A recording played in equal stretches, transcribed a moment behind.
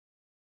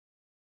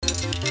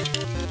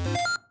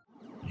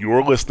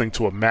You're listening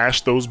to a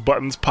Mash Those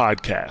Buttons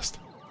podcast.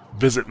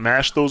 Visit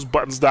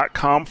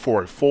mashthosebuttons.com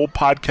for a full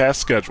podcast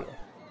schedule.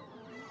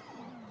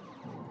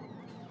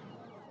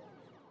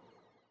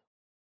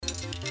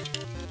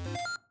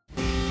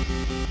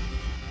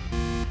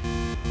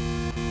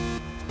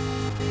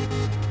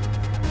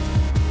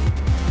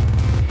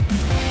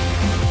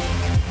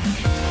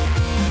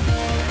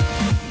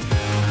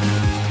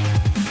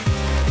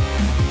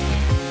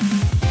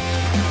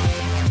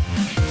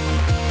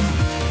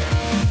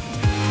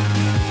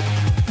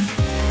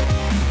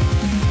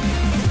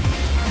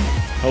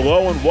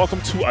 Hello and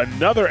welcome to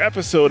another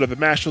episode of the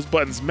Mash Those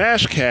Buttons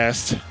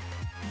Mashcast,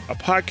 a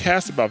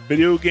podcast about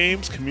video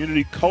games,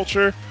 community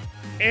culture,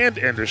 and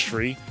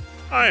industry.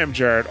 I am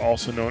Jared,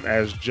 also known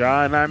as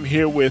Ja, and I'm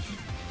here with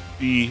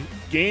the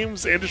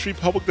games industry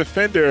public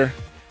defender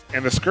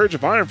and the Scourge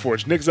of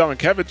Ironforge, Nick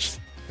Zelenkevich.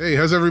 Hey,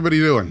 how's everybody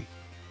doing?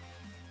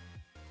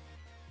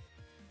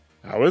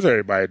 How is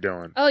everybody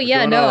doing? Oh,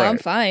 yeah, no, right. I'm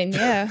fine,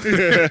 yeah.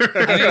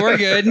 I mean, we're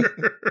good.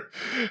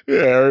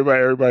 Yeah,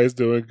 everybody's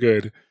doing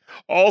good.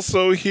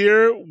 Also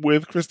here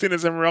with Christina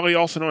Zamorelli,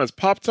 also known as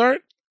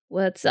Pop-Tart.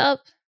 What's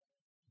up?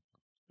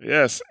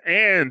 Yes,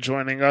 and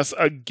joining us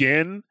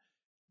again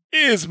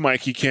is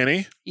Mikey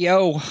Kenny.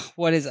 Yo,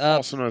 what is up?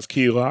 Also known as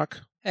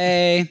Keylock.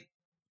 Hey.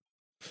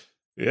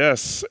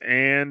 Yes,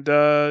 and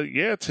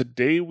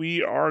today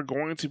we are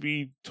going to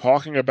be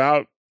talking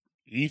about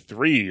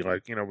E3.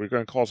 We're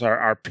going to call this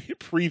our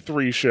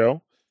prE-3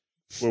 show,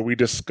 where we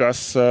discuss,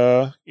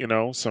 some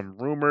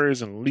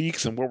rumors and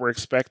leaks and what we're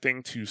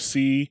expecting to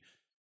see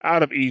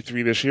out of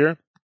E3 this year.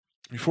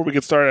 Before we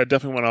get started, I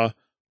definitely want to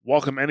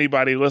welcome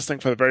anybody listening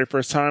for the very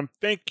first time.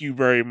 Thank you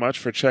very much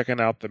for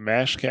checking out the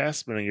Mashcast,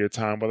 spending your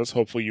time with us.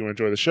 Hopefully you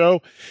enjoy the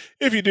show.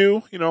 If you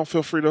do,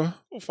 feel free to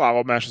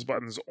follow Mash Those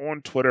Buttons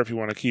on Twitter if you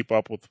want to keep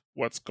up with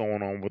what's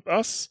going on with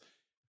us.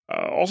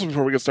 Also,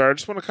 before we get started, I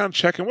just want to kind of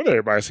check in with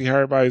everybody, see how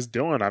everybody's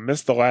doing. I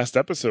missed the last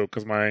episode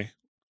because my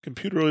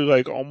computer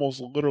really, almost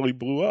literally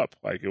blew up.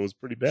 It was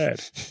pretty bad.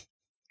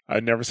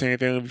 I'd never seen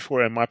anything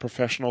before in my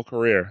professional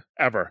career,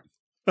 ever.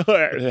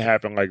 It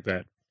happened like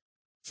that.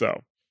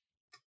 So,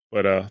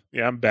 but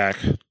I'm back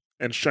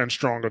and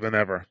stronger than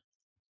ever.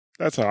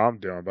 That's how I'm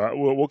doing. But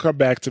we'll come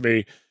back to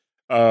me.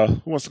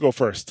 Who wants to go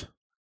first?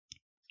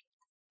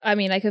 I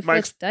mean, I could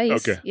flip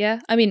dice. Okay. Yeah.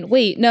 I mean,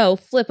 wait, no,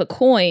 flip a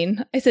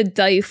coin. I said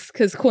dice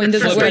because coin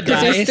doesn't work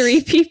because there's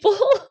 3 people.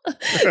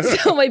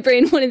 So my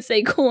brain wouldn't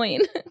say coin.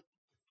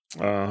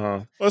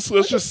 Let's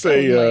just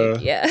say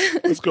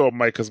let's go with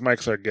Mike because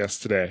Mike's our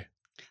guest today.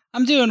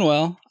 I'm doing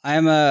well.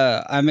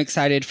 I'm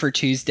excited for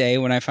Tuesday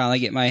when I finally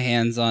get my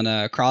hands on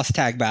a cross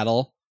tag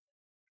battle,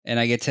 and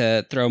I get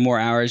to throw more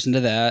hours into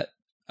that.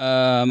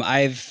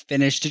 I've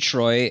finished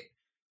Detroit.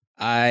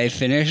 I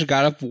finished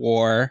God of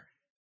War,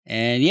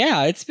 and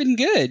yeah, it's been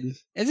good.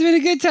 It's been a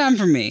good time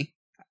for me.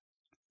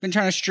 Been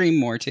trying to stream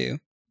more too,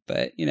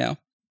 but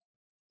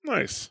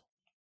Nice.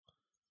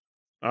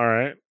 All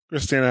right,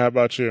 Christina, how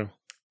about you?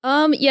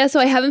 Yeah. So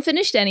I haven't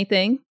finished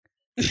anything.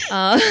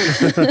 I've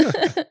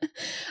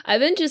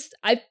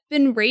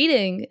been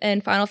raiding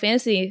and Final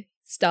Fantasy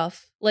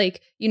stuff.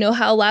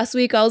 How last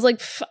week I was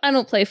like, I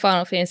don't play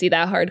Final Fantasy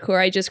that hardcore.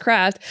 I just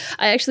craft.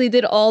 I actually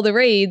did all the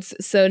raids.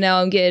 So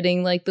now I'm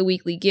getting the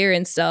weekly gear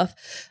and stuff,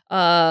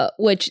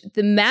 which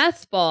the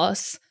math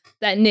boss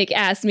that Nick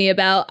asked me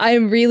about,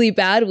 I'm really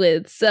bad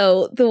with.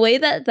 So the way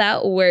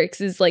that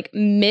works is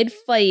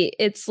mid-fight,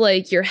 it's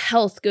your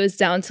health goes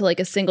down to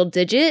a single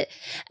digit.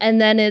 And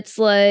then it's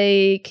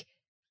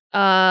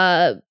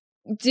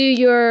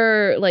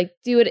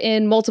do it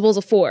in multiples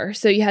of 4.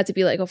 So you had to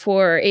be a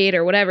 4 or 8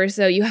 or whatever.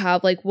 So you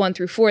have 1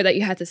 through 4 that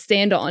you had to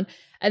stand on.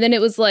 And then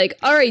it was all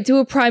right, do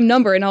a prime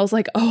number. And I was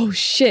like, oh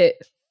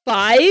shit,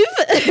 5?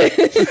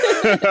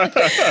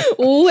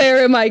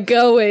 Where am I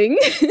going?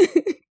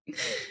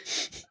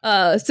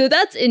 So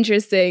that's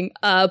interesting.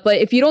 But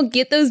if you don't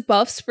get those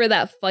buffs for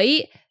that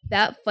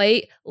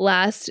fight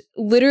lasts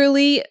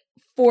literally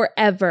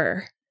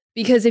forever.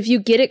 Because if you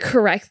get it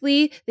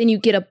correctly, then you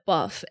get a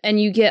buff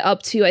and you get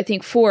up to, I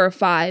think, 4 or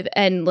 5.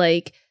 And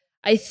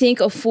I think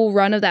a full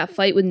run of that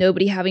fight with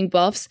nobody having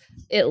buffs,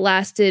 it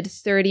lasted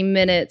 30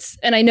 minutes.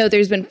 And I know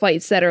there's been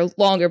fights that are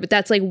longer, but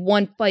that's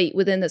one fight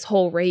within this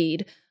whole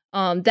raid.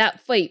 That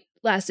fight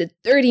lasted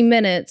 30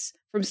 minutes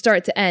from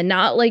start to end,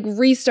 not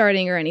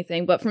restarting or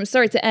anything, but from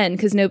start to end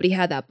because nobody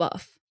had that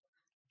buff.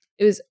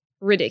 It was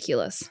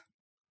ridiculous.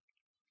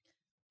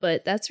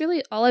 But that's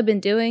really all I've been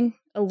doing.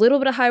 A little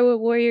bit of Hyrule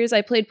Warriors.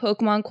 I played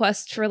Pokemon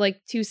Quest for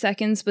 2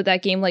 seconds, but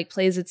that game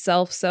plays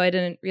itself, so I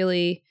didn't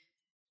really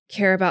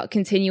care about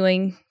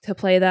continuing to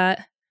play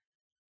that.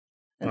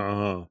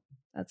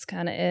 That's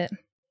kind of it.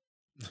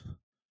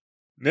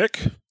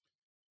 Nick?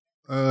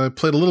 I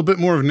played a little bit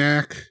more of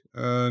Knack.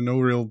 No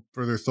real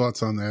further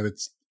thoughts on that.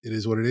 It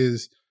is what it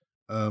is.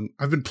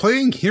 I've been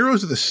playing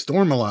Heroes of the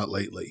Storm a lot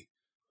lately.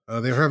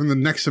 They're having the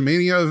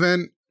Nexomania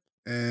event,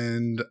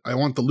 and I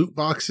want the loot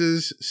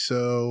boxes,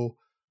 so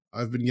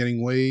I've been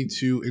getting way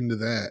too into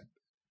that,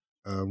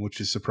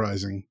 which is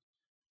surprising.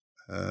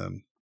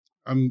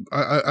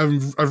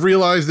 I've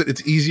realized that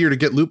it's easier to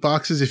get loot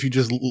boxes if you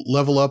just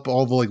level up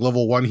all the like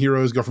level 1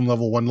 heroes, go from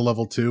level 1 to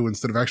level 2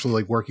 instead of actually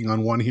like working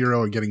on one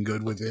hero and getting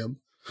good with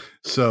him.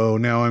 So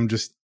now I'm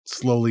just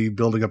slowly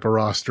building up a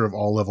roster of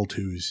all level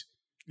 2s.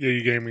 Yeah,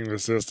 you're gaming the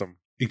system.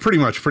 Pretty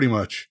much.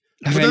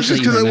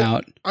 Eventually you run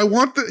out. I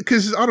want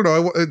because I don't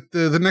know.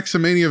 The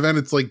Nexomania event,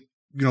 it's like,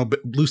 you know,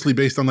 loosely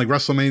based on like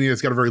WrestleMania.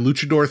 It's got a very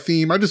luchador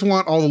theme. I just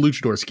want all the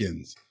luchador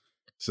skins.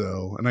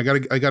 So, and I gotta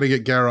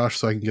get Garrosh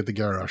so I can get the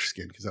Garrosh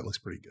skin because that looks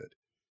pretty good.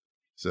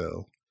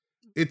 So,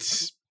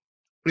 it's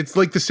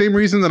like the same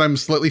reason that I'm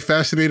slightly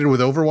fascinated with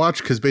Overwatch,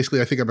 because basically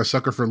I think I'm a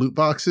sucker for loot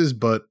boxes,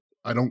 but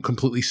I don't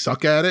completely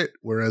suck at it.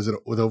 Whereas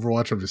with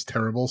Overwatch, I'm just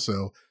terrible.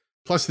 So,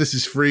 plus this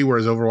is free,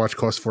 whereas Overwatch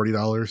costs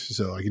 $40,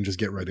 so I can just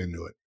get right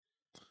into it.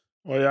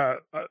 Well, yeah,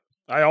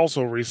 I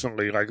also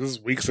recently, like this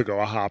is weeks ago,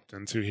 I hopped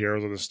into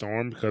Heroes of the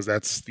Storm because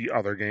that's the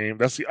other game.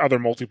 That's the other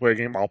multiplayer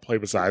game I'll play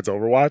besides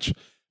Overwatch.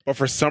 But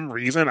for some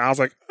reason, I was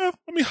like, let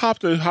me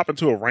hop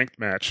into a ranked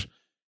match.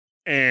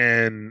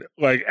 And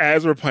like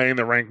as we're playing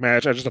the ranked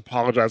match, I just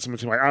apologized to my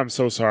team. Like, I'm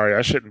so sorry,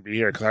 I shouldn't be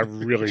here because I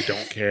really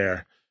don't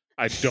care.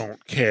 I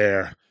don't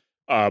care.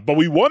 But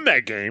we won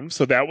that game,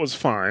 so that was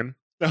fine.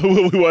 We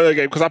won that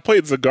game because I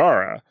played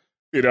Zagara.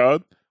 You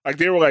know, like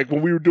they were like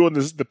when we were doing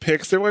the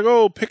picks, they were like,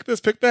 "Oh, pick this,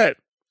 pick that."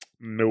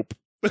 Nope,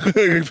 pick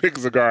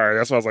Zagara.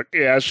 That's why I was like,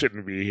 "Yeah, I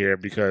shouldn't be here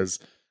because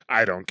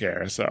I don't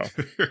care." So.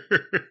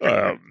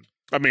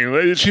 I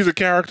mean, she's a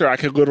character I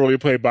could literally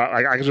play by.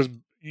 Like, I can just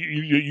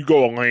you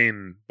go a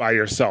lane by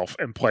yourself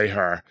and play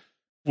her,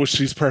 which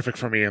she's perfect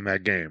for me in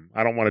that game.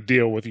 I don't want to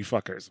deal with you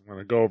fuckers. I'm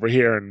gonna go over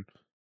here and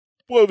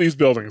blow these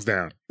buildings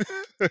down,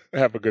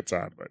 have a good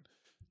time. But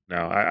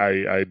no,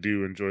 I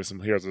do enjoy some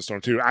Heroes of the Storm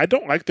too. I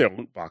don't like their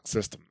loot box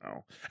system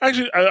though.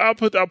 Actually, I'll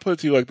put it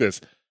to you like this.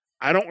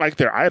 I don't like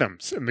their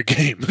items in the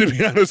game, to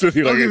be honest with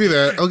you. I'll give you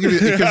that.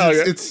 Because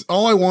it's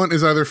all I want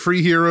is either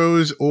free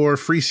heroes or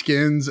free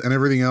skins, and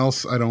everything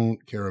else I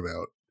don't care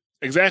about.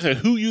 Exactly.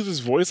 Who uses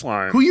voice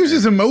line? Who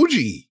uses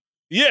emoji?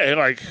 Yeah,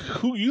 like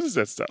who uses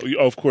that stuff?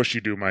 Oh, of course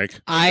you do,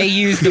 Mike. I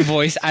use the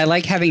voice. I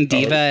like having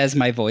Diva as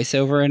my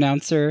voiceover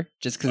announcer,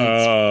 just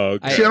because.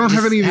 I don't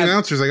have any of the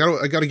announcers.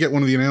 I got to get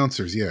one of the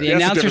announcers. Yeah, the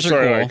announcers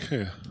are cool.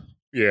 Like,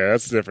 yeah,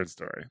 that's a different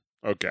story.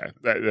 Okay,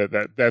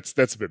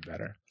 that's a bit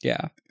better.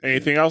 Yeah.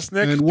 Anything else,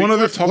 Nick?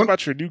 And talk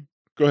about your new.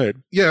 Go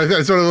ahead. Yeah,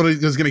 that's what I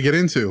was going to get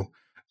into.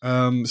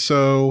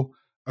 So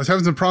I was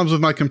having some problems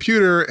with my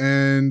computer,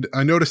 and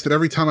I noticed that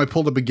every time I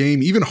pulled up a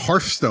game, even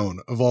Hearthstone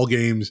of all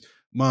games,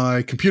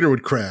 my computer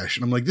would crash,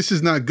 and I'm like, this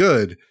is not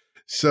good.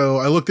 So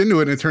I looked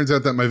into it, and it turns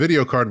out that my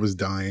video card was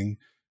dying.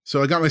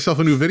 So I got myself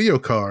a new video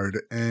card,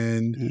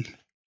 and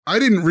I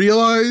didn't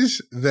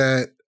realize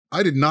that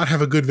I did not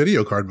have a good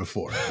video card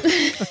before.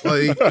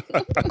 Like,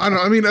 I don't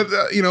know. I mean,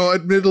 you know,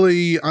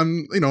 admittedly,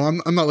 I'm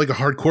not like a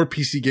hardcore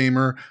PC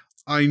gamer.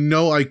 I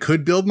know I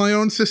could build my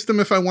own system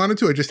if I wanted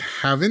to. I just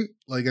haven't.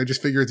 Like, I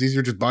just figure it's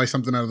easier to just buy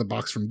something out of the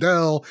box from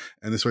Dell,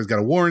 and this way it's got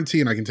a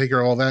warranty, and I can take care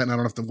of all that, and I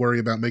don't have to worry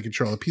about making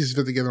sure all the pieces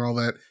fit together and all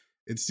that.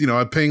 It's, you know,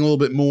 I'm paying a little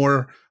bit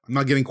more. I'm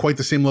not getting quite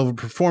the same level of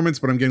performance,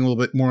 but I'm getting a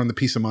little bit more on the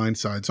peace of mind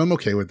side, so I'm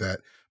okay with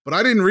that. But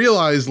I didn't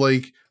realize,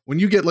 like, when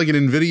you get like an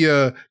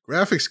NVIDIA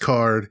graphics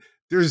card,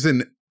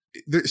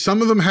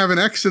 some of them have an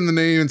X in the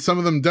name and some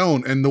of them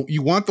don't. And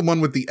you want the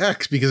one with the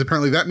X because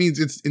apparently that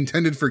means it's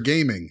intended for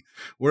gaming.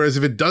 Whereas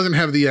if it doesn't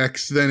have the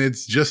X, then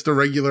it's just a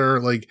regular,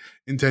 like,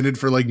 intended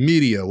for like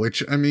media,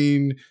 which, I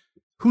mean,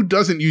 who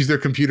doesn't use their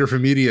computer for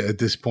media at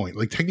this point?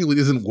 Like, technically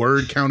doesn't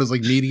Word count as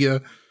like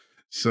media?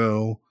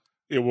 So.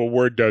 Yeah, well,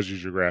 Word does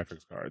use your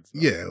graphics cards. So.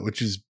 Yeah,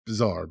 which is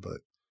bizarre, but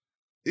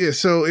yeah,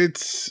 so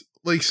it's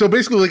like, so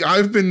basically like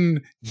I've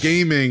been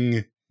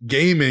gaming,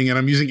 and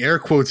I'm using air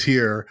quotes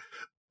here,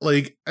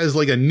 like as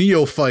like a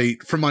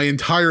neophyte for my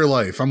entire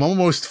life. I'm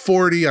almost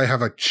 40. I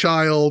have a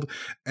child,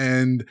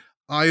 and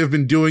I have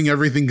been doing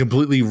everything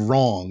completely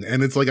wrong.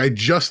 And it's like, I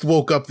just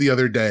woke up the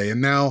other day,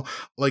 and now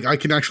like I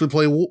can actually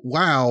play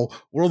WoW,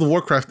 World of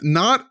Warcraft,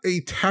 not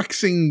a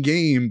taxing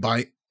game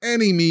by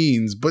any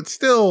means, but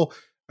still,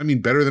 I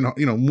mean, better than,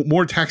 you know,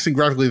 more taxing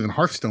graphically than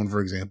Hearthstone,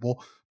 for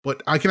example.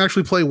 But I can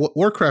actually play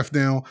Warcraft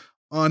now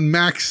on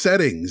max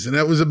settings, and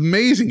that was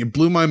amazing. It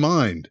blew my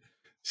mind.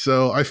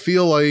 So I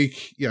feel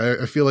like,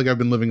 I've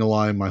been living a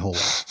lie my whole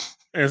life.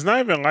 And it's not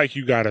even like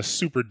you got a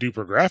super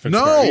duper graphics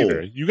card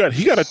either. He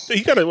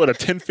got a what, a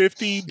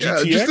 1050 GTX?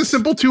 Yeah, just a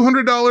simple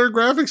 $200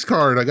 graphics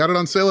card. I got it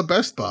on sale at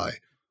Best Buy,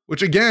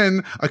 which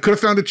again, I could have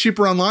found it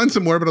cheaper online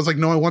somewhere, but I was like,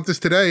 no, I want this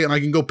today, and I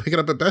can go pick it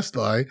up at Best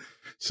Buy.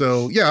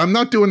 So yeah, I'm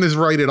not doing this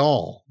right at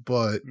all,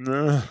 but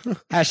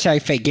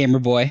hashtag fake gamer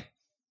boy.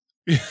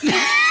 I'm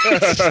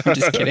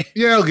just kidding.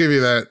 Yeah, I'll give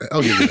you that.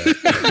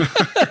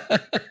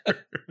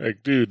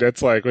 Like, dude,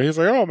 that's like, he's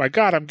like, oh my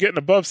God, I'm getting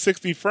above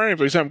 60 frames.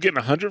 Like, you said I'm getting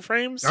 100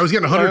 frames? I was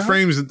getting 100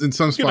 frames in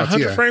some spots,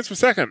 100 frames per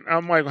second.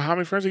 I'm like, well, how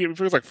many frames are you getting?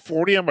 It was like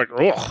 40. I'm like,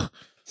 ugh.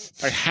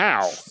 Like,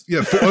 how?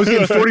 Yeah, I was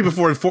getting 40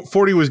 before, and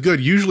 40 was good.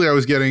 Usually I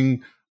was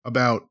getting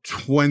about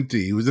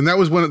 20. And that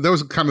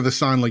was kind of the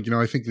sign, like, you know,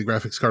 I think the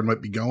graphics card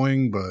might be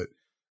going, but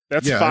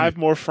that's 5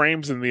 more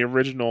frames than the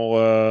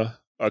original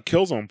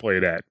Killzone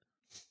played at.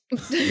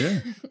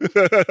 Yeah.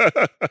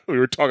 We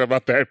were talking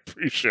about that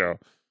pre-show.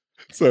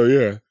 So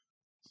yeah.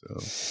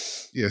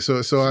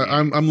 So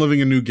I'm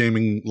living a new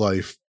gaming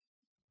life.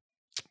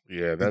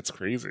 Yeah, that's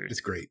crazy.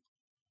 It's great.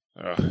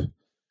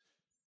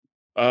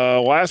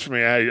 Last for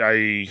me,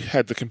 I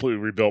had to completely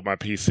rebuild my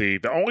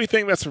PC. The only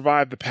thing that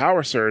survived the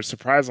power surge,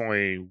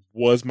 surprisingly,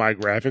 was my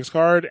graphics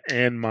card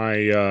and my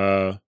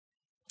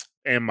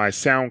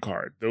sound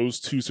card.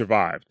 Those two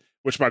survived.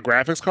 Which my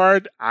graphics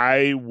card,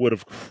 I would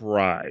have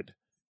cried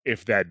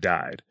if that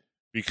died,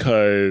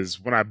 because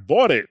when I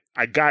bought it,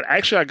 I got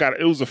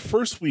it was the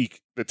first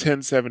week the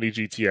 1070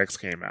 GTX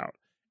came out,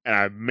 and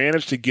I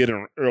managed to get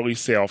an early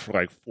sale for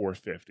like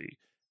 $450.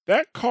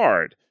 That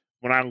card,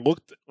 when I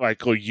looked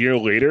like a year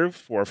later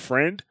for a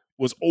friend,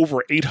 was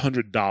over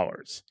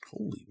 $800.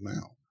 Holy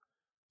wow!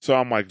 So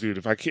I'm like, dude,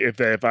 if I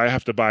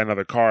have to buy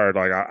another card,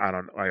 like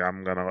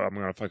I'm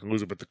gonna fucking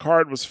lose it. But the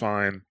card was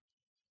fine.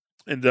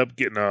 Ended up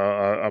getting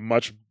a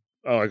much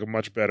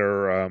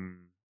better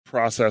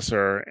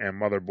processor and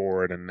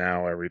motherboard, and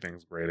now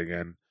everything's great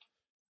again.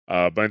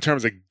 But in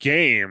terms of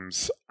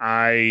games,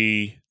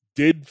 I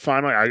did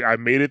finally I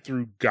made it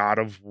through God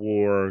of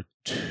War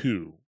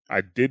 2.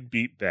 I did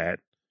beat that,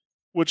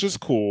 which is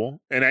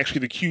cool. And actually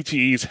the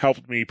QTEs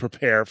helped me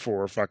prepare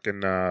for fucking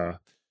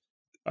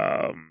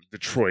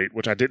Detroit,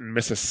 which I didn't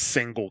miss a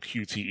single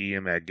QTE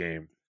in that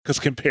game. Because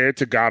compared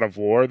to God of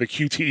War, the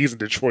QTEs in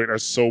Detroit are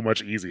so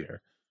much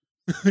easier.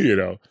 You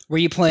know. Were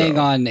you playing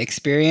on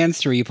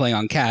experienced or were you playing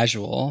on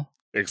casual?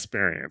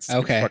 Experienced.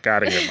 Okay. Fuck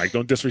out of here, Mike.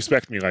 Don't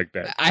disrespect me like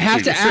that. I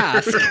have to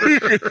ask.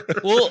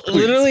 Well,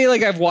 literally,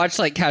 like I've watched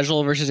like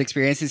casual versus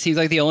experienced. It seems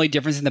like the only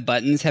difference in the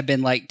buttons have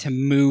been like to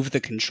move the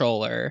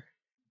controller.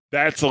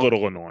 That's a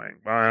little annoying.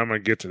 I'm gonna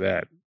get to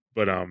that.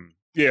 But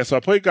yeah, so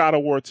I played God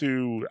of War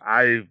 2.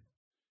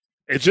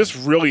 It just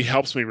really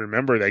helps me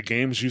remember that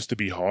games used to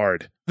be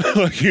hard.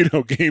 Like, you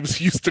know,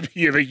 games used to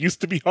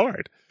be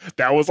hard.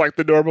 That was like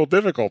the normal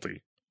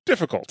difficulty.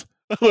 Difficult.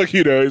 Like,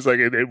 you know, it's like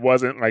it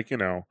wasn't like, you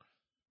know,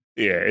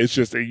 yeah, it's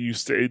just it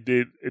used to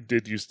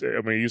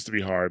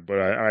be hard, but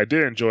I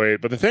did enjoy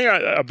it. But the thing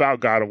about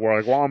God of War,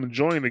 like, while I'm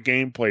enjoying the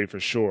gameplay for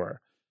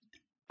sure,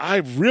 I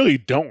really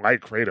don't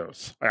like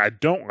Kratos. Like, I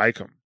don't like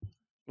him.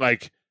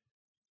 Like,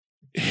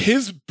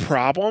 his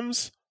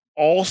problems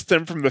all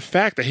stem from the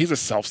fact that he's a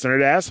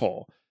self-centered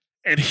asshole.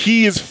 And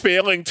he is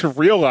failing to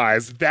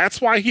realize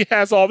that's why he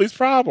has all these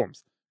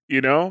problems,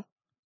 you know?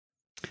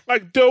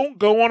 Like, don't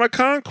go on a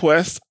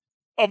conquest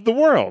of the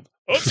world.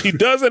 Oops, he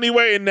does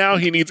anyway, and now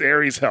he needs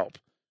Ares' help,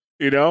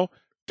 you know?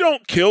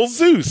 Don't kill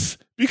Zeus,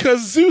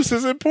 because Zeus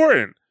is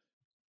important.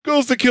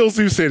 Goes to kill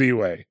Zeus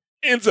anyway.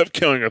 Ends up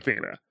killing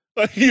Athena.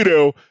 Like, you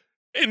know,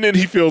 and then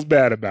he feels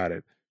bad about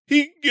it.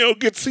 He, you know,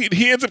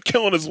 he ends up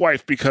killing his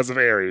wife because of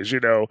Ares,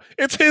 you know.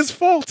 It's his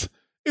fault.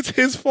 It's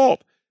his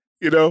fault,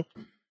 you know.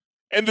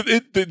 And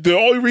the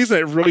only reason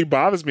it really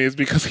bothers me is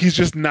because he's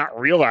just not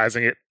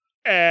realizing it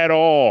at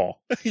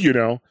all, you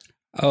know.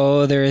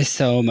 Oh, there is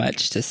so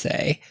much to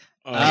say.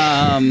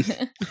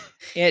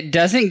 It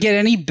doesn't get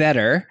any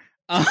better.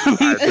 I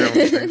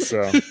don't think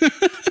so.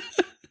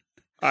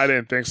 I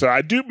didn't think so.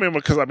 I do remember,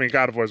 because I mean,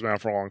 God of War's been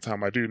out for a long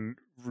time. I do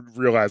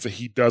realize that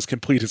he does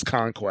complete his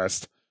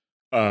conquest.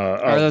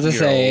 I was to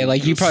say,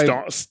 like, you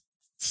probably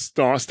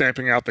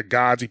stamping out the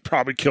gods. He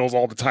probably kills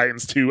all the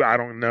Titans too. I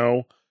don't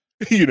know.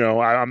 You know,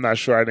 I'm not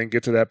sure. I didn't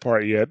get to that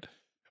part yet.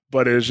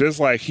 But it's just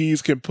like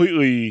he's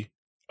completely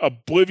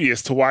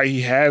oblivious to why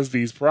he has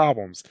these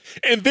problems.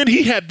 And then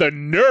he had the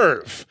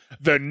nerve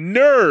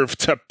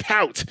to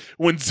pout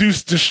when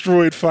Zeus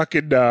destroyed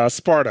fucking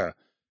Sparta.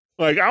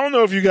 Like, I don't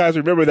know if you guys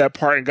remember that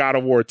part in God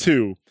of War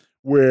 2,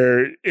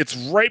 where it's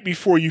right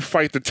before you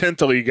fight the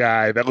Tentally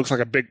guy that looks like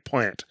a big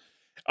plant.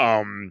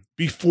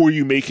 Before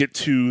you make it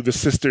to the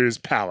sister's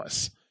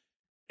palace.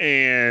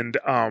 And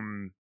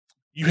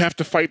you have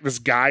to fight this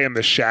guy in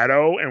the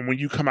shadow, and when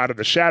you come out of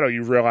the shadow,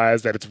 you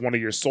realize that it's one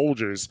of your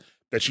soldiers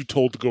that you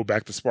told to go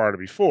back to Sparta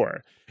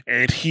before.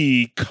 And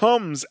he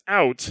comes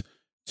out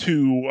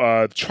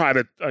to try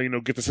to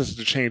get the sisters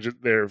to change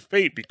their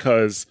fate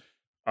because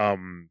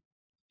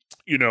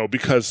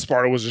because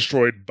Sparta was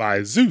destroyed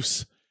by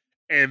Zeus.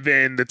 And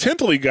then the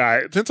tentacle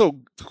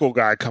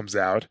guy comes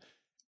out,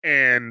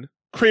 and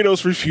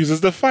Kratos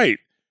refuses to fight.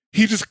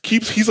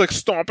 He's like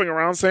stomping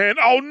around saying,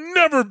 "I'll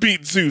never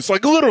beat Zeus."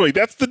 Like, literally,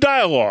 that's the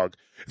dialogue.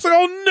 It's like,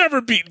 "I'll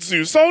never beat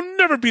Zeus. I'll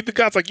never beat the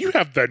gods." Like, you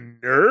have the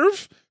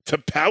nerve to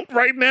pout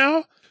right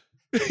now?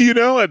 You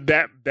know, and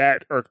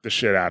that irked the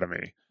shit out of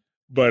me.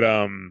 But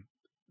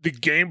the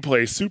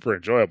gameplay is super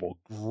enjoyable.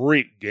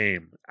 Great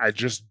game. I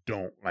just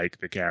don't like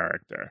the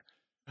character.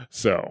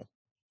 So,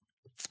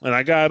 and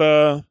I got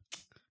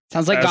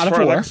sounds like God of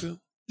War.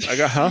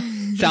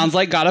 Sounds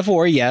like God of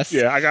War, yes.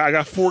 Yeah, I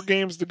got 4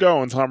 games to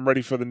go until I'm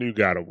ready for the new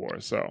God of War,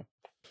 so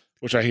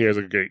which I hear is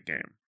a great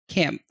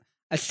game.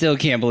 I still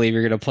can't believe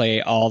you're gonna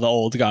play all the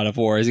old God of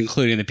Wars,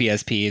 including the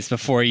PSPs,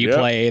 before you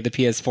play the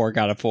PS4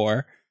 God of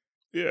War.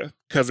 Yeah,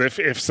 because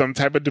if some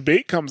type of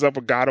debate comes up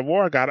with God of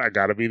War, I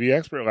gotta be the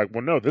expert. Like,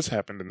 well, no, this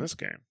happened in this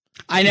game.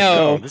 I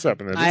know. This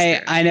happened in this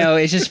game. I know.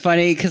 It's just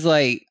funny because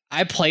like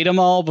I played them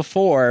all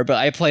before, but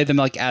I played them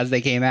like as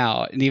they came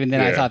out, and even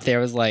then I thought there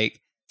was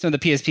like some of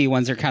the PSP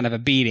ones are kind of a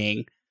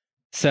beating.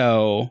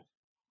 So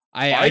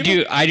I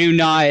do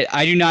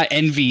not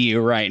envy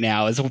you right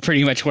now. Is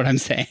pretty much what I'm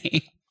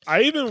saying.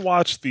 I even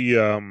watched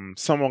the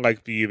someone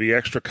like the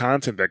extra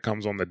content that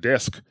comes on the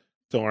disc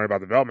to learn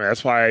about development.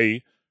 That's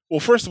why. Well,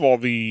 first of all,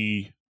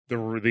 the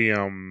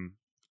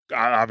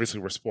obviously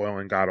we're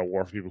spoiling God of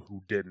War for people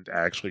who didn't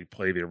actually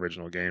play the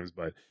original games,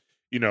 but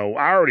I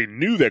already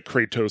knew that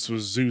Kratos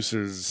was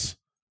Zeus's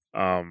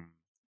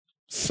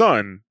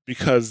son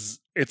because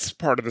it's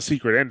part of the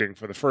secret ending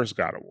for the first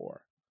God of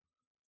War.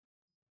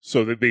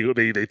 So that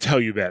they tell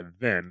you that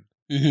then.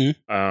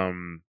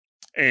 Mm-hmm.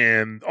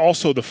 And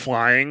also the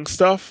flying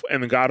stuff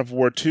in the God of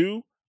War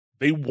 2,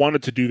 they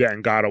wanted to do that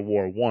in God of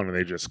War 1 and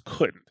they just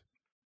couldn't.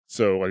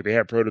 So like they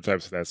had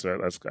prototypes for that, so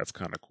that's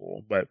kind of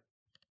cool. But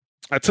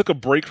I took a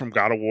break from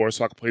God of War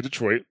so I could play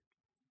Detroit.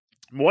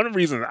 One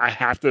reason I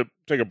have to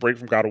take a break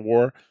from God of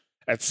War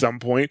at some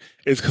point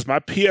is because my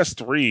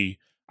PS3,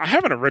 I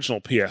have an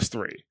original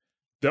PS3.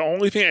 The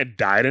only thing that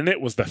died in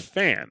it was the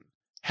fan.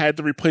 Had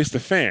to replace the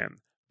fan.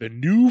 The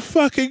new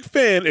fucking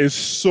fan is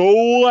so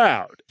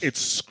loud. It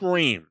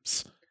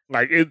screams.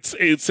 Like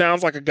it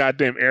sounds like a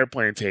goddamn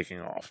airplane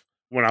taking off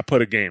when I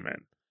put a game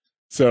in.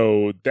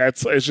 So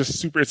it's a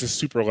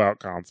super loud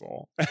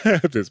console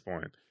at this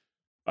point.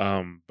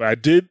 But I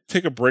did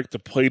take a break to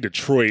play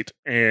Detroit,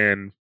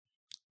 and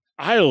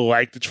I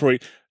like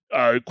Detroit.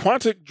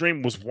 Quantic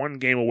Dream was one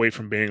game away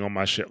from being on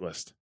my shit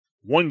list.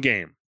 One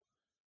game.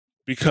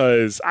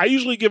 Because I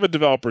usually give a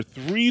developer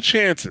 3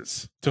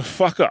 chances to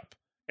fuck up.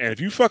 And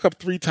if you fuck up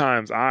 3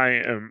 times, I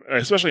am,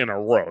 especially in a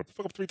row, if you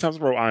fuck up 3 times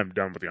in a row, I'm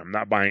done with you. I'm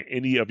not buying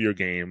any of your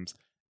games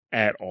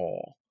at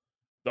all.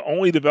 The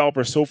only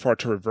developer so far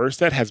to reverse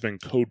that has been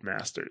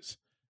Codemasters.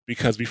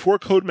 Because before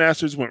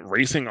Codemasters went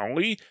racing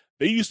only,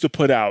 they used to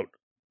put out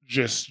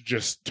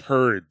just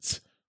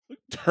turds.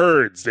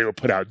 Turds they would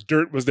put out.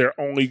 Dirt was their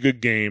only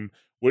good game.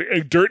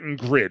 Dirt and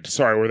Grid,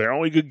 were their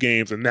only good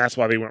games, and that's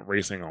why they went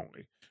racing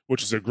only,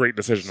 which is a great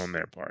decision on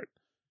their part.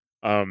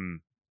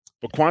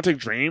 But Quantic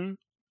Dream,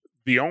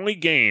 the only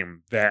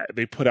game that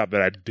they put out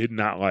that I did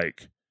not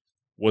like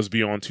was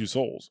Beyond Two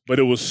Souls. But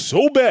it was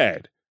so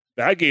bad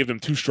that I gave them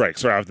 2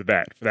 strikes right off the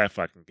bat for that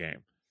fucking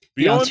game.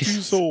 Beyond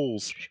Two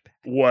Souls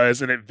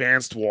was an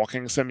advanced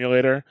walking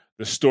simulator.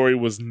 The story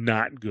was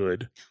not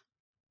good.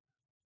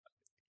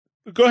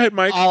 Go ahead,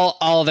 Mike.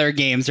 All their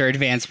games are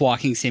advanced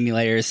walking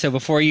simulators, so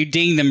before you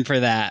ding them for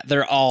that,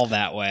 they're all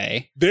that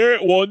way.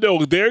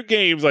 Their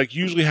games like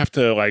usually have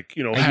to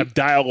have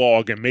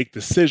dialogue and make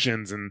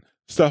decisions and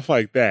stuff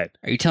like that.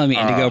 Are you telling me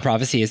Indigo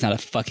Prophecy is not a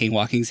fucking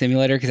walking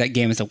simulator? Because that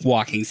game is a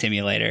walking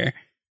simulator.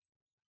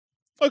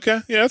 Okay,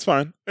 yeah, that's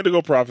fine.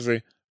 Indigo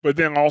Prophecy. But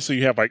then also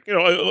you have a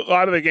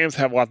lot of the games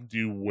have a lot to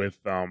do with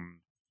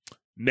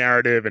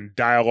narrative and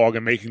dialogue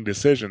and making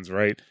decisions,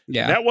 right?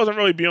 Yeah. And that wasn't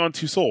really Beyond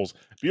Two Souls.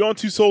 Beyond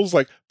Two Souls,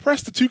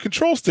 press the 2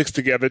 control sticks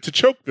together to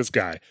choke this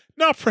guy.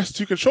 Now press the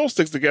 2 control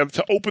sticks together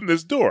to open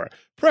this door.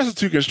 Press the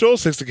 2 control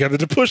sticks together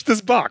to push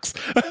this box.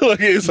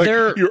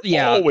 You're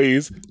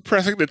always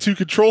pressing the 2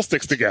 control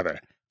sticks together.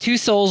 Two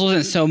Souls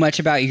wasn't so much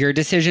about your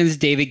decisions.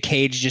 David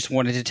Cage just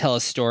wanted to tell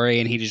a story,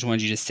 and he just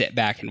wanted you to sit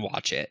back and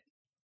watch it.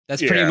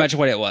 That's pretty much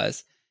what it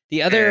was.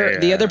 The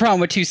other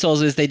problem with Two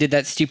Souls is they did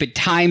that stupid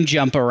time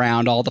jump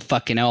around all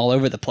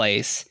over the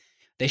place.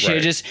 They should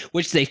have just,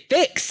 which they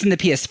fixed in the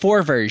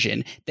PS4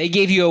 version. They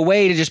gave you a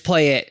way to just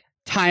play it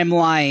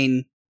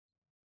timeline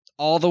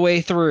all the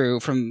way through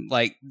from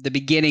the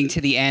beginning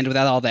to the end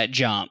without all that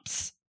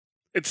jumps.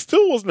 It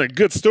still wasn't a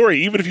good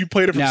story, even if you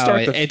played it from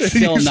start to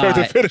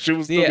finish. It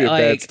was still a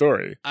bad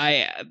story.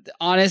 I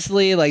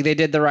honestly, they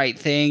did the right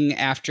thing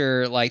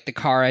after the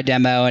Kara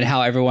demo and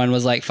how everyone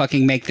was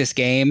fucking make this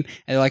game.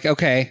 And they're like,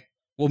 okay,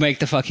 we'll make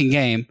the fucking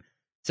game.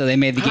 So they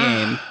made the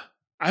game.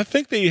 I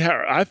think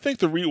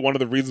one of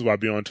the reasons why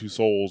Beyond Two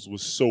Souls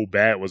was so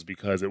bad was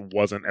because it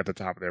wasn't at the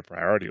top of their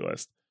priority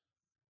list.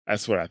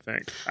 That's what I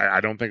think.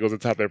 I don't think it was at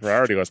the top of their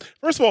priority list.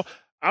 First of all,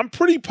 I'm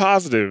pretty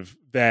positive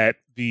that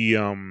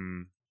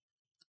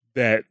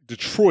that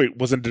Detroit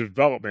was in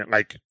development,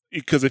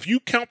 because if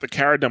you count the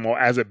Kara demo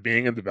as it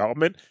being in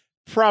development,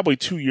 probably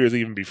 2 years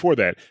even before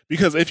that.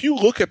 Because if you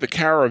look at the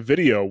Kara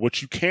video,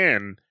 which you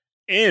can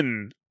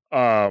in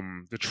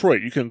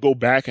Detroit, you can go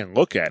back and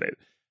look at it.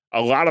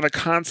 A lot of the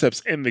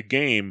concepts in the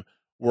game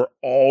were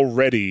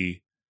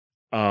already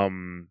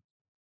in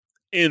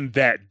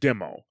that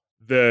demo.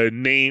 The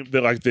name,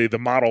 the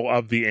model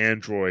of the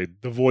android,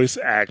 the voice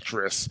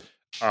actress,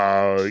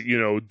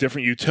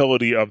 different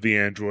utility of the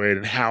android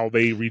and how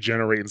they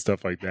regenerate and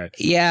stuff like that.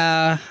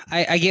 Yeah,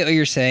 I get what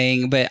you're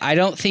saying, but I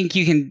don't think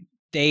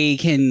they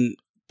can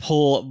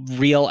pull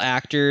real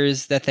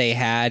actors that they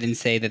had and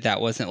say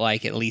that wasn't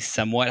at least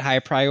somewhat high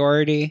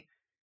priority.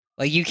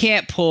 You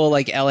can't pull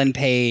Ellen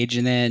Page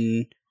and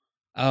then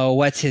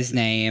what's his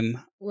name?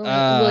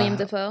 William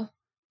Dafoe.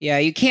 Yeah,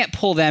 you can't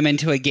pull them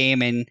into a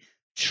game and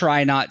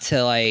try not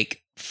to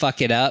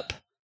fuck it up.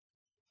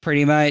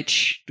 pretty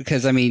much,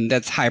 because I mean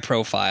that's high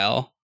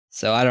profile.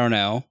 So I don't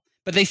know,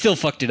 but they still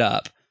fucked it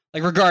up.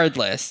 Like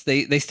regardless,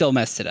 they still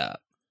messed it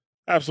up.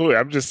 Absolutely.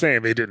 I'm just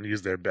saying they didn't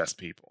use their best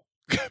people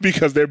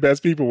because their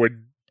best people were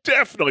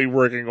definitely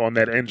working on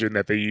that engine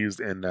that they used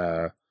in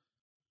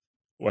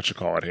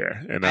Detroit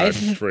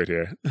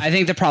here. I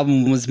think the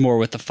problem was more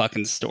with the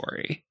fucking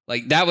story.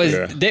 Like that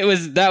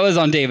was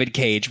on David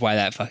Cage why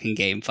that fucking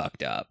game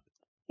fucked up.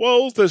 Well,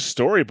 it was the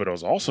story, but it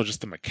was also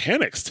just the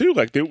mechanics too.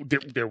 Like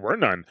there were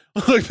none.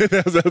 Like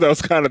that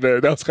was kind of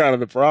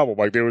the problem.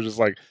 Like they were just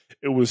like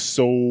it was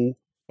so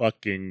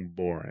fucking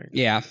boring.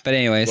 Yeah, but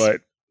anyways.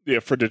 But yeah,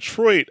 for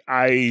Detroit,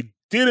 I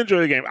did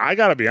enjoy the game. I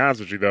gotta be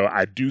honest with you though,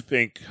 I do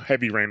think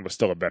Heavy Rain was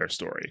still a better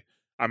story.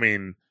 I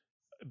mean,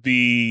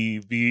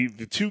 the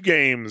two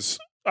games.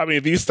 I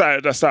mean, these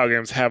style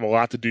games have a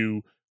lot to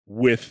do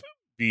with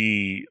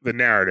the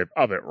narrative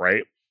of it,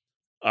 right?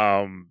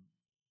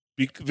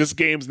 This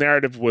game's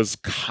narrative was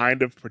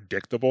kind of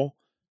predictable.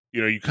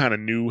 You know, you kind of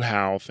knew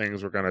how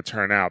things were going to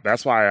turn out.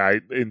 That's why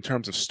in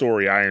terms of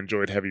story, I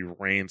enjoyed Heavy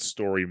Rain's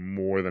story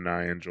more than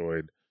I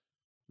enjoyed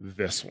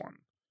this one.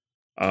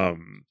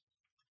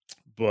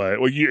 But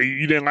well,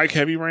 you didn't like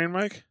Heavy Rain,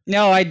 Mike?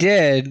 No, I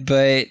did,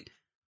 but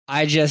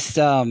I just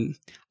I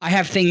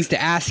have things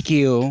to ask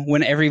you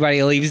when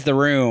everybody leaves the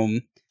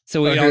room,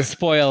 so we don't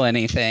spoil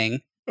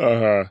anything.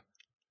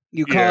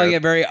 You calling a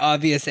very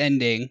obvious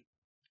ending.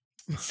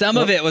 Some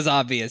of it was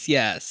obvious,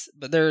 yes,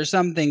 but there are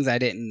some things I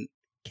didn't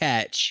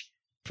catch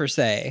per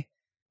se.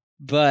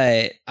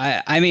 But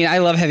I mean, I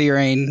love Heavy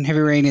Rain. Heavy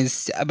Rain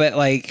is, but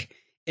like,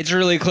 it's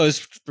really close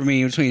for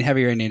me between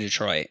Heavy Rain and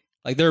Detroit.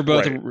 Like they're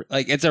both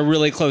like it's a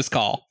really close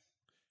call.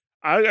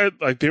 I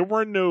like there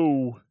were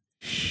no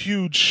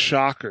huge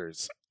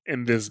shockers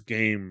in this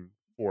game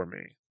for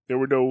me. There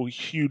were no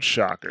huge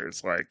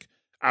shockers. Like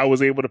I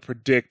was able to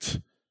predict,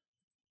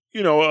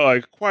 you know,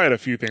 like quite a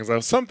few things.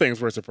 Like, some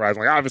things were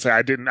surprising. Like obviously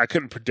I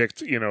couldn't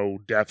predict, you know,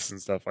 deaths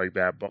and stuff like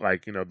that. But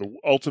like, you know,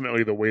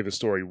 ultimately the way the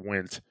story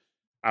went,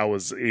 I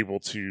was like,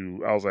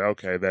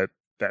 okay, that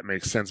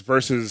makes sense.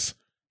 Versus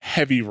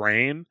Heavy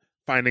Rain,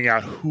 finding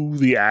out who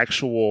the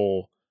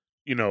actual,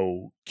 you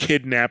know,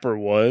 kidnapper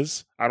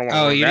was. I don't want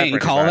to. Oh, you didn't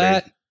call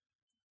that?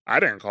 I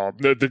didn't call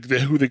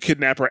who the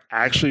kidnapper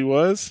actually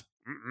was.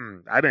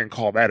 I didn't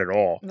call that at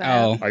all.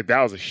 No. Like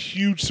that was a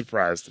huge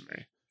surprise to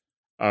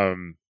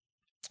me.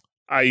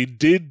 I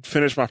did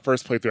finish my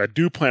first playthrough. I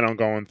do plan on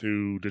going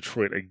through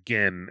Detroit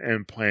again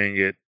and playing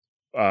it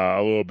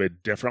a little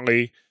bit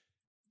differently.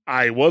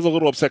 I was a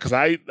little upset because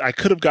I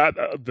could have got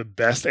the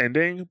best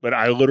ending, but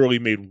I literally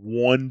made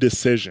one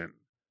decision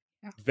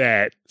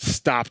that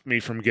stopped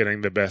me from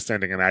getting the best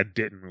ending, and I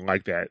didn't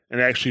like that.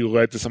 And it actually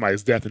led to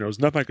somebody's death, and there was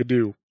nothing I could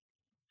do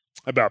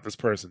about this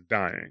person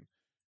dying,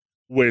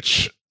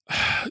 which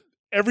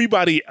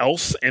everybody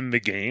else in the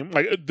game,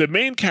 like the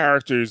main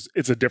characters,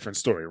 it's a different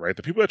story, right?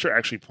 The people that you're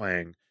actually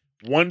playing,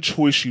 one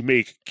choice you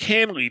make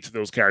can lead to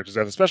those characters'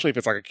 death, especially if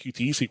it's like a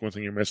QTE sequence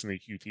and you're missing the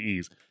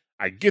QTEs.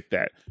 I get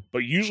that. But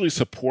usually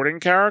supporting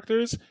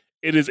characters,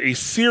 it is a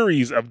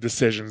series of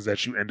decisions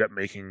that you end up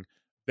making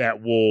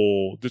that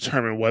will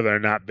determine whether or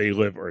not they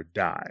live or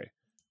die.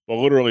 But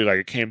literally, like,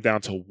 it came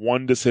down to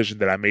one decision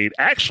that I made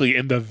actually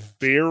in the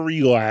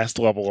very last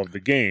level of the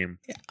game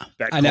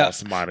that caused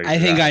somebody to die. I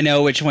think I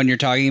know which one you're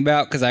talking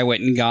about because I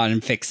went and gone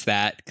and fixed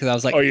that because I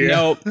was like,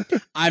 nope,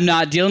 I'm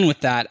not dealing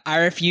with that. I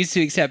refuse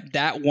to accept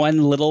that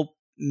one little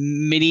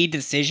mini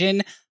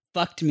decision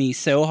fucked me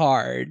so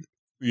hard.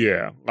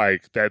 Yeah,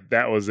 like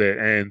that was it.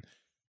 And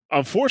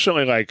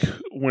unfortunately, like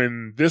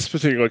when this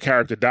particular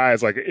character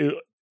dies, like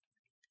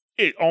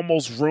it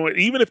almost ruined,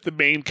 even if the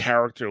main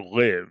character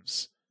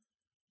lives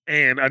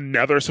and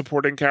another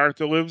supporting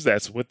character lives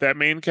that's with that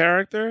main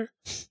character,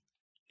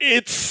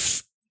 it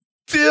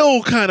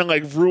still kind of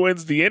like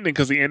ruins the ending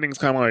because the ending's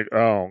kind of like,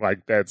 oh,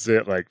 like that's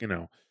it, like, you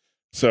know.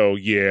 So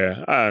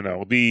yeah, I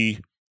don't know.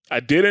 I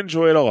did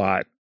enjoy it a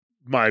lot.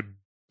 My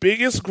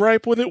biggest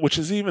gripe with it, which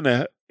is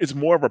it's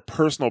more of a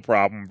personal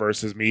problem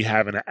versus me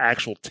having an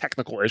actual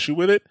technical issue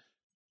with it,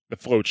 the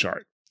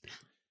flowchart.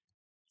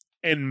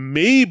 And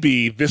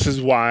maybe this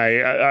is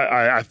why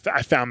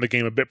I found the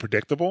game a bit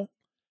predictable,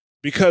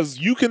 because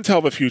you can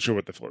tell the future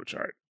with the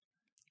flowchart.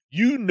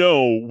 You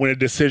know when a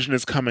decision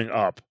is coming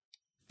up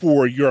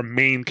for your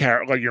main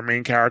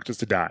characters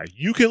to die.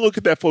 You can look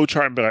at that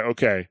flowchart and be like,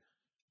 okay,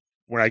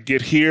 when I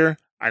get here,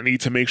 I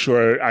need to make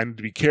sure I need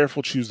to be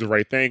careful, choose the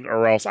right thing,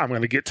 or else I'm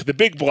going to get to the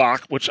big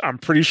block, which I'm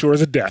pretty sure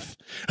is a death.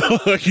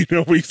 You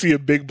know, we see a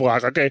big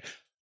block. Okay,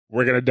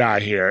 we're going to die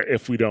here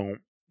if we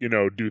don't, you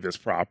know, do this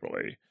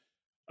properly.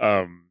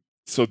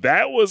 So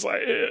that was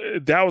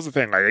the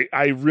thing. Like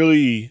I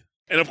really,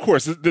 and of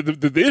course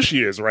the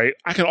issue is, right,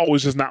 I can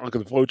always just not look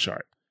at the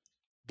flowchart,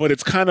 but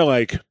it's kind of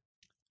like,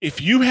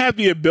 if you have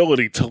the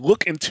ability to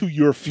look into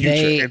your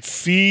future and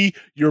see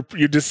your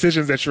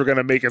decisions that you're going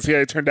to make and see how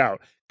they turned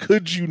out,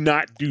 could you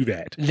not do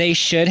that? They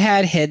should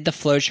have hid the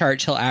flowchart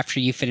till after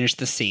you finish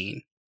the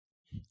scene.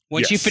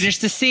 Once you finish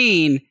the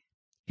scene,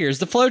 here's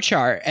the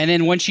flowchart, and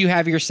then once you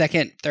have your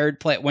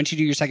once you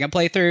do your second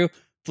playthrough,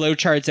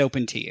 flowchart's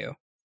open to you.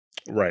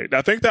 Right.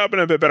 I think that would have been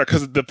a bit better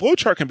because the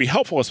flowchart can be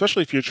helpful,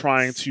 especially if you're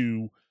trying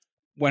to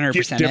 100%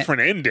 get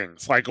different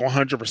endings, like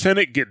 100%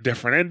 it, get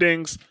different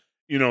endings,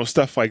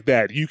 stuff like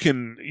that. You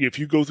can, if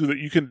you go through that,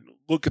 you can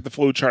look at the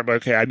flowchart, but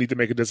okay, I need to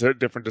make a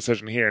different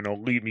decision here, and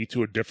it'll lead me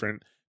to a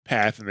different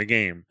path in the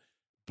game.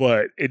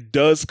 But it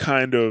does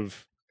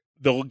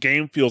the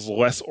game feels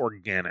less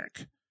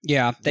organic.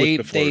 Yeah, with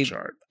the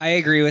flowchart. I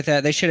agree with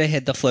that. They should have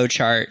hit the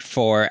flowchart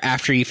for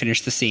after you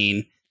finish the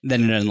scene,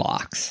 then it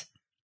unlocks.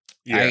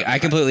 Yeah, I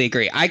completely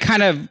agree. I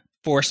kind of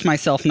forced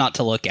myself not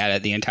to look at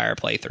it the entire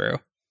playthrough.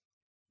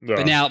 No.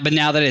 But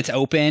now that it's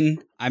open,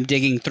 I'm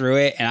digging through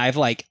it, and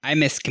I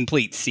missed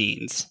complete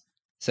scenes.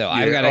 So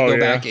I've got to go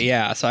back.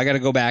 Yeah, so I got to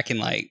go back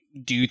and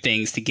do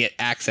things to get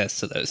access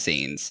to those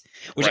scenes,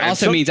 which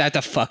also means I have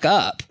to fuck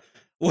up.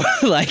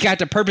 I have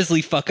to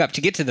purposely fuck up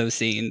to get to those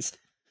scenes.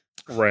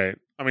 Right.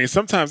 I mean,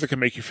 sometimes it can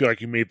make you feel like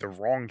you made the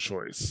wrong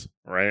choice,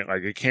 right?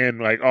 Like it can,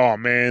 oh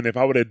man, if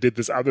I would have did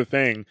this other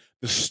thing,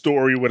 the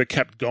story would have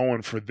kept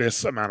going for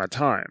this amount of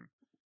time.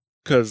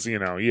 Because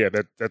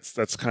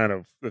that's kind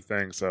of the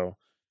thing. So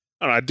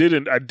I did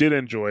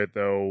enjoy it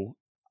though.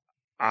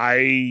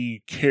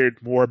 I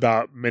cared more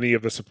about many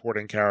of the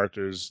supporting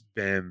characters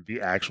than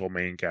the actual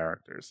main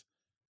characters.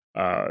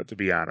 To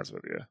be honest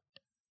with you.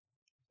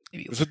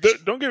 So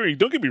don't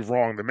get me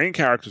wrong. The main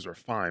characters were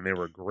fine; they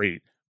were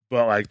great.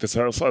 But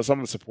some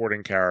of the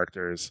supporting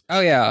characters. Oh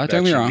yeah,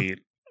 don't get me wrong.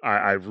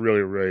 I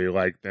really really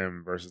like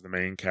them versus the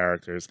main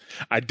characters.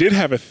 I did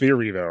have a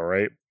theory though,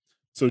 right?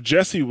 So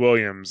Jesse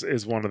Williams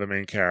is one of the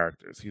main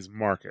characters. He's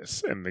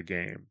Marcus in the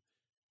game.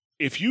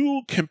 If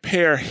you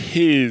compare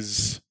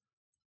his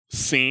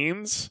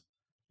scenes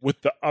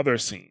with the other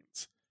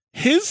scenes,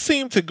 his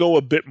seem to go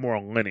a bit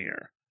more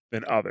linear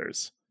than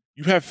others.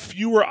 You have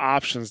fewer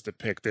options to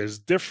pick. There's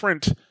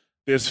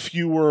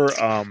fewer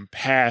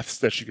paths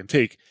that you can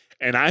take.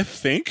 And I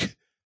think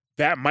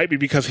that might be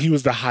because he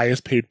was the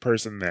highest paid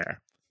person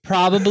there.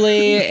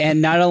 Probably.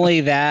 And not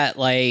only that,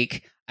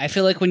 I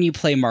feel like when you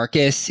play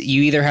Marcus,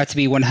 you either have to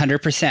be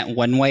 100%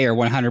 one way or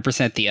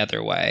 100% the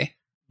other way.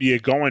 Yeah,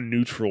 going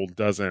neutral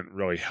doesn't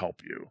really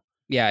help you.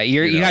 Yeah,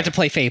 you have to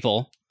play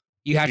Fable.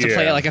 You have to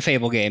play it like a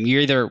Fable game.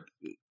 You're either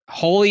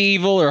wholly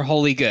evil or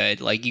wholly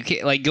good. You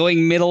can't,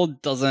 going middle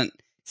doesn't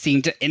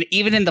seem to, and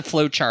even in the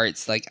flow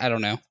charts, I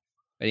don't know.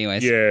 But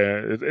anyways,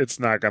 yeah, it's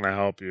not gonna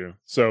help you.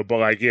 So, but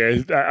like I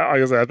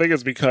said, I think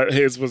it's because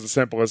his was the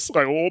simplest.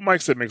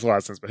 Mike said makes a lot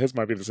of sense, but his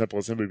might be the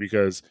simplest simply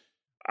because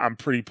I'm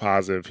pretty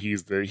positive he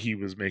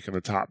was making the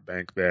top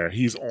bank there.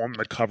 He's on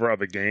the cover of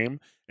the game,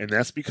 and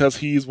that's because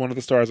he's one of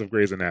the stars of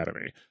Grey's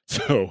Anatomy.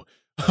 So,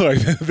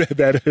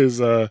 that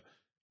is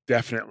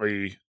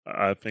definitely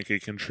I think a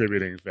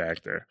contributing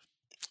factor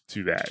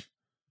to that.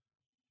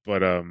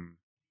 But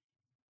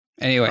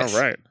anyways,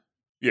 all right,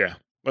 yeah,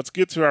 let's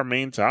get to our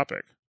main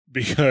topic.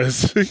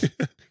 Because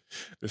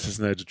this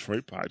isn't a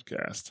Detroit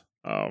podcast.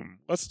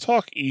 Let's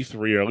talk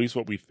E3, or at least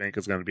what we think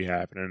is going to be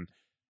happening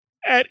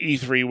at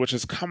E3, which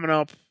is coming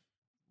up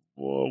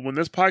when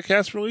this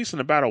podcast released in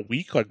about a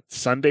week.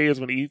 Sunday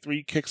is when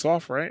E3 kicks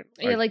off, right?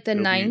 The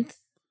 9th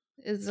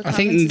is the I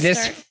think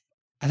this.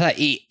 I thought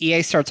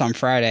EA starts on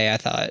Friday. I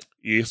thought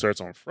EA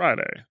starts on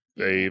Friday,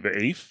 the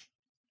 8th.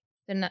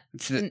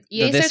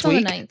 EA starts on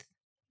the 9th.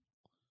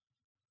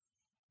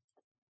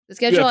 The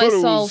schedule I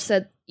saw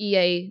said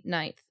EA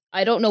 9th.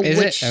 I don't know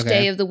which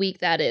day of the week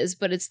that is,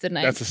 but it's the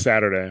 9th. That's a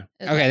Saturday.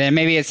 Okay, then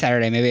maybe it's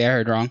Saturday. Maybe I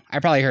heard wrong. I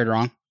probably heard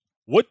wrong.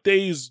 What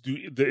days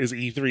is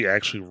E3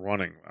 actually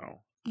running, though?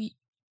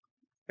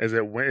 Is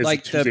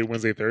it Tuesday,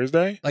 Wednesday,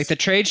 Thursday? The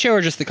trade show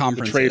or just the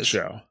conferences? The trade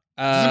show.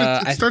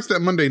 It starts that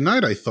Monday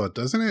night, I thought,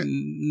 doesn't it?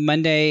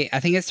 Monday. I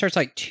think it starts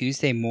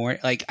Tuesday morning.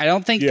 I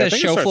don't think the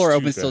show floor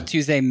opens till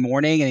Tuesday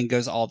morning and it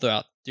goes all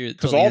throughout.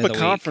 Because all the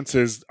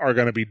conferences are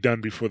going to be done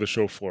before the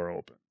show floor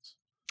opens.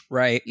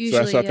 Right.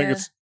 Usually,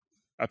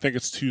 I think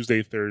it's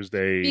Tuesday,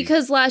 Thursday.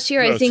 Because last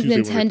year, I think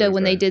Nintendo,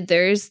 when they did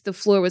theirs, the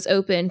floor was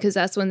open because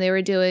that's when they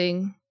were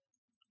doing.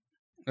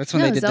 That's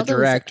when they did Zelda the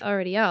direct. Was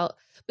already out,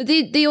 but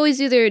they always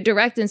do their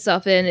direct and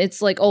stuff, and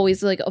it's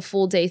always a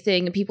full day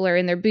thing, and people are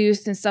in their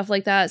booth and stuff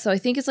like that. So I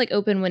think it's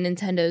open when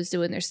Nintendo's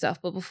doing their stuff,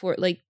 but before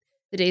the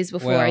days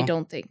before, I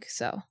don't think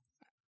so.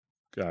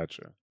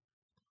 Gotcha.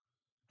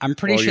 I'm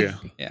pretty sure.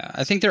 Yeah,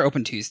 I think they're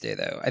open Tuesday,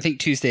 though. I think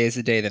Tuesday is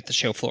the day that the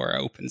show floor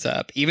opens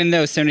up, even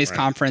though Sony's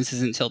conference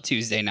isn't until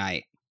Tuesday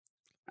night.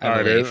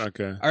 It is?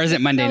 Okay. Or is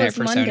it Monday night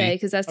for Monday, Sony?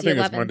 because that's the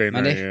 11th. It's Monday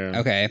night, yeah.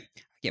 Okay.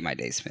 I get my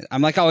days.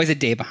 I'm always a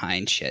day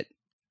behind shit.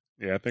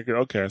 Yeah, I think,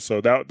 okay, so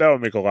that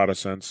would make a lot of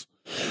sense.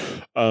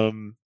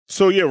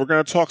 So yeah, we're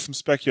going to talk some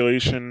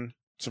speculation,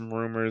 some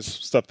rumors,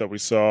 stuff that we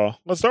saw.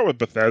 Let's start with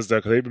Bethesda,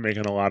 because they've been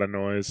making a lot of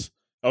noise.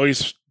 At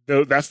least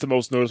that's the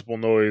most noticeable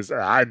noise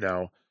I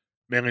know.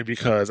 Mainly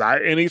because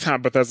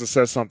anytime Bethesda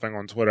says something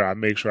on Twitter, I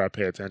make sure I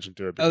pay attention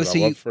to it.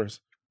 Because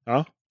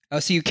Huh? Oh,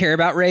 so you care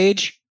about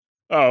Rage?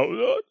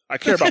 Oh, I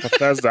care about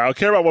Bethesda. I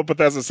care about what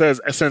Bethesda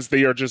says, since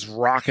they are just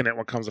rocking it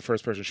when it comes to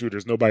first-person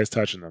shooters. Nobody's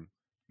touching them.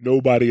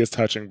 Nobody is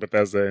touching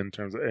Bethesda in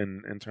terms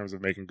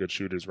of making good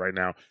shooters right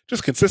now.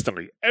 Just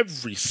consistently,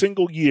 every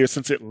single year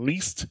since at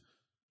least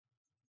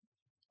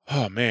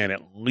oh man,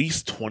 at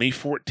least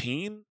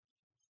 2014,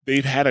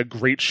 they've had a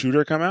great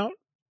shooter come out.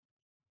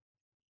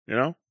 You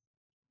know?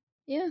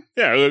 Yeah.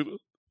 Yeah.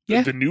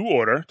 The New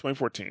Order,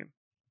 2014.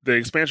 The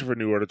expansion for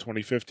New Order,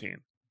 2015.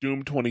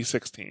 Doom,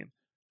 2016.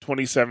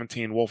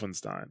 2017,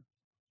 Wolfenstein.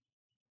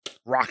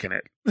 Rocking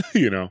it,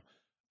 you know?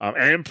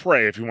 And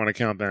Prey, if you want to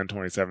count that in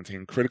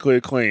 2017. Critically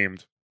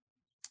acclaimed.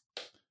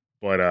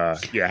 But,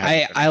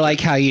 yeah. I like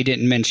how you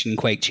didn't mention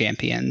Quake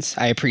Champions.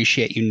 I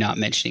appreciate you not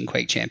mentioning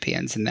Quake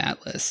Champions in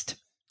that list.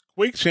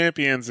 Quake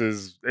Champions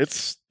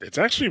it's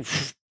actually,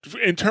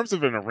 in terms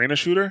of an arena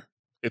shooter,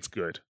 it's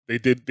good. They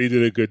did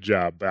a good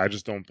job, but I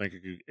just don't think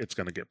it's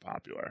going to get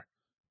popular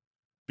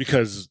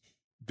because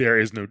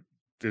there's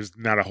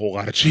not a whole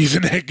lot of cheese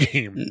in that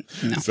game.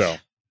 No. So,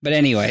 but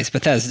anyways,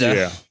 Bethesda.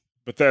 Yeah,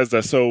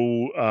 Bethesda.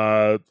 So,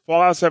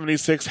 Fallout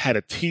 76 had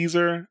a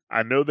teaser.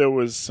 I know there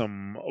was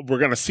we're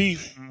going to see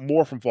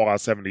more from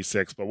Fallout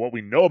 76, but what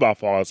we know about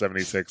Fallout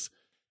 76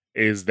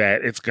 is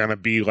that it's going to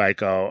be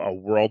like a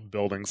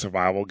world-building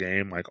survival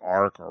game like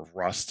Ark or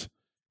Rust.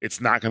 It's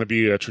not going to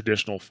be a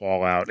traditional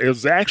Fallout. It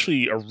was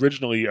actually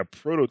originally a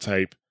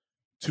prototype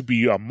to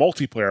be a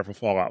multiplayer for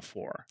Fallout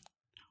 4.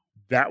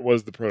 That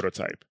was the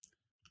prototype.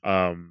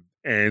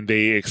 And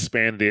they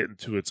expanded it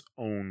into its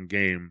own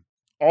game.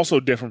 Also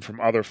different from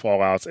other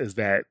Fallouts is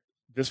that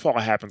this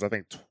Fallout happens, I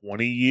think,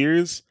 20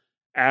 years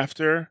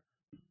after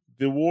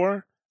the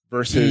war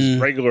versus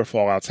regular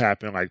Fallouts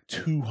happen like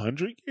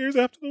 200 years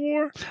after the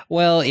war.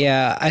 Well,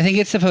 yeah, I think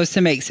it's supposed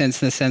to make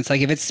sense in the sense like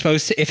if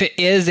it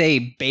is a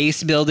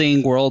base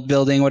building, world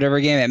building, whatever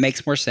game, it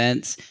makes more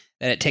sense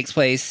that it takes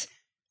place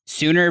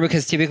sooner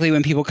because typically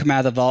when people come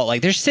out of the vault,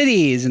 like there's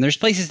cities and there's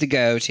places to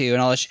go to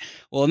and all this.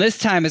 Well, in this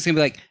time it's gonna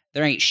be like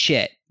there ain't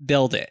shit.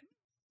 Build it,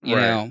 you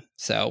know.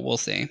 So we'll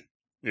see.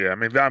 Yeah, I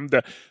mean,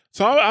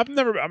 I've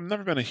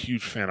never been a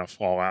huge fan of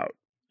Fallout,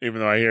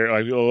 even though I hear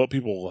like a lot of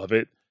people love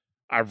it.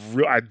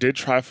 I did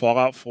try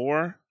Fallout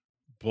 4,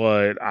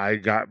 but I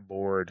got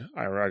bored.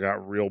 I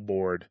got real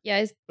bored. Yeah,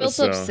 I built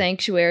up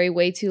Sanctuary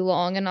way too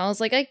long, and I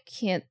was like, I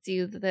can't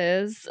do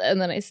this,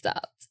 and then I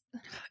stopped.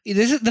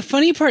 The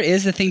funny part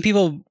is the thing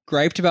people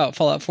griped about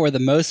Fallout 4 the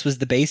most was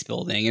the base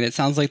building, and it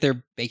sounds like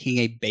they're making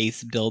a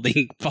base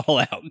building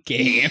Fallout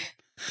game.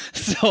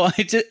 So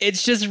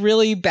it's just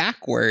really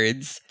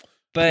backwards.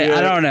 But yeah,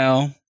 I don't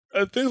know.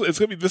 I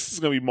think this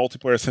is gonna be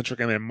multiplayer centric,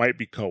 and it might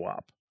be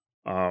co-op.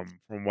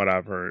 From what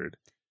I've heard,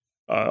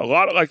 a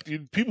lot of like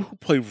people who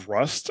play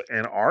Rust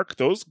and Ark,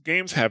 those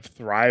games have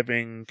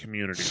thriving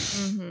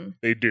communities. Mm-hmm.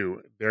 They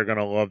do. They're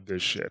gonna love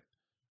this shit.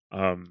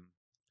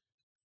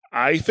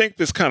 I think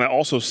this kind of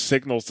also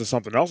signals to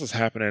something else that's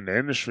happening in the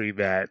industry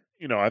that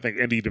I think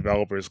indie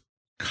developers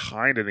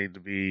kind of need to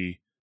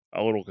be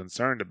a little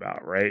concerned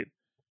about, right?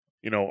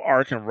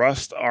 Ark,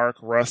 Rust,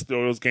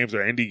 those games are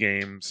indie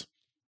games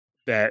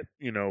that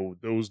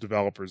those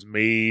developers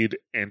made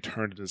and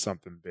turned into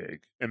something big,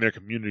 and their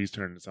communities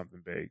turned into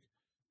something big.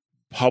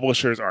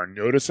 Publishers are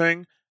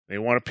noticing; they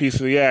want a piece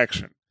of the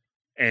action,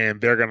 and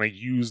they're going to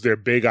use their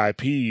big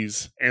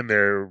IPs and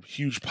their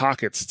huge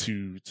pockets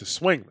to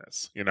swing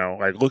this.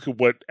 Like look at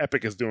what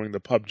Epic is doing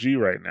to PUBG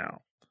right now.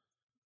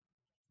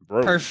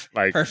 Bro,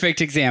 perfect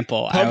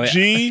example.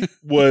 PUBG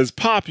was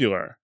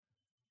popular.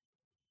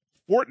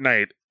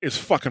 Fortnite is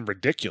fucking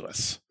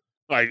ridiculous.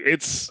 Like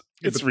it's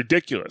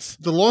ridiculous.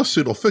 The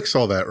lawsuit will fix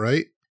all that,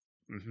 right?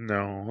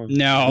 No,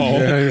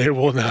 it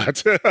will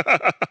not.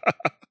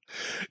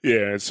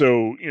 Yeah,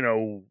 so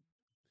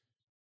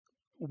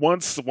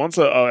once an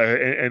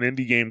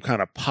indie game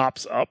kind of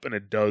pops up and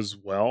it does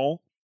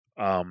well,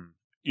 I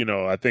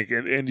think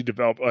an indie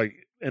developer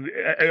and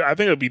I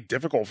think it'll be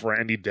difficult for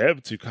an indie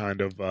dev to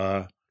kind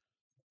of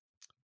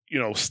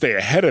stay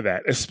ahead of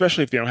that,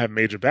 especially if they don't have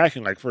major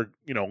backing. Like for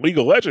League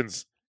of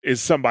Legends is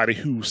somebody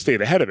who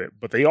stayed ahead of it,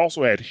 but they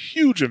also had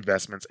huge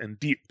investments and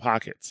deep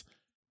pockets.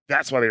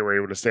 That's why they were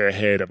able to stay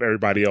ahead of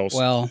everybody else.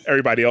 Well,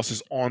 everybody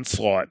else's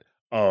onslaught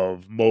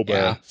of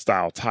MOBA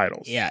style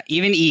titles. Yeah,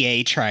 even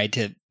EA tried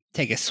to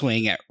take a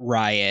swing at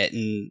Riot,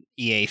 and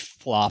EA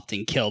flopped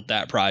and killed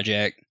that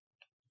project.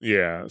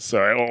 Yeah,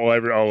 so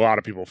a lot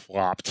of people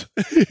flopped.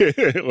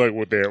 Like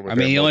with their.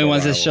 The only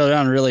ones that showed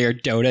down really are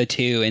Dota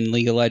 2 and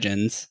League of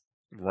Legends.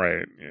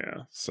 Right.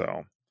 Yeah.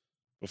 So.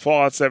 The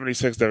Fallout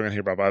 76, they're going to hear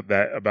about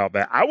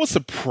that. I was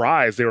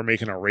surprised they were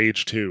making a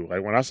Rage 2.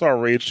 Like, when I saw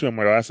Rage 2, I'm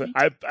like,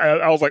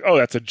 I was like, oh,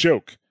 that's a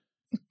joke.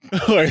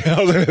 Like,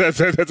 I was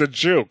like, that's a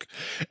joke.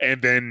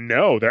 And then,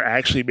 no, they're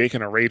actually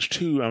making a Rage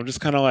 2. I'm just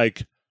kind of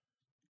like,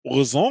 well,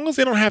 as long as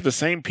they don't have the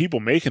same people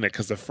making it,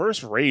 because the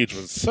first Rage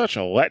was such a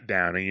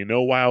letdown. And you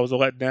know why it was a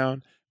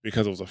letdown?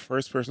 Because it was a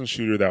first-person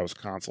shooter that was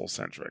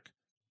console-centric.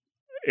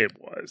 It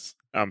was.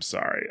 I'm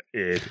sorry,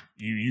 Id.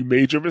 You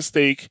made your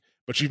mistake,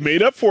 but you've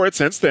made up for it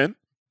since then.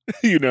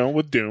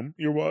 With Doom,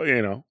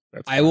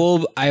 that's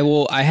fine.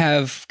 I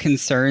have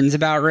concerns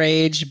about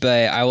Rage,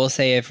 but I will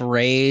say if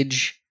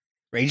Rage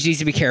needs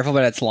to be careful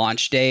about its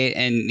launch date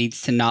and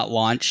needs to not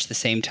launch the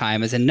same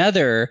time as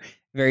another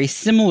very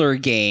similar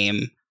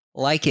game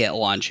like it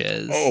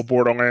launches. Oh,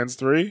 Borderlands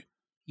 3?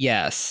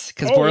 Yes,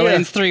 because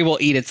Borderlands 3 will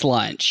eat its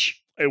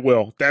lunch. It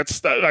will. That's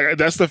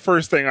the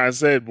first thing I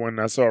said when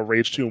I saw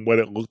Rage 2 and what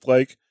it looked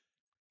like.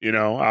 You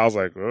know, I was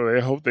like, oh,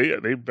 they hope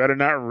they better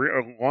not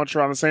launch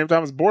around the same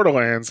time as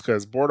Borderlands,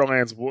 because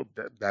Borderlands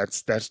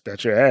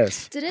that's your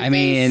ass. Didn't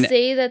they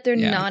say that they're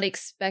not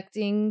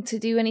expecting to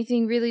do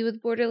anything really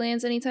with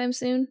Borderlands anytime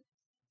soon?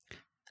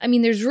 I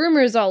mean, there's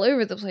rumors all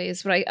over the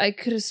place, but I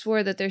could have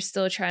swore that they're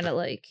still trying to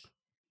like.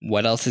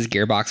 What else is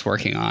Gearbox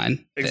working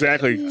on?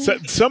 Exactly.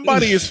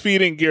 Somebody is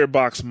feeding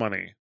Gearbox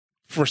money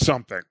for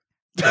something.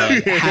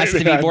 It has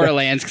to be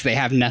Borderlands because they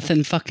have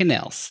nothing fucking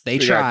else. They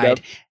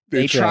tried.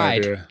 They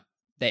tried. Yeah.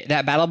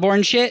 That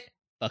Battleborn shit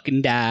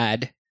fucking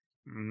died.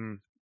 Mm-hmm.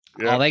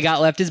 Yep. All they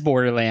got left is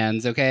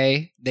Borderlands.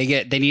 Okay,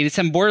 they needed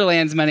some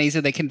Borderlands money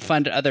so they can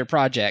fund other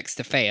projects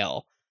to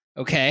fail.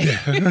 Okay.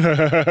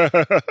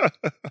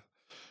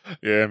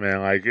 Yeah,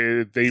 man. Like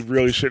they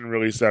really shouldn't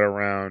release that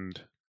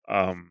around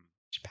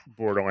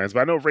Borderlands.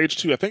 But I know Rage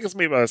 2. I think it's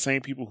made by the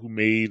same people who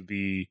made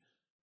the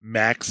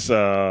Mad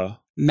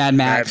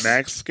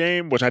Max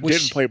game, which I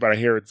didn't play, but I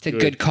hear it's a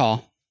good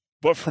call.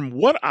 But from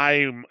what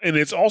and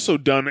it's also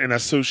done in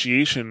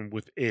association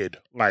with id,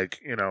 like,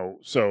 you know,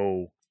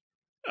 so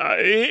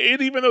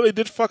even though they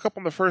did fuck up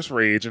on the first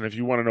Rage, and if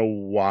you want to know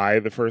why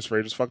the first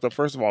Rage was fucked up,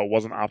 first of all, it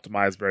wasn't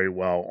optimized very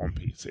well on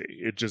PC.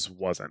 It just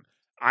wasn't.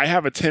 I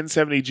have a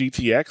 1070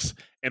 GTX,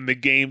 and the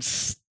game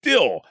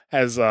still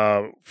has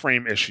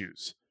frame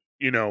issues.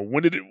 You know,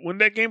 when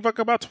that game fuck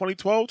about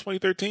 2012,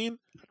 2013,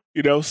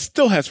 you know,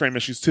 still has frame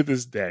issues to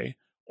this day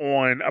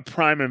on a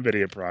Prime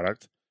NVIDIA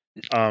product.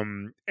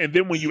 And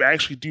then when you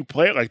actually do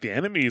play it, like the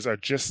enemy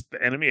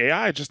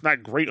AI is just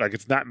not great. Like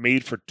it's not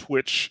made for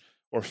Twitch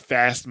or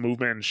fast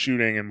movement and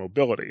shooting and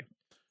mobility.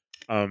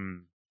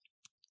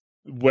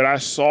 What I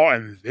saw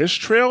in this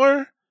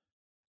trailer,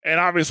 and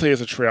obviously it's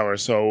a trailer,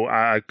 so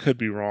I could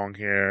be wrong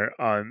here,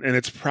 and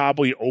it's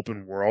probably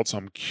open world, so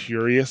I'm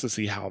curious to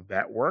see how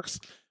that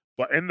works.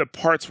 But in the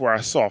parts where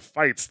I saw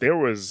fights,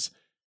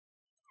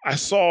 I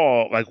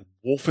saw like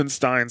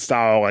Wolfenstein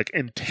style like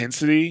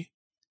intensity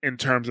in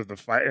terms of the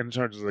fight, in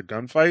terms of the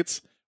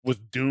gunfights,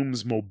 with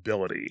Doom's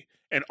mobility,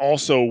 and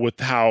also with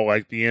how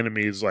like the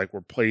enemies like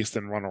were placed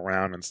and run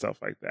around and stuff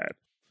like that.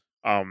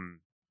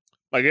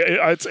 Like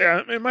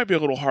it might be a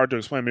little hard to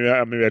explain.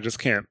 Maybe I just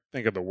can't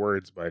think of the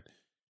words, but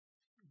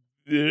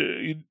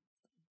Doom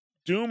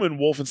and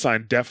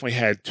Wolfenstein definitely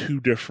had two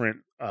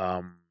different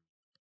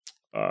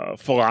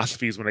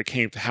philosophies when it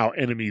came to how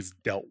enemies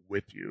dealt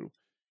with you.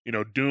 You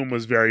know, Doom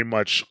was very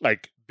much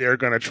like they're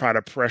gonna try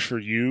to pressure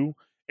you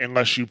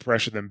unless you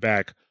pressure them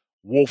back.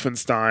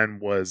 Wolfenstein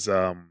was,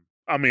 I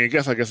mean, I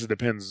guess it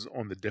depends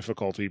on the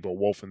difficulty, but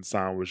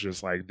Wolfenstein was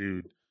just like,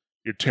 dude,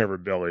 you're Terror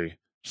Billy,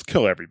 just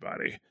kill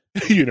everybody,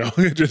 you know,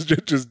 just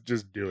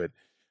do it.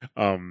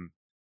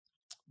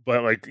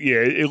 But like, yeah,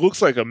 it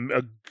looks like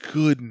a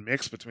good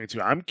mix between the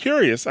two. I'm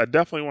curious. I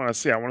definitely want to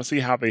see. I want to see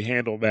how they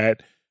handle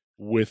that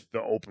with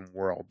the open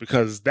world,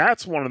 because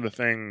that's one of the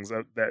things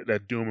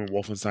that Doom and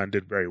Wolfenstein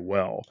did very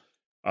well.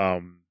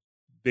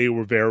 They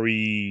were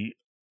very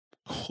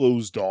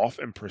closed off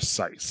and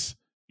precise,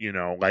 you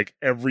know, like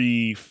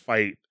every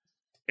fight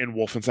in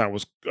Wolfenstein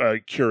was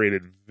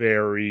curated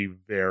very,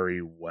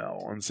 very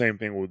well. And same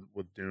thing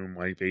with Doom,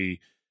 like they,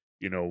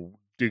 you know,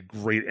 did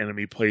great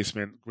enemy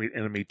placement, great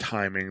enemy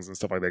timings and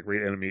stuff like that,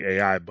 great enemy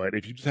AI. But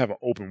if you just have an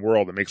open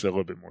world, it makes it a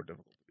little bit more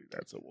difficult to do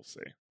that. So we'll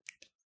see.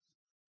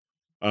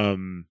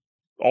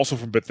 Also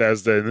from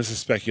Bethesda, and this is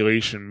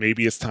speculation,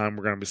 maybe it's time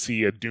we're going to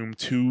see a Doom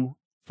 2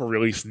 for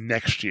release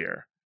next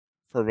year.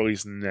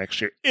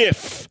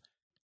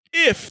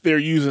 If they're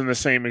using the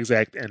same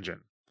exact engine.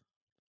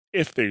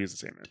 If they use the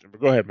same engine. But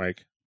go ahead,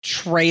 Mike.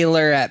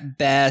 Trailer at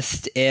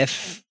best.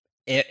 If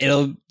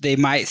they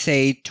might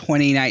say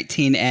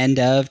 2019, end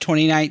of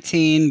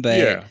 2019, but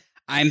yeah.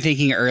 I'm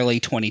thinking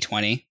early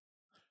 2020.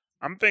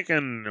 I'm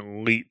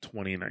thinking late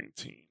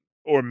 2019.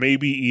 Or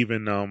maybe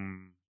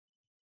even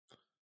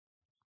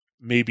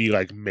maybe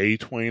like May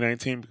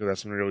 2019, because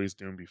that's when they released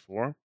Doom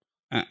before.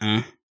 But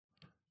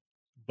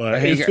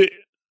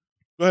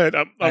go ahead.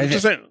 I'm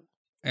just saying.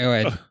 Go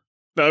ahead.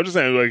 No, I'm just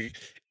saying, like,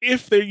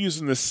 if they're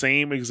using the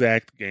same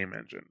exact game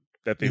engine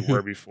that they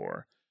were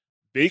before,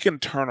 they can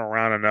turn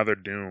around another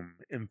Doom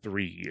in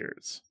 3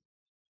 years.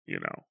 You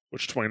know,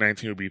 which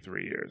 2019 would be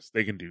 3 years.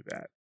 They can do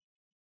that.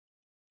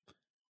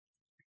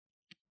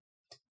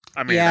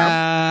 I mean,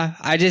 yeah,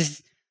 I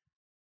just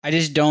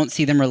don't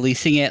see them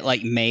releasing it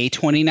like May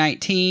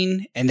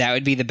 2019, and that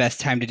would be the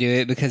best time to do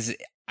it, because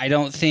I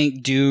don't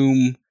think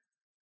Doom's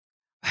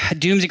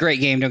a great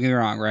game, don't get me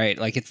wrong, right?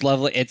 Like it's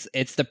lovely.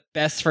 It's the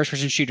best first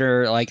person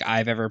shooter like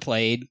I've ever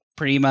played,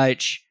 pretty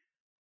much.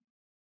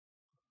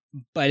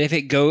 But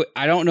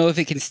I don't know if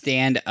it can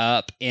stand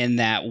up in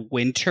that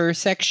winter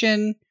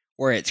section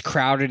where it's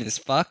crowded as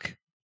fuck.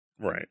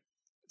 Right.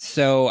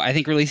 So I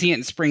think releasing it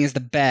in spring is the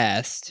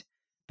best,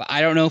 but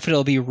I don't know if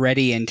it'll be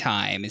ready in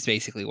time, is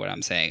basically what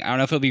I'm saying. I don't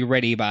know if it'll be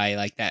ready by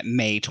like that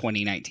May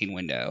 2019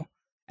 window.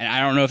 And I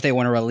don't know if they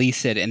want to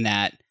release it in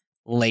that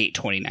late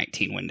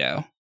 2019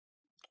 window.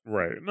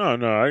 Right. No,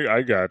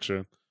 I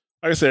gotcha.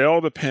 Like I say, it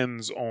all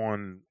depends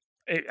on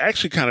it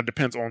actually kind of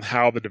depends on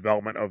how the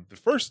development of the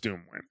first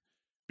Doom went,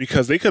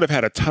 because they could have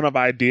had a ton of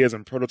ideas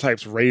and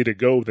prototypes ready to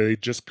go that they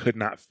just could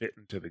not fit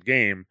into the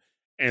game,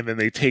 and then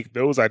they take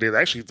those ideas.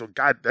 Actually,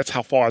 God, that's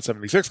how Fallout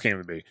 76 came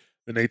to be.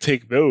 Then they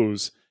take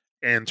those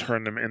and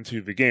turn them into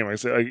the game. Like I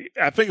said,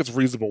 I think it's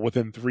reasonable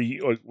within 3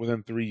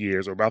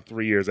 years or about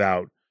 3 years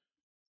out,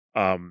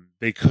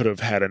 they could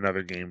have had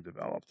another game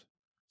developed.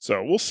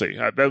 So we'll see.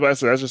 That's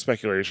just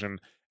speculation.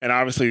 And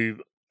obviously,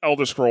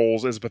 Elder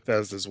Scrolls is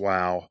Bethesda's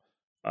WoW.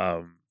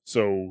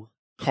 So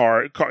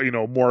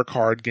more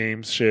card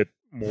games shit,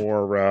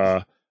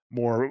 more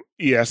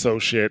ESO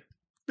shit.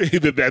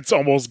 That's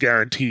almost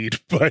guaranteed.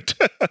 But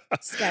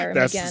Skyrim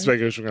that's again. the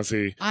speculation we're gonna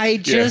see.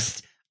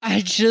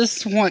 I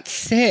just want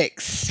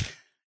 6.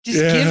 Just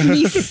give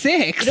me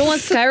 6. You don't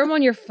want Skyrim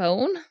on your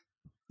phone?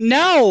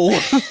 No.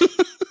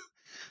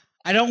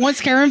 I don't want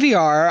Skyrim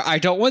VR. I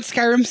don't want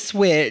Skyrim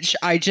Switch.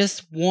 I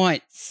just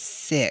want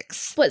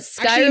 6. But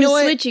Skyrim Actually, you know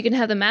what? Switch, you can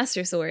have the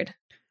Master Sword.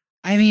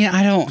 I mean,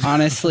 I don't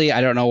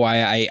know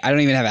why I don't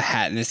even have a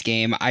hat in this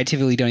game. I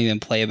typically don't even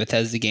play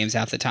Bethesda games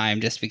half the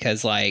time just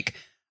because, like,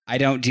 I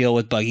don't deal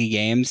with buggy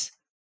games.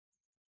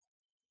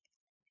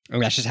 Or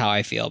that's just how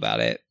I feel about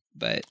it.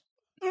 But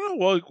I don't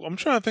know. Well, I'm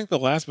trying to think the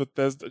last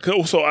Bethesda.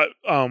 So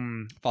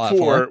Fallout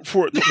 4.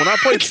 for when I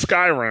played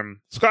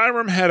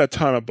Skyrim had a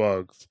ton of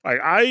bugs. Like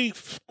I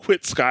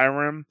quit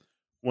Skyrim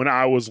when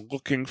I was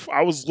looking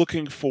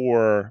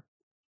for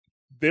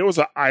there was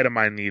an item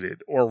I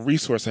needed or a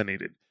resource I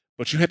needed,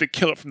 but you had to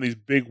kill it from these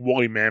big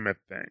woolly mammoth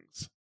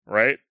things,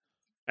 right?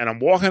 And I'm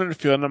walking in the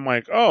field and I'm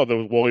like, oh,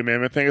 the woolly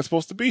mammoth thing is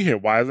supposed to be here.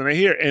 Why isn't it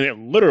here? And it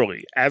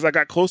literally, as I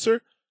got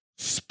closer,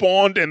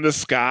 spawned in the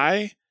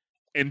sky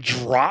and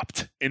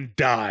dropped and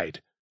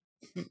died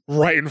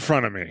right in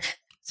front of me.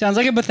 Sounds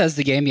like a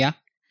Bethesda game, yeah.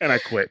 And I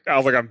quit. I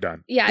was like, I'm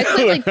done. Yeah, I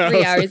quit like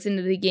 3 hours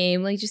into the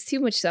game. Like, just too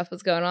much stuff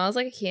was going on. I was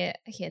like, I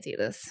can't do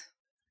this.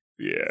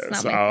 Yeah,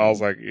 so I was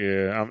like,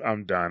 yeah,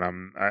 I'm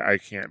done. I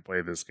can't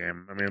play this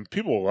game. I mean,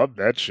 people love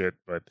that shit,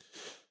 but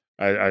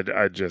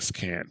I just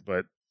can't.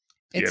 But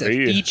it's a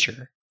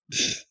feature.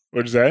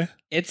 What'd you say?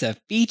 It's a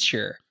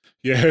feature.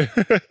 Yeah.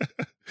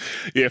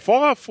 Yeah,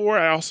 Fallout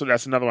 4,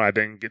 that's another one I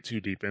didn't get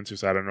too deep into,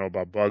 so I don't know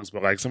about bugs,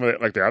 but like some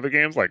of the other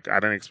games, like I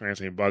didn't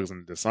experience any bugs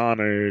in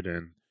Dishonored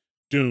and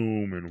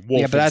Doom and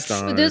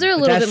Wolfenstein. Yeah, but those are a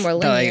little bit more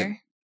linear.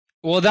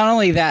 Well, not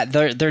only that,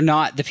 they're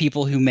not the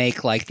people who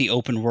make like the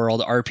open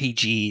world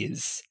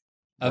RPGs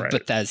of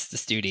Bethesda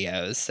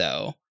Studios,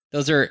 so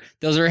those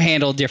are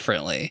handled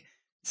differently.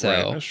 So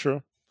right, that's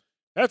true.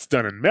 That's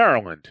done in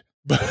Maryland.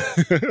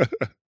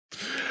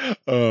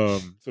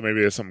 So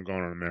maybe there's something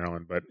going on in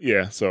Maryland, but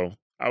yeah, so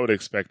I would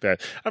expect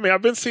that. I mean,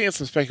 I've been seeing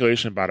some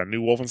speculation about a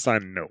new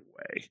Wolfenstein. No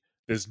way.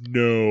 There's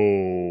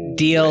no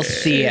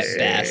DLC way. at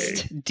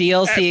best.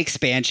 DLC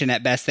expansion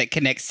at best that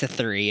connects to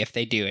 3 if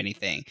they do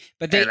anything.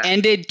 But they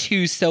ended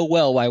 2 so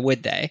well, why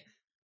would they?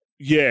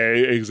 Yeah,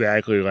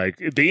 exactly. Like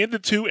they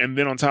ended 2, and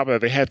then on top of that,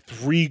 they had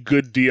 3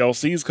 good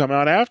DLCs come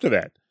out after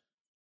that.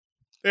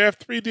 They have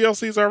 3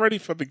 DLCs already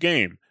for the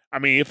game. I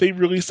mean, if they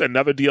released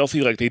another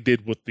DLC like they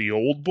did with the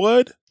Old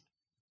Blood,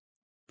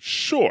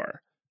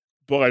 sure.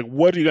 But like,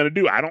 what are you gonna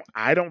do?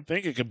 I don't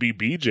think it could be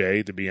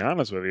BJ, to be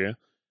honest with you.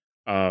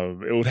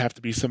 It would have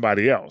to be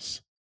somebody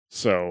else.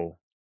 So,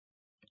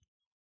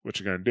 what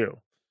you gonna do?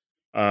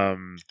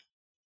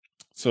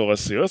 So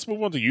let's see. Let's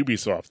move on to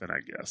Ubisoft then,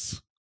 I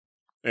guess.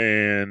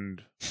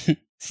 And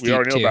we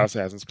already know about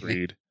Assassin's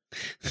Creed.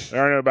 We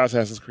already know about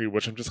Assassin's Creed,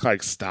 which I'm just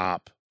like,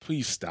 stop.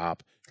 Please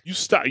stop.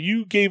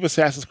 You gave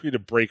Assassin's Creed a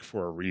break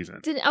for a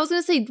reason. I was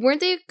gonna say, weren't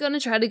they gonna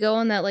try to go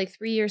on that like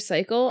 3-year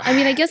cycle? I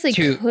mean, I guess they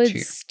could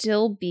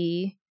still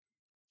be.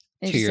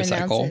 2-year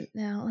cycle.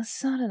 No,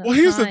 it's not enough. Well,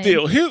 here's the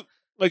deal.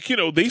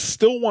 They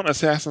still want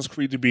Assassin's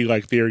Creed to be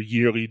like their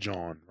yearly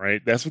John,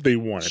 right? That's what they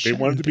wanted. They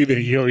wanted it to be their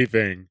yearly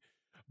thing.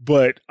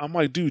 But I'm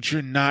like, dude,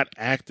 you're not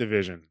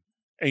Activision,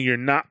 and you're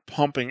not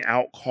pumping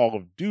out Call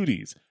of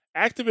Duties.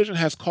 Activision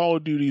has Call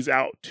of Duties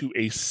out to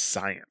a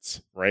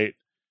science, right?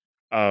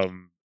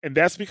 And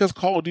that's because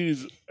Call of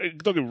Duty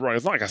don't get me wrong,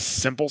 it's not like a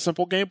simple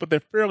game, but they're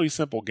fairly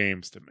simple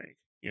games to make,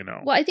 you know?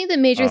 Well, I think the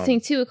major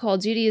thing, too, with Call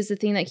of Duty is the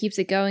thing that keeps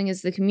it going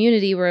is the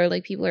community where,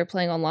 like, people are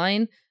playing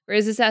online.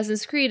 Whereas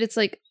Assassin's Creed, it's,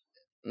 like,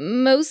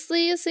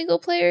 mostly a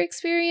single-player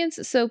experience,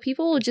 so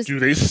people will just... Do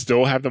they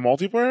still have the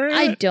multiplayer?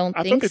 I don't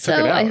think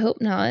so. I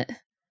hope not.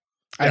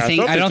 I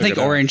don't think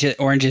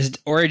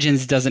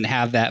Origins doesn't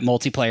have that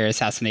multiplayer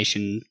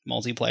assassination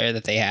multiplayer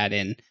that they had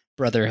in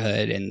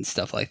Brotherhood and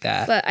stuff like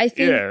that. But I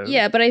think,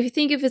 but I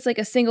think if it's like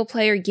a single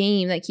player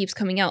game that keeps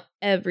coming out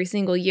every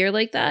single year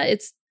like that,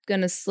 it's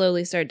gonna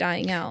slowly start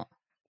dying out.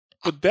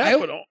 But go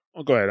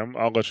ahead.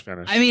 I'll let you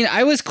finish. I mean,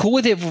 I was cool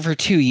with it for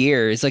 2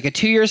 years, like a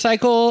 2-year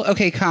cycle.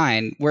 Okay,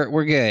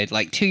 we're good.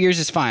 Like 2 years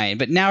is fine.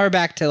 But now we're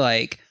back to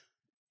like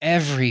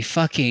every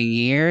fucking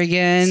year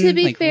again. To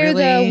be like, fair,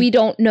 really? though, we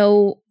don't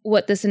know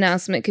what this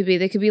announcement could be.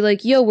 They could be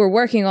like, "Yo, we're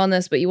working on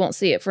this, but you won't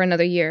see it for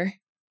another year."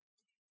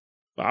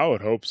 I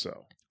would hope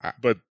so.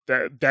 But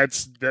that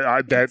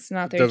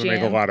doesn't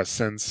make a lot of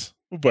sense.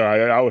 But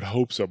I would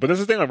hope so. But that's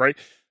the thing, right?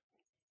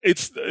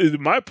 it's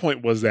my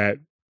point was that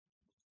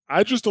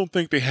I just don't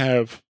think they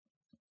have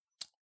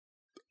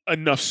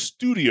enough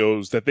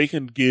studios that they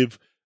can give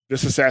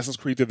this Assassin's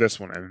Creed to this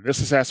one and this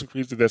Assassin's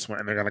Creed to this one,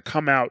 and they're going to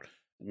come out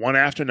one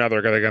after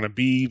another. They're going to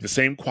be the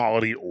same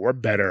quality or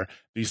better.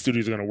 These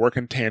studios are going to work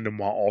in tandem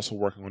while also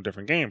working on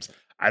different games.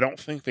 I don't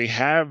think they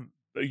have.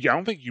 I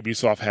don't think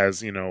Ubisoft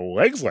has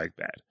legs like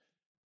that.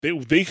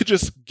 They could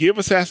just give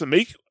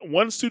make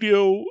one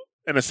studio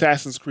an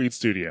Assassin's Creed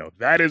studio.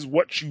 That is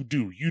what you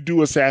do. You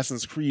do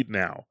Assassin's Creed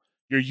now.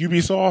 You're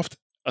Ubisoft,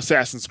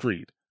 Assassin's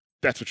Creed.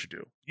 That's what you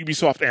do.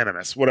 Ubisoft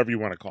Animus, whatever you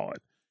want to call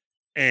it.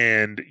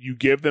 And you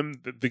give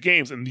them the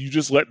games, and you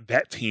just let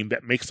that team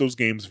that makes those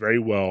games very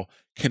well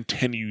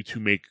continue to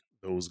make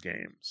those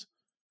games.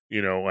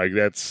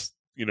 That's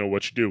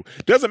what you do.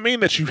 Doesn't mean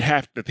that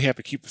they have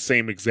to keep the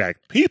same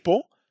exact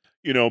people.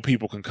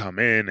 People can come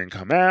in and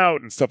come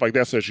out and stuff like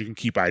that so that you can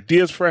keep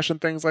ideas fresh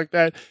and things like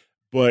that.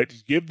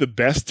 But give the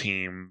best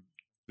team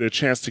the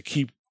chance to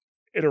keep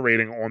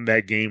iterating on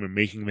that game and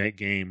making that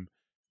game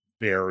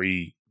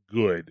very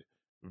good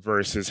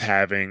versus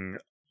having,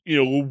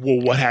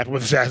 what happened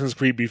with Assassin's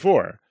Creed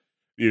before.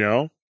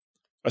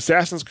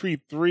 Assassin's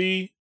Creed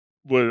 3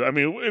 was,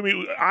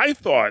 I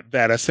thought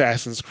that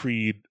Assassin's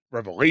Creed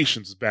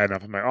Revelations was bad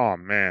enough. I'm like, oh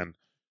man,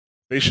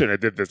 they shouldn't have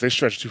did this. They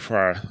stretched too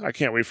far. I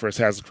can't wait for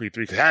Assassin's Creed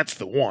 3 because that's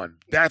the one.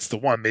 That's the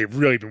one they've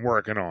really been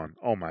working on.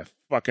 Oh my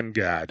fucking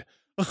God.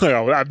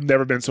 I've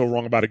never been so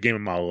wrong about a game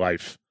in my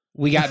life.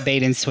 We got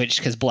bait and switched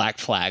because Black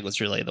Flag was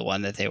really the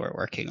one that they were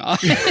working on.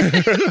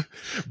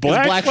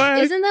 Black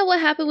Flag? Isn't that what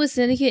happened with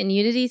Syndicate and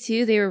Unity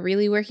too? They were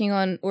really working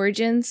on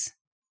Origins.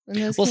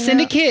 Well,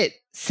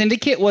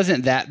 Syndicate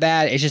wasn't that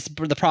bad. It's just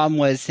the problem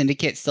was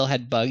Syndicate still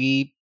had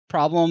buggy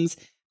problems,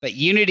 but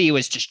Unity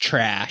was just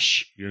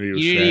trash.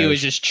 Unity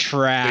was just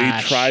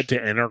trash. They tried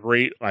to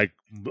integrate like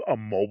a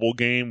mobile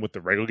game with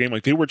the regular game.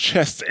 Like they were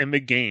chests in the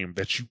game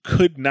that you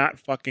could not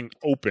fucking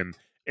open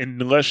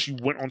unless you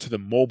went onto the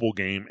mobile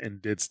game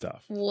and did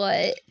stuff.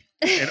 What?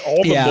 And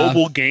all the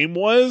mobile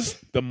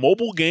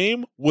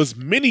game was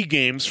mini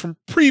games from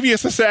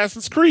previous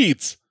Assassin's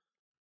Creeds.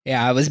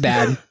 Yeah, it was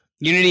bad.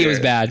 Unity was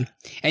bad.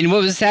 And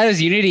what was sad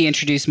is Unity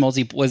introduced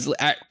was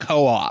at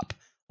co-op.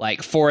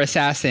 Like 4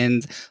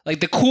 assassins.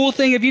 Like the cool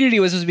thing of Unity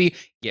was to be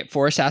get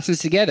 4 assassins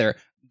together,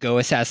 go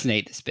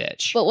assassinate this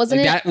bitch. But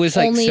wasn't that was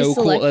like so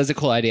cool. That was a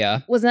cool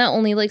idea. Wasn't that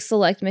only like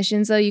select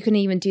missions though? You couldn't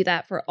even do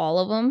that for all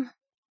of them.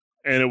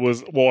 And it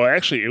was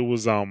it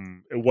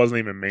wasn't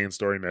even main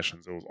story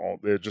missions. It was all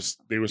it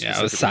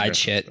was side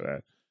shit.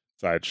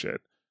 Side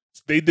shit.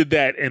 They did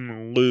that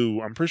in lieu.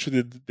 I'm pretty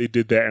sure they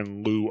did that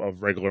in lieu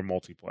of regular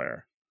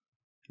multiplayer.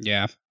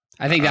 Yeah,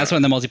 I think that's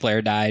when the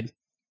multiplayer died.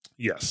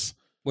 Yes,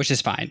 which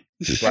is fine.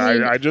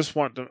 But I just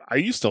want to. I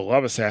used to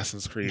love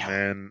Assassin's Creed,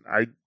 man.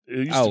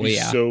 It used to be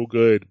so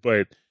good,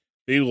 but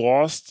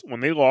when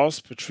they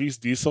lost Patrice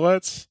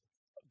Desilets,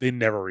 they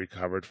never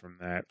recovered from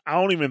that. I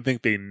don't even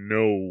think they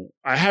know.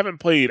 I haven't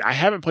played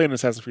an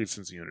Assassin's Creed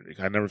since Unity.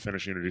 I never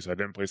finished Unity, so I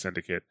didn't play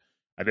Syndicate.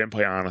 I didn't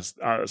play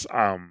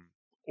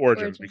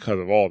Origins because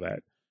of all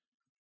that.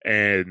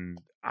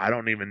 And I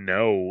don't even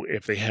know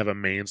if they have a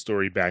main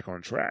story back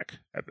on track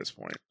at this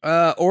point.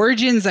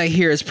 Origins, I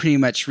hear, has pretty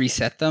much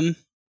reset them.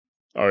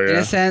 Oh, yeah. In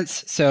a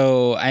sense.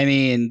 So, I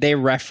mean, they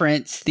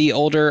reference the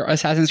older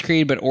Assassin's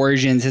Creed, but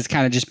Origins has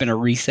kind of just been a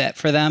reset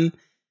for them.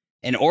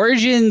 And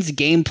Origins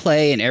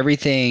gameplay and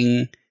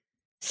everything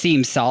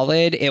seems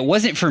solid. It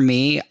wasn't for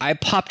me. I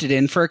popped it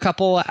in for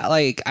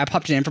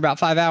about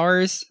 5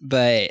 hours,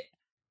 but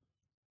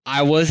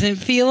I wasn't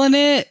feeling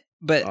it.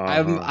 But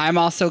I'm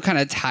also kind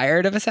of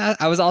tired of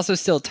I was also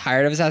still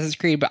tired of Assassin's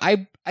Creed, but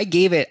I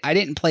gave it. I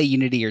didn't play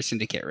Unity or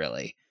Syndicate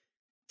really.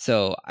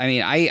 So, I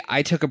mean,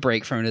 I took a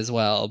break from it as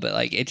well, but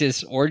like it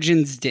just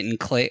Origins didn't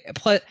click.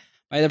 My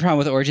other problem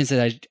with Origins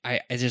is I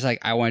just like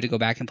I wanted to go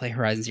back and play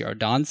Horizon Zero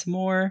Dawn some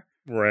more.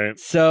 Right.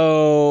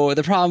 So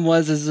the problem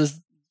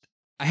was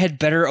I had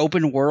better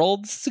open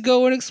worlds to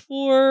go and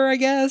explore, I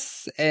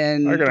guess,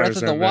 and Breath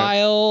of the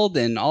Wild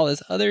and all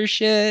this other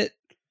shit.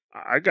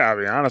 I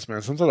gotta be honest,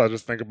 man. Sometimes I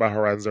just think about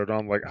Horizon Zero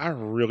Dawn. Like, I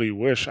really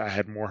wish I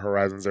had more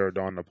Horizon Zero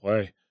Dawn to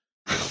play.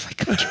 Oh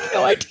my god, you have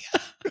no idea.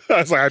 I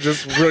was like, I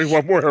just really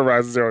want more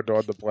Horizon Zero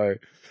Dawn to play.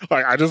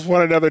 Like, I just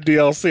want another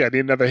DLC. I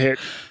need another hit.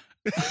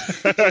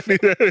 I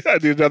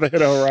need another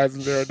hit of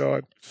Horizon Zero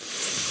Dawn.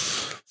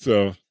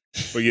 So,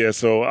 but yeah,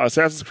 so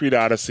Assassin's Creed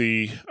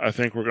Odyssey, I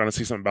think we're going to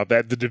see something about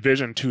that. The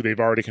Division 2, they've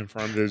already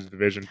confirmed the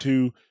Division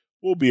 2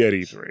 will be at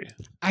E3.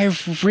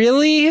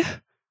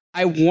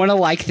 I want to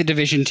like the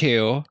Division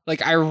 2.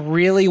 Like, I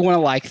really want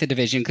to like the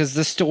Division because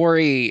the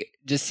story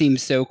just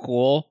seems so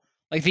cool.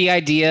 Like, the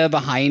idea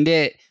behind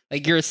it,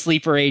 like, you're a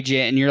sleeper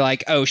agent and you're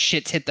like, oh,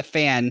 shit's hit the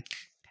fan.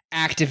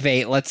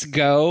 Activate. Let's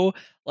go.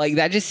 Like,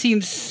 that just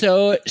seems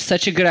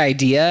such a good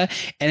idea.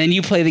 And then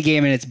you play the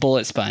game and it's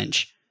bullet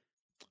sponge.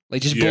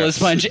 Like, just bullet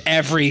sponge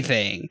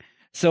everything.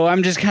 So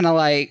I'm just kind of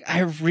like, I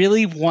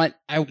really want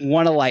to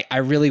like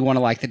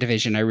the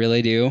Division. I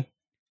really do.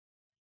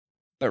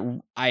 But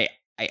I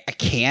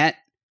can't.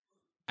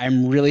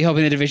 I'm really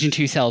hoping the Division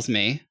 2 sells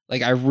me.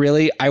 Like, I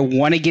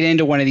want to get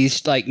into one of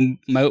these, like,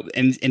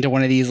 into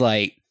one of these,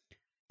 like,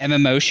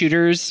 MMO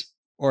shooters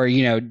or,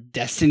 you know,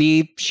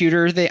 Destiny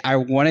shooter. I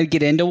want to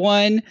get into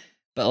one,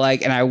 but,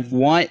 like, and I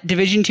want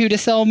Division 2 to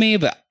sell me,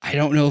 but I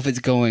don't know if it's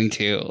going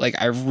to. Like,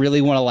 I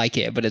really want to like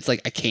it, but it's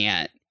like, I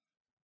can't.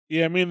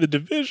 Yeah, I mean, the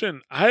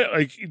Division,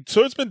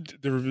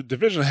 the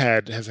Division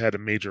has had a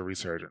major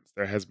resurgence.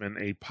 There has been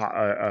a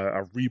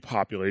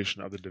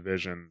repopulation of the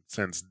Division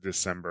since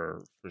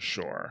December for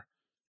sure.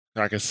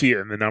 And I can see it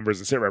in the numbers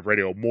in SitRep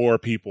Radio. More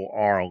people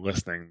are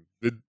listening.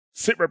 The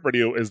SitRep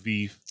Radio is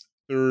the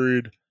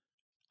third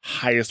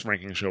highest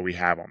ranking show we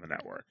have on the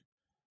network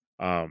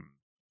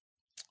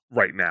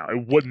right now.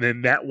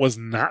 And that was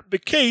not the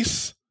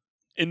case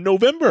in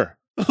November.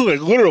 Like,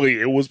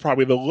 literally, it was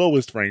probably the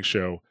lowest ranked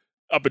show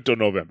up until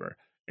November.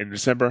 In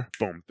December,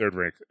 boom,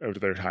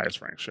 third highest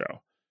ranked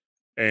show.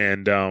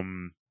 And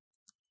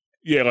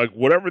like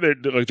whatever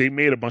they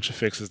made a bunch of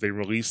fixes. They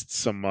released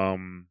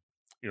some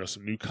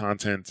some new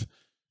content,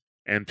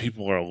 and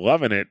people are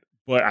loving it.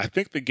 But I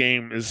think the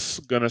game is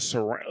gonna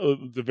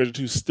surround Division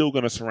 2 is still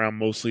gonna surround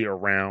mostly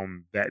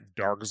around that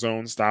Dark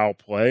Zone style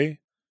play.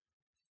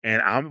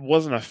 And I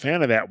wasn't a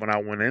fan of that when I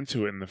went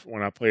into it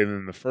when I played it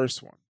in the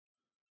first one.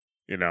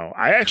 You know,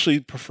 I actually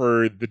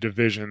preferred the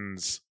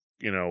Division's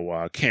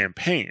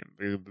campaign.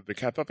 I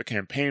thought the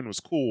campaign was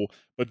cool,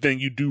 but then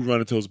you do run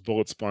into those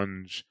bullet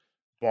sponge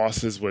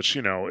bosses, which,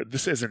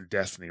 this isn't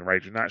Destiny,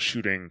 right? You're not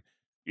shooting,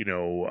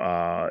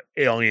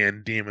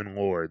 alien demon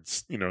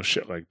lords,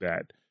 shit like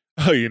that.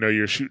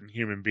 You're shooting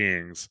human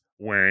beings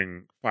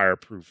wearing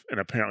fireproof and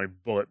apparently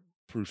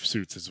bulletproof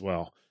suits as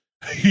well.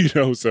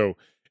 So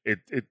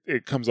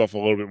it comes off a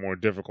little bit more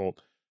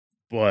difficult,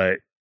 but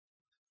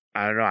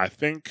I don't know. I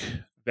think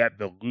that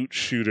the loot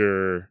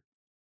shooter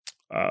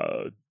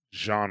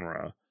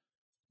genre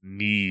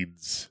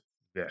needs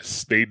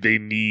this. They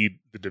need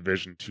the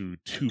Division 2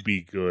 to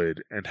be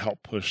good and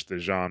help push the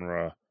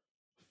genre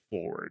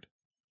forward,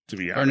 to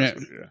be honest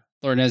with you.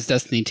 Lord knows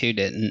Destiny 2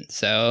 didn't,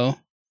 so...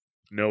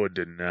 No, it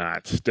did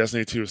not.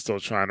 Destiny 2 is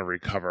still trying to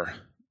recover.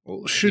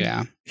 Well, should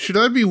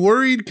I be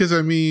worried? Because,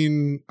 I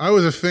mean, I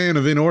was a fan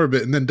of In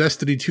Orbit, and then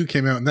Destiny 2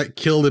 came out, and that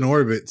killed In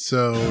Orbit.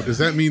 So does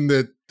that mean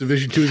that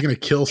Division 2 is going to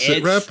kill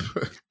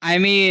SitRep? I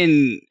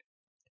mean...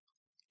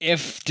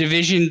 If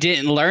Division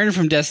didn't learn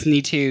from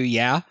Destiny 2,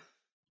 yeah.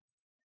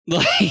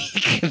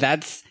 Like,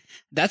 that's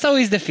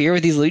always the fear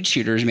with these loot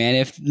shooters, man.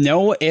 If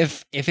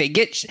it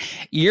gets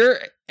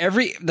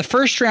the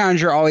first round,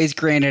 you're always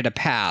granted a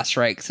pass,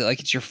 right? So like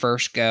it's your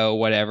first go,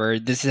 whatever.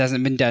 This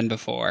hasn't been done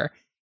before.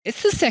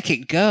 It's the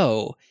second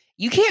go.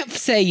 You can't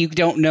say you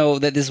don't know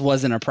that this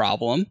wasn't a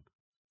problem.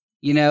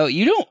 You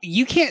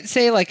can't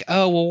say like,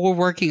 oh, well, we're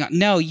working on.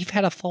 No, you've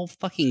had a full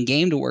fucking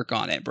game to work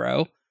on it,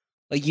 bro.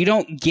 Like you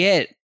don't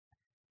get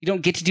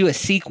to do a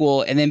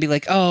sequel and then be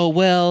like, oh,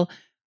 well,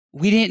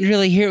 we didn't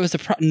really hear it was a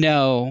problem.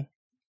 No.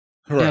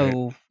 Right.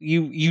 No,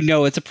 you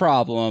know it's a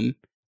problem.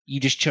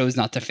 You just chose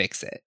not to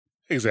fix it.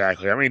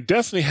 Exactly. I mean,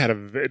 Destiny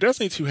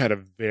 2 had a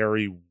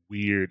very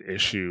weird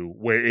issue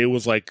where it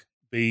was like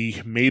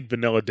they made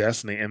Vanilla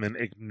Destiny and then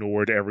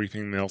ignored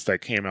everything else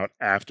that came out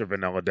after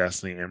Vanilla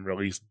Destiny and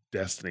released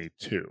Destiny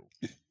 2.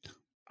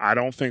 I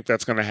don't think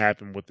that's going to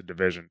happen with the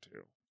Division 2.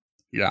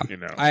 Yeah,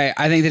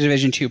 I think the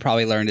Division 2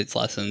 probably learned its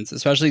lessons,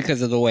 especially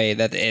because of the way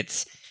that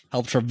it's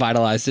helped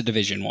revitalize the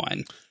Division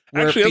 1.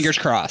 Actually, fingers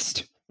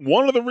crossed.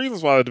 One of the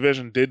reasons why the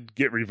Division did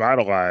get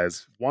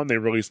revitalized, one, they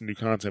released new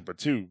content, but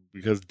two,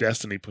 because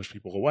Destiny pushed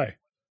people away.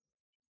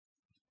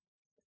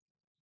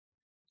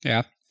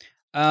 Yeah.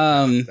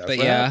 But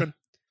yeah. Happened.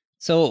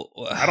 So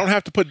I don't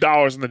have to put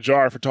dollars in the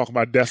jar for talking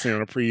about Destiny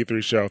on a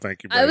prE-3 show.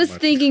 Thank you very much. I was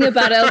thinking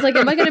about it. I was like,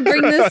 am I going to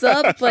bring this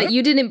up? But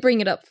you didn't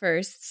bring it up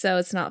first, so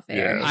it's not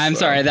fair. Yeah, I'm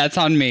sorry. That's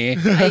on me.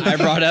 I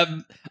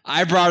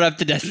brought up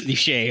the Destiny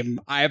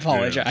shame. I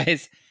apologize.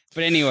 Yeah.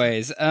 But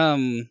anyways,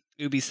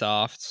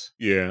 Ubisoft.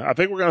 Yeah, I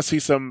think we're going to see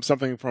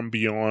something from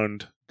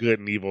Beyond Good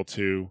and Evil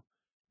 2.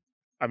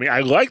 I mean, I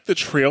like the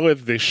trailer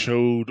that they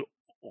showed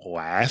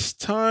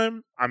last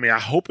time. I mean, I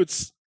hope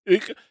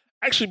actually,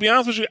 to be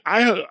honest with you,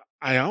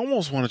 I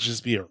almost want to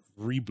just be a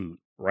reboot,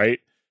 right?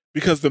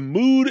 Because the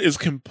mood is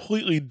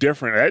completely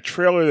different. That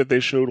trailer that they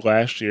showed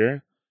last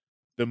year,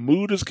 the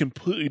mood is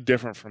completely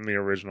different from the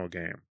original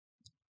game.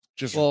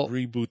 Just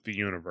reboot the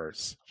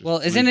universe.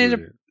 Isn't it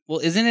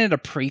a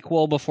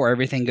prequel before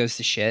everything goes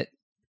to shit?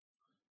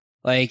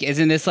 Like,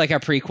 isn't this like a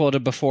prequel to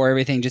before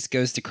everything just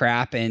goes to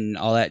crap and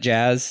all that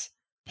jazz?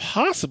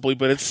 Possibly,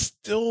 but it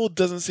still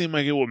doesn't seem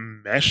like it would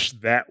mesh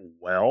that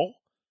well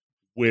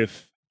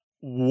with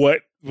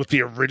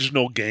the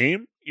original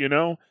game,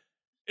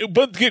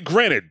 But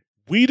granted,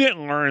 we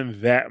didn't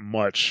learn that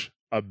much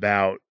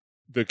about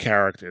the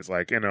characters,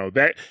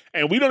 that,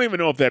 and we don't even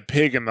know if that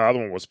pig in the other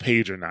one was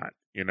Paige or not,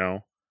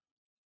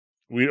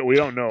 We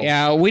don't know.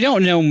 Yeah, we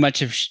don't know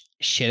much of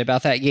shit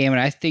about that game,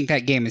 and I think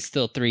that game is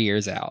still 3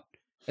 years out.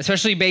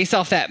 Especially based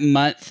off that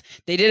month.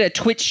 They did a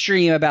Twitch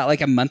stream about like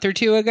a month or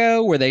two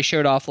ago where they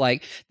showed off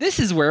like, this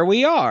is where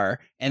we are.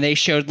 And they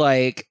showed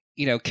like,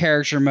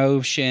 character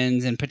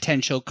motions and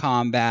potential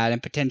combat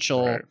and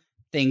potential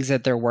things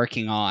that they're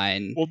working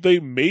on. Well, they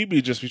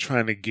maybe just be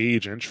trying to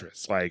gauge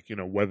interest, like,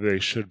 whether they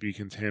should be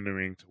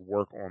continuing to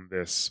work on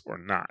this or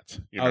not.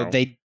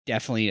 They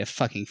definitely need to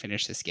fucking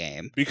finish this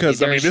game. Because,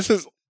 this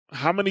is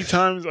how many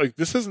times,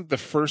 this isn't the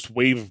first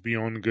wave of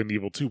Beyond Good and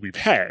Evil 2 we've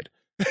had.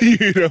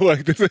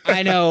 This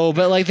I know,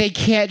 but they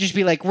can't just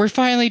be like, we're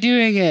finally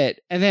doing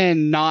it and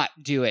then not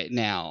do it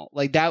now.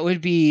 That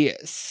would be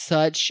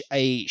such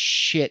a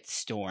shit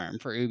storm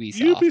for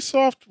Ubisoft.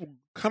 Ubisoft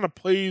kind of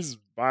plays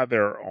by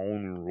their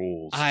own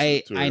rules.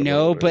 I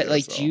know, but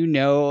do you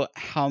know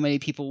how many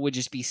people would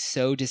just be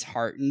so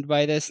disheartened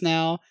by this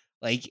now?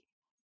 The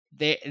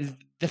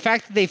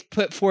fact that they've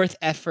put forth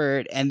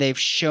effort and they've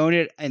shown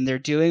it and they're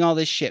doing all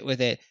this shit with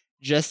it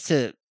just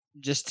to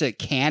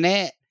can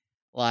it,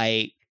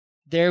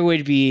 there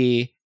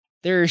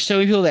are so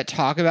many people that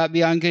talk about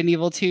Beyond Good and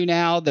Evil 2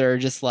 now that are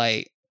just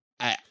I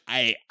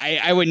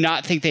would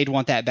not think they'd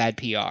want that bad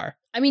PR.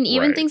 I mean,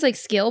 even things like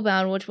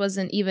Scalebound, which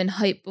wasn't even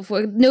hyped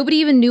before. Nobody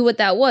even knew what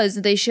that was.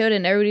 They showed it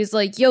and everybody's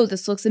like, yo,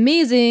 this looks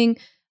amazing.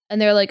 And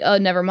they're like, oh,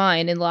 never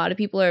mind. And a lot of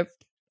people are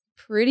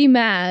pretty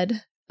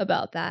mad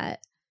about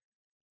that.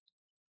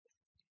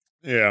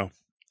 Yeah.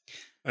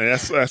 And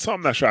that's something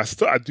I'm not sure.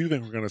 I do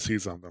think we're going to see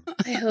something.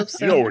 I hope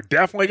so. What we're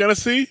definitely going to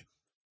see?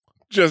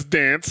 Just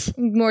Dance.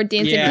 More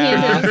dancing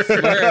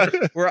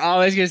pandas. we're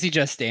always going to see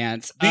Just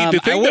Dance. The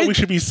thing that we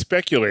should be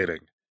speculating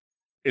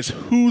is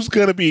who's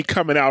going to be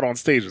coming out on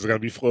stage. Is it going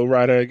to be Flow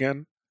Rider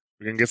again?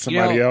 We're going to get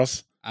somebody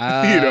else?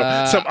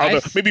 Some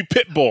other, maybe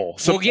Pitbull,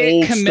 some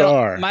old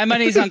star. My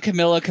money's on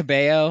Camila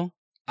Cabello.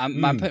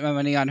 I'm putting my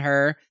money on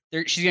her.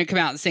 She's going to come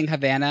out and sing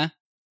Havana.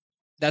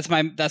 That's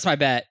my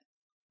bet.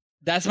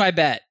 That's my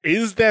bet.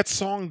 Is that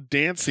song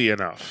dancey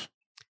enough?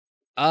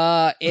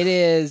 It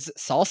is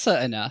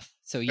salsa enough.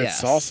 So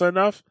yes. It's salsa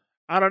enough?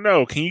 I don't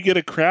know. Can you get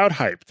a crowd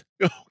hyped?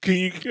 Can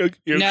you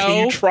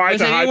try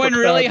was to hype anyone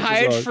really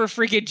hyped hyped for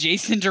freaking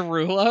Jason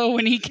Derulo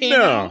when he came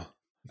No. out?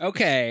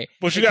 Okay.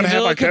 But you gotta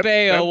have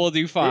Cabello will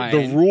do fine.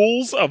 The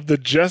rules of the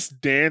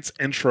Just Dance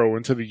intro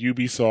into the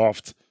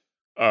Ubisoft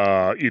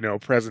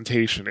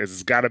presentation is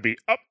it's gotta be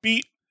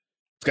upbeat,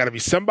 it's gotta be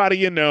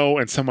somebody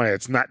and somebody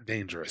that's not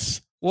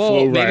dangerous.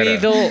 Well, maybe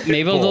they'll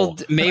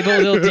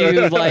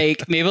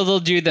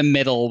do the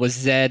middle with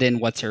Zed and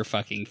what's her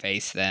fucking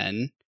face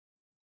then.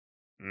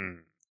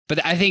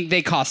 But I think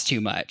they cost too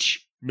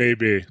much.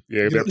 Maybe.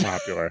 Yeah, they're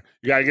popular.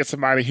 You gotta get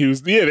somebody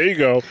who's there you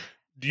go.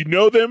 Do you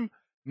know them?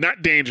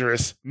 Not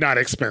dangerous, not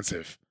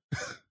expensive.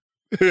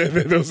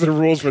 Those are the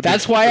rules for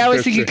That's why I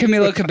was thinking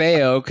Camila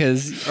Cabello,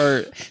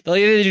 or they'll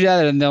either do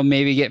that and they'll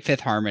maybe get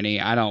Fifth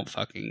Harmony. I don't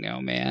fucking know,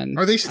 man.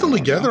 Are they still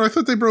together? Know. I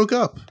thought they broke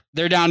up.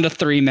 They're down to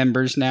 3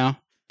 members now.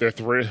 They're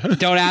 3.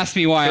 Don't ask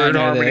me why. Third I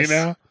know Harmony this.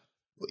 now.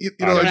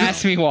 Don't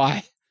ask me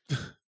why.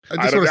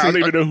 I don't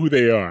even know who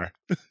they are.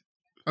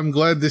 I'm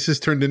glad this has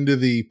turned into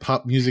the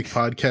pop music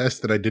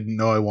podcast that I didn't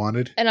know I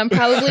wanted. And I'm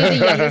probably the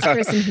youngest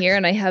person here,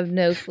 and I have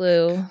no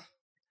clue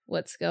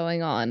what's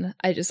going on.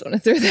 I just want to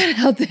throw that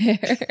out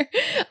there.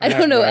 I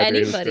don't know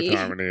anybody. Fifth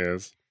Harmony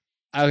is.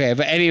 Okay,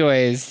 but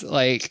anyways,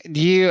 I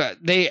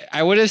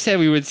would have said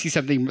we would see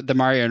something, the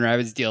Mario and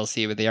Rabbids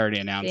DLC, but they already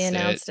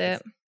announced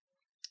it.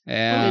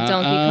 Yeah.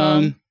 Donkey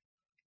Kong.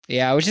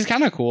 Yeah, which is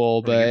kind of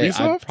cool, but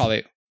I'd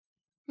probably...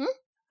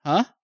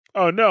 Huh?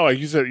 Oh, no,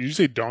 you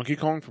say Donkey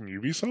Kong from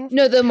Ubisoft?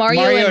 No, the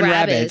Mario and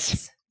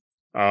Rabbids.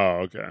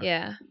 Oh, okay.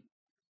 Yeah.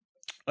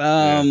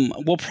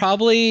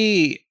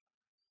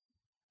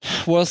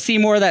 We'll see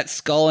more of that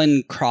Skull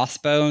and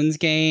Crossbones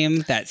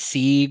game, that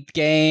Sea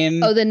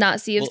game. Oh, the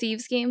not Sea of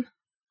Thieves game?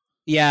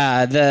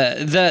 Yeah,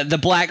 the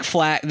Black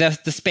Flag,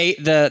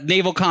 the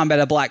naval combat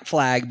of Black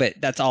Flag,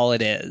 but that's all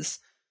it is.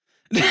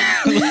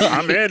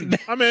 I'm in.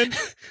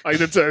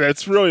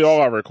 That's really all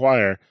I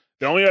require.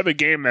 The only other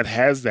game that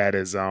has that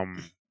is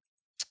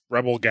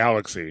Rebel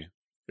Galaxy.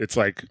 It's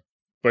but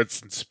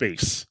it's in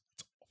space.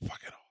 It's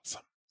fucking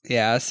awesome.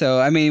 Yeah,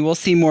 so we'll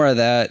see more of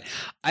that.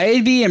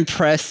 I'd be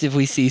impressed if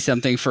we see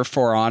something for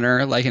For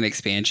Honor, like an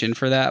expansion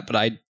for that, but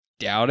I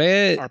doubt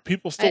it. Are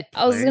people still?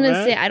 I was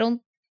gonna say I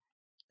don't.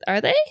 Are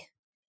they?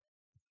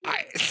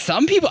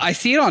 Some people, I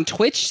see it on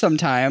Twitch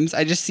sometimes.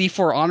 I just see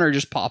For Honor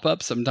just pop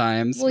up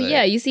sometimes. Well,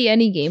 yeah, you see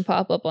any game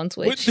pop up on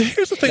Twitch. But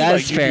here's the thing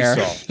that's about fair.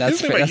 Ubisoft.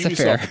 That's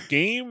fair.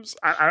 Games,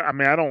 I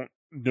don't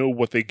know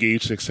what they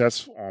gauge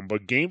success on,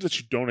 but games that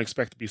you don't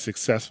expect to be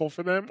successful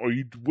for them, or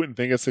you wouldn't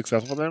think it's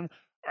successful for them,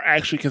 are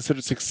actually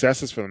considered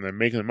successes for them. They're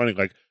making money,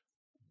 not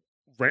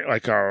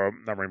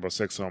Rainbow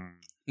Six.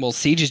 Well,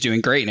 Siege is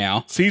doing great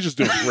now. Siege is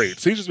doing great.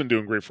 Siege has been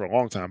doing great for a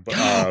long time. But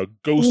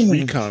Ghost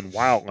Recon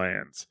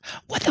Wildlands.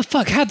 What the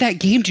fuck? How'd that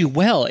game do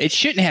well? It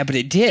shouldn't have, but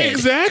it did.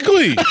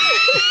 Exactly.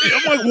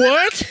 I'm like,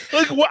 what?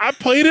 What? I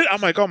played it.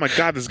 I'm like, oh my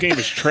god, this game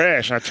is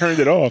trash. And I turned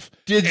it off.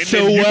 Did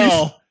so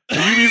well.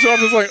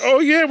 Ubisoft is like, oh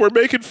yeah, we're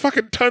making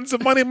fucking tons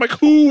of money. I'm like,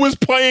 who was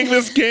playing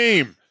this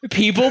game?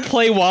 People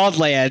play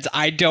Wildlands.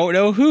 I don't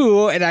know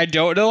who, and I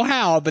don't know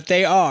how, but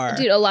they are.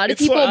 Dude, a lot of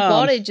people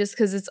bought it just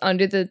because it's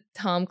under the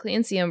Tom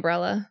Clancy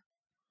umbrella.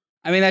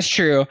 I mean, that's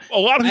true. A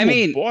lot of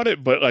people bought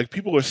it, but like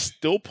people are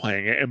still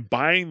playing it and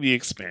buying the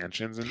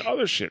expansions and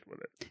other shit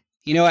with it.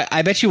 You know what?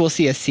 I bet you we'll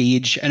see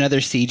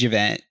another Siege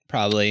event,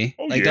 probably.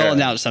 They'll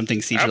announce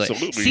something Siege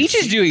related. Siege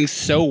is doing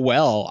so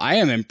well. I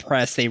am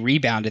impressed they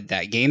rebounded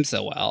that game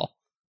so well.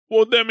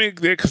 Well, I mean,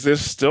 because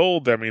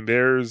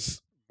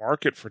there's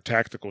market for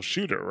tactical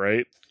shooter,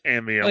 right?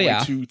 And the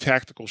only two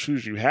tactical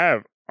shooters you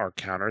have are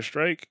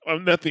Counter-Strike. Well,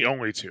 not the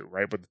only two,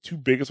 right? But the two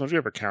biggest ones you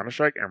have are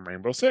Counter-Strike and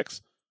Rainbow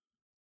Six.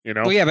 You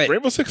know, but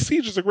Rainbow Six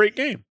Siege is a great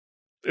game.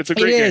 It's a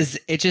great game. It is.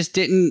 It just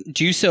didn't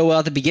do so well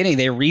at the beginning.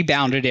 They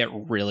rebounded it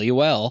really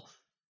well.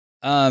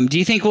 Do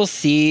you think we'll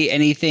see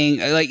anything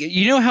like,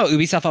 you know how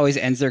Ubisoft always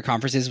ends their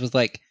conferences with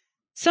like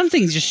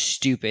something just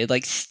stupid,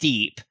 like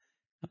Steep?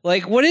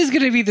 Like, what is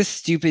going to be the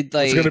stupid?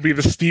 Like, it's going to be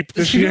the Steep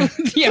this year.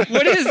 Yeah.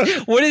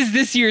 What is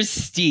this year's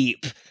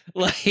Steep?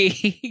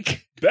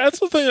 Like, that's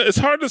the thing. It's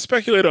hard to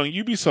speculate on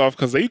Ubisoft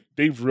because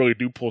they really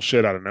do pull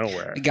shit out of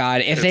nowhere.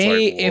 God, if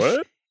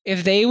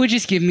they would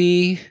just give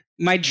me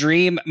my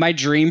dream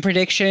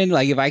prediction,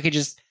 like if I could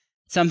just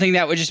something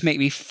that would just make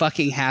me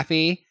fucking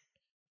happy,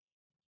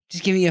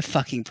 just give me a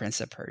fucking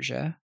Prince of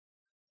Persia.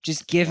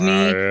 Just give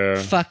me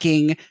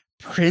fucking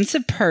Prince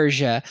of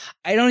Persia.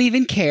 I don't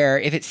even care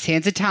if it's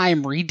Sands of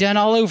Time redone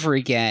all over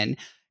again.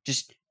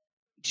 Just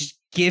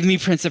give me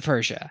Prince of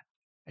Persia.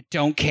 I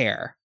don't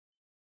care.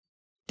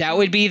 That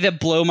would be the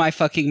blow my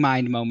fucking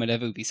mind moment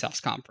of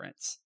Ubisoft's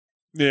conference.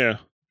 Yeah,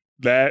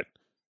 that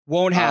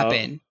won't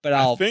happen, but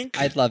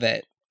I'd love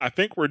it. I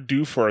think we're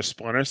due for a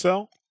Splinter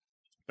Cell.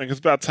 I think it's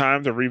about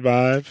time to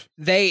revive.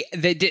 They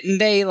didn't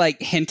they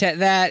like hint at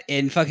that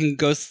in fucking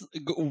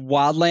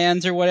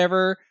Wildlands or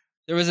whatever.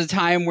 There was a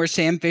time where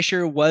Sam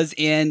Fisher was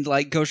in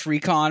like Ghost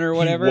Recon or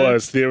whatever.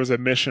 There was a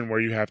mission where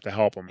you have to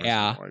help him or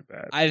something like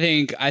that. I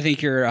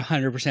think you're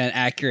 100%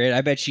 accurate.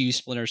 I bet you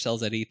Splinter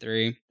Cell's at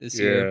E3 this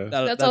year.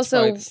 That's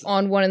also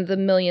on one of the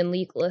million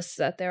leak lists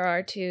that there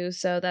are too.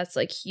 So that's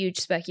like huge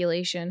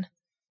speculation.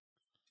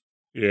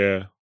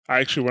 Yeah.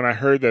 Actually, when I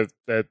heard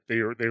that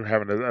they were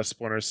having a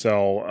Splinter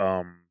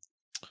Cell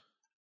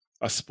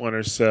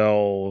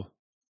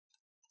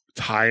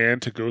tie-in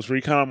to Ghost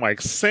Recon, I'm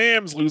like,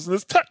 Sam's losing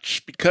his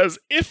touch because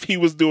if he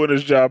was doing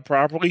his job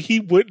properly, he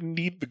wouldn't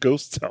need the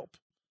Ghost's help.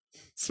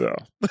 So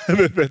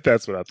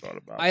that's what I thought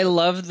about. I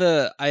love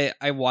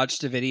I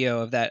watched a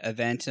video of that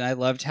event and I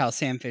loved how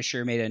Sam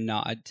Fisher made a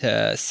nod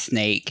to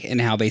Snake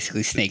and how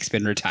basically Snake's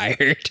been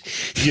retired.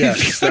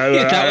 Yes,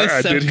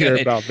 I did hear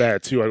about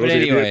that too. But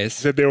anyways,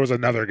 said there was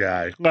another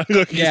guy. He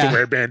used to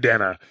wear a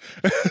bandana.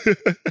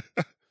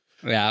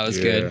 Yeah, it was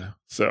good.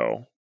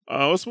 So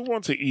let's move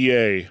on to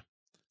EA.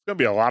 There's going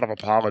to be a lot of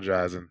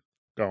apologizing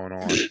going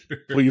on.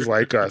 Please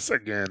like us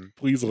again.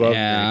 Please love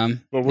me.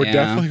 But we're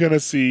definitely going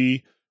to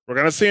see... We're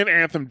going to see an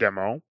Anthem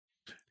demo.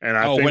 And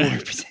I think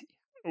 100%.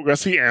 We're going to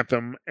see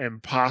Anthem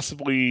and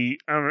possibly...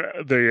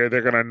 they're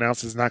going to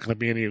announce there's not going to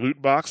be any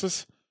loot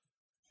boxes.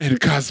 And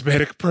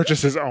cosmetic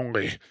purchases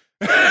only.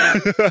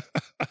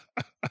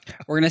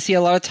 We're going to see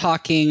a lot of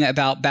talking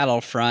about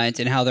Battlefront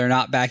and how they're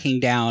not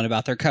backing down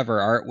about their cover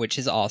art, which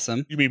is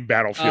awesome. You mean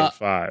Battlefield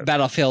 5?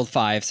 Battlefield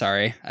 5,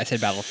 sorry. I said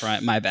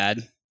Battlefront, my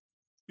bad.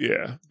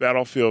 Yeah,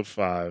 Battlefield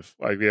 5.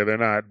 Like, yeah, they're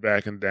not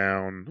backing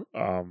down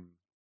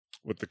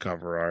with the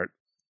cover art.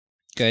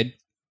 Good.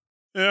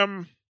 I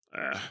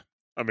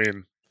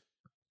mean,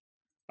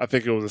 I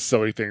think it was a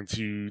silly thing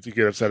to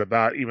get upset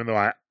about, even though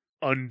I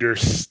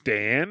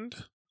understand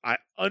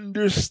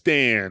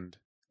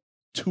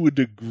to a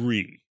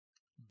degree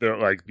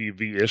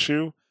the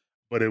issue,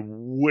 but it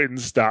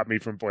wouldn't stop me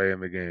from playing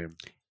the game.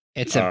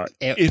 It's a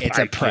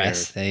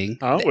press thing.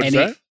 What's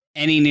that?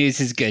 Any news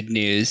is good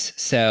news,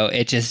 so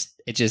it just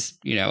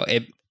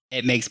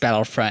it makes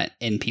Battlefront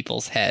in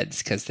people's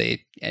heads because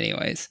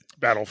anyways.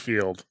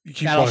 Battlefield.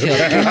 Because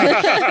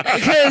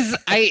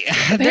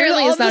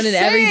apparently it's not in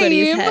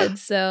everybody's head,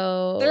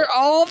 so they're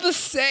all the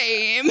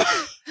same.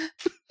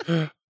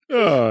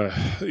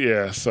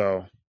 Yeah,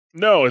 so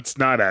no, it's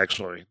not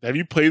actually. Have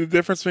you played the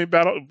difference between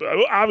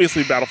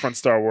obviously Battlefront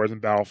Star Wars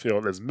and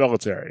Battlefield is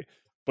military,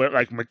 but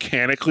like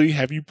mechanically,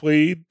 have you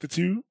played the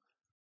two?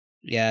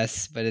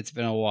 Yes, but it's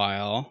been a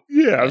while.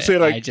 Yeah, I'm saying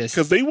like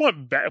because they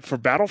want for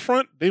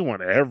Battlefront, they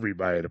want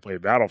everybody to play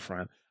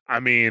Battlefront. I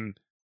mean,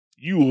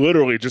 you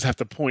literally just have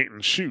to point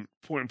and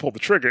pull the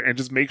trigger, and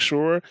just make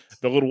sure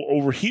the little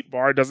overheat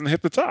bar doesn't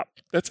hit the top.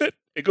 That's it.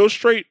 It goes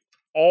straight.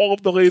 All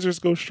of the lasers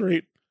go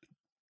straight.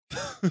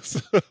 So,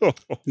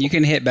 you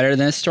can hit better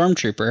than a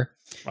stormtrooper.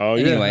 Oh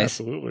yeah, anyways.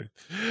 Absolutely.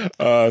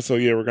 So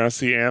yeah, we're gonna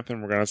see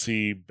Anthem. We're gonna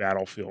see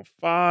Battlefield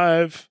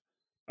 5,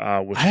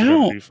 which is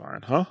gonna be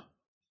fine, huh?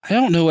 I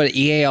don't know what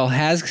EAL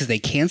has because they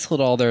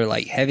canceled all their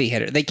like heavy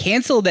hitter. They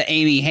canceled the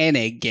Amy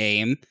Hennig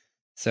game,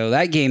 so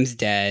that game's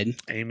dead.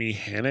 Amy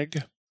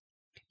Hennig,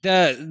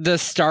 the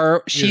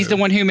star. She's the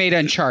one who made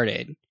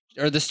Uncharted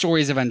or the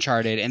stories of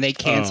Uncharted, and they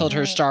canceled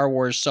her Star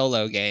Wars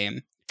solo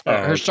game.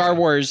 Her Star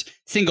Wars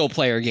single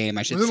player game,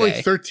 I should say. Was it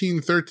like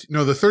 1313?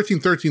 No, the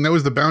 1313, that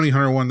was the bounty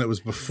hunter one that was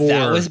before.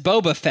 That was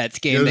Boba Fett's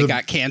game that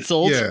got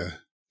canceled. Yeah.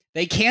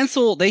 They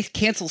cancel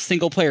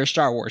single player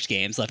Star Wars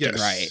games left and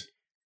right.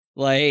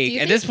 Like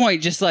at this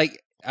point, just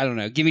like I don't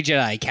know, give me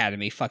Jedi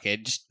Academy. Fuck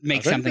it, just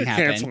make something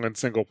happen. Canceling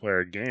single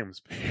player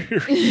games,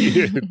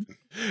 period,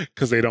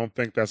 because they don't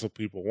think that's what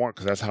people want.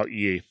 Because that's how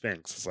EA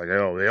thinks. It's like,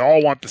 oh, they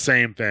all want the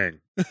same thing.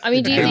 I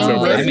mean, do you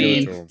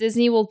think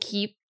Disney will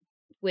keep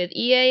with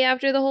EA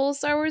after the whole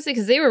Star Wars thing?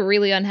 Because they were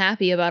really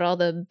unhappy about all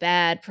the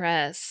bad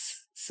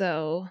press.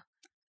 So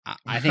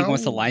I think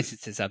once the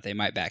license is up, they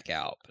might back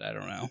out, but I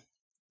don't know.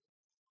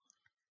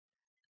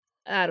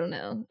 I don't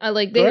know.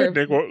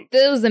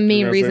 That was the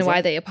main reason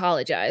why they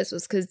apologized,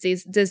 was because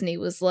Disney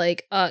was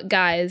like,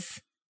 guys,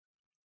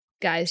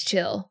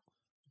 chill.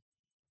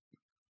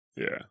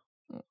 Yeah.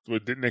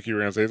 Did Nick, you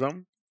were gonna say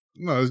something?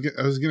 No, I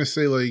was gonna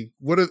say, like,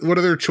 what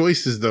are their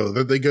choices though?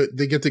 That they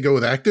get to go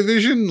with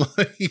Activision?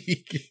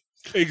 Like,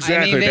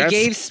 exactly.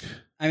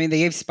 They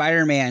gave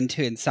Spider-Man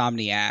to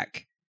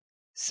Insomniac.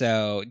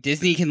 So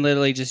Disney can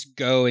literally just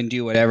go and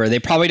do whatever. They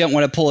probably don't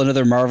want to pull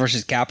another Marvel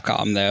vs.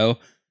 Capcom though,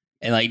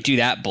 and like do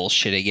that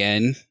bullshit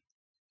again.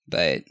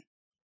 But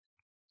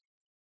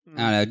I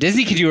don't know.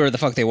 Disney can do whatever the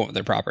fuck they want with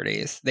their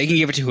properties. They can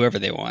give it to whoever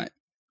they want.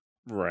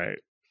 Right.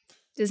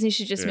 Disney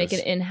should just make an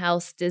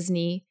in-house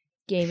Disney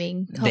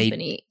gaming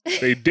company.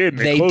 They did.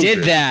 They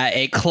did that.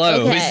 It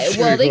closed. Okay,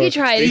 well, they could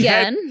try it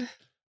again.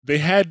 They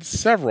had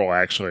several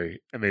actually,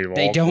 and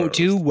they don't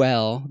do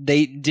well.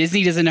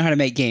 Disney doesn't know how to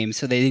make games,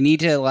 so they need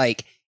to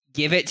like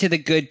give it to the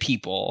good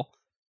people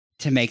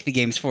to make the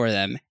games for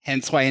them.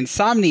 Hence why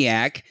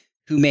Insomniac,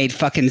 who made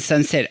fucking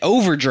Sunset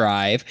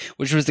Overdrive,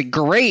 which was a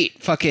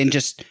great fucking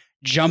just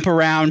jump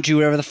around, do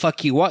whatever the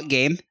fuck you want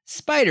game,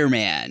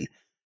 Spider-Man,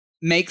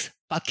 makes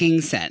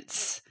fucking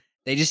sense.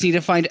 They just need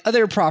to find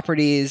other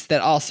properties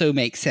that also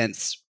make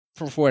sense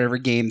for whatever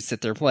games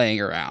that they're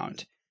playing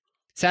around.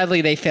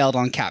 Sadly, they failed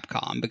on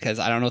Capcom because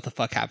I don't know what the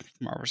fuck happened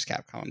to Marvel vs.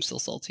 Capcom. I'm still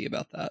salty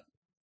about that.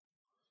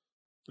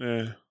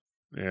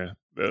 Yeah.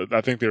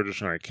 I think they were just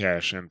trying to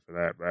cash in for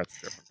that, but that's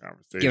a different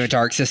conversation. Give it to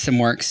Arc System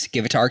Works.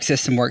 Give it to Arc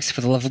System Works,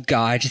 for the love of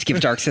God. Just give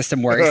it to Arc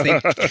System Works.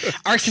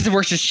 Arc System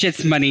Works just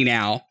shits money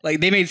now. Like,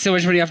 they made so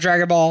much money off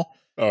Dragon Ball.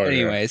 Oh,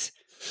 anyways.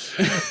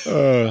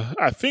 Yeah.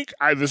 I think,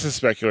 this is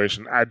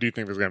speculation, I do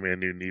think there's going to be a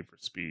new Need for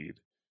Speed.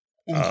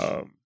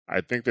 I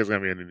think there's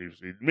going to be a new Need for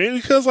Speed. Maybe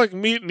because, like,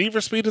 Need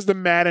for Speed is the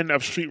Madden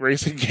of street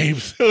racing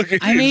games.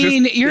 I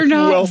mean, you're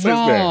not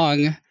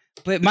wrong.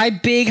 But my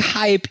big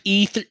hype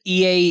EA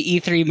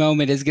E3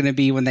 moment is going to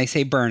be when they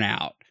say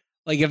Burnout.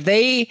 Like, if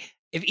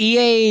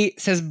EA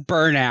says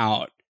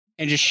Burnout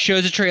and just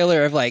shows a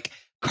trailer of, like,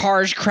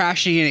 cars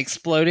crashing and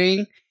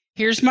exploding,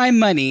 here's my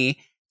money,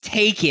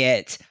 take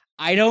it.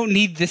 I don't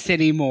need this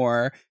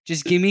anymore.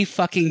 Just give me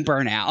fucking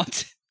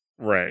Burnout.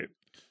 Right.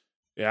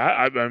 Yeah,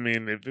 I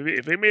mean,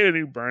 if they made a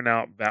new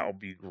Burnout, that would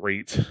be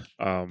great.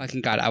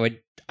 Fucking God,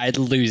 I'd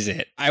lose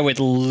it. I would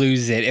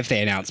lose it if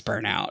they announced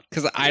Burnout,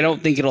 because I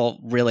don't think it'll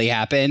really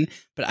happen,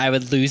 but I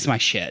would lose my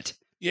shit.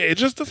 Yeah, it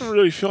just doesn't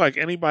really feel like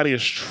anybody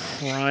is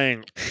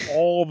trying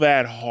all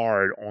that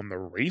hard on the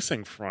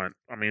racing front.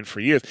 I mean, for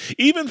years.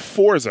 Even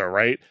Forza,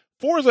 right?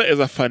 Forza is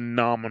a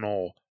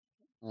phenomenal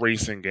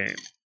racing game.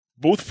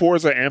 Both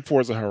Forza and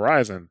Forza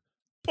Horizon.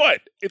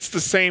 But it's the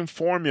same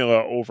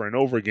formula over and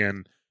over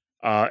again.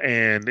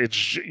 And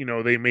it's,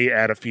 they may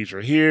add a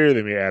feature here,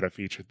 they may add a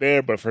feature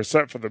there, but for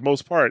the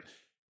most part,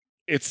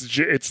 it's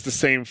the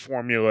same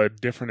formula,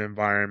 different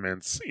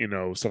environments,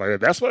 stuff like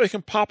that. That's why they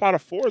can pop out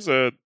of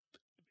Forza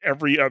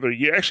every other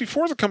year. Actually,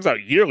 Forza comes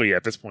out yearly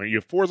at this point. You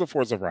have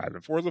Forza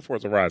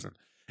Horizon,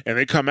 and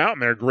they come out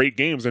and they're great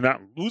games. They're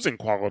not losing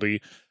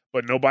quality,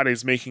 but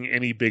nobody's making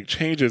any big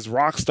changes.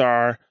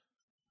 Rockstar,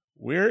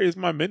 where is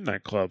my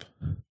Midnight Club?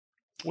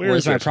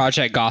 Where's my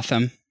Project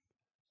Gotham?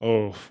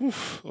 Oh,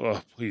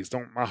 please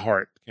don't. My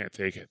heart can't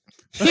take it.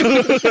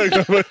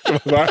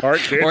 My heart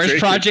can't or is take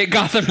Project it.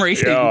 Gotham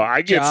Racing? Yo,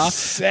 I get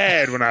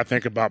sad when I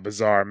think about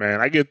Bizarre, man.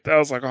 I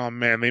was like, oh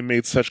man, they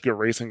made such good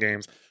racing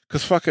games.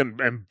 Because fucking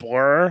and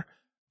Blur,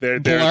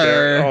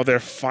 their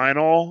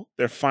final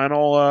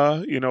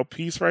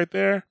piece right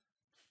there,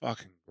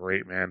 fucking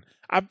great, man.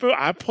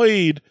 I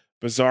played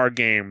Bizarre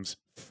games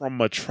from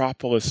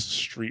Metropolis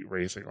Street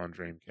Racing on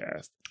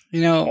Dreamcast.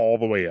 All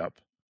the way up.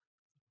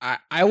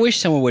 I wish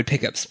someone would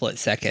pick up Split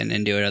Second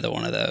and do another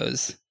one of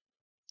those.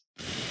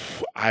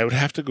 I would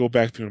have to go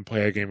back through and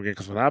play a game again,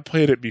 because when I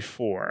played it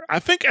before, I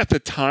think at the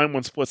time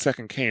when Split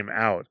Second came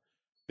out,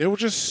 there were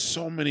just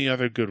so many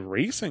other good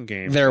racing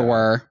games. There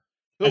were.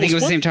 I think it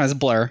was the same time as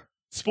Blur.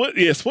 Split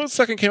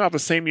Second came out the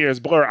same year as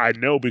Blur. I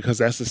know, because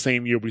that's the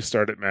same year we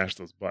started Mash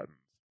Those Buttons.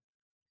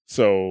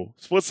 So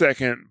Split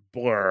Second,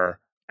 Blur,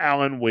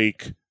 Alan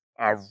Wake,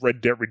 Red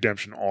Dead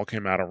Redemption all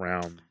came out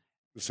around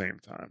the same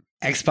time.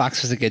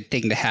 Xbox was a good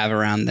thing to have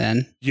around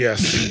then.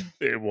 Yes,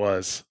 it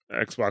was.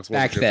 Xbox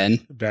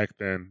was back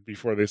then,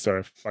 before they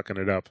started fucking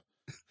it up.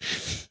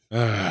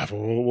 But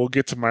we'll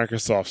get to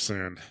Microsoft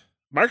soon.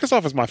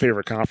 Microsoft is my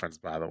favorite conference,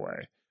 by the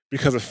way,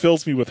 because it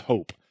fills me with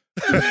hope.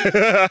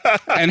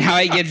 And how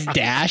it gets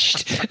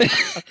dashed.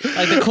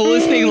 Like, the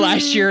coolest thing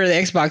last year at the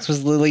Xbox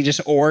was literally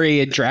just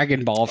Ori and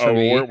Dragon Ball for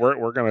me.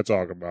 We're gonna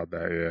talk about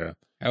that,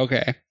 yeah.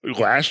 Okay.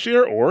 Last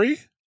year, Ori?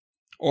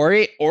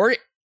 Ori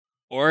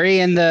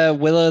Ori and the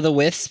Will o' the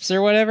Wisps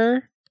or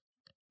whatever.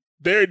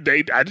 I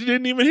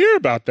didn't even hear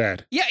about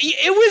that. Yeah,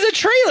 it was a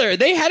trailer.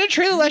 They had a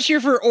trailer last year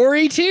for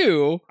Ori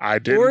 2. I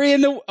did. Ori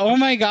and the oh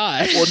my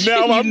gosh. Well,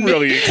 now I'm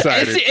really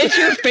excited. It's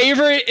your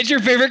favorite. It's your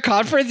favorite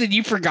conference, and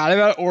you forgot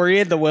about Ori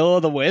and the Will o'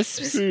 the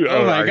Wisps.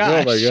 Oh my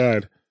gosh. Oh my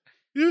god.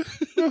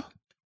 Yeah.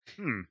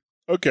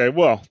 Okay.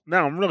 Well,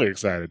 now I'm really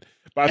excited.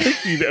 But I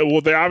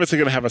think they're obviously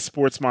going to have a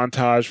sports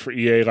montage for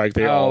EA like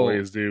they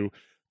always do.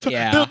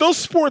 Yeah. Those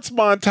sports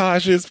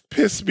montages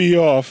piss me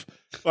off.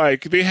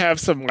 Like they have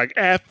some like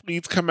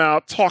athletes come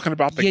out talking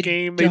about the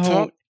game. They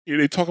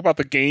talk about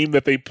the game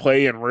that they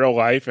play in real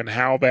life and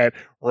how that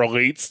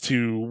relates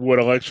to what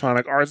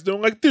Electronic Arts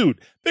doing. Like,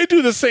 dude, they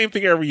do the same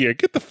thing every year.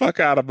 Get the fuck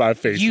out of my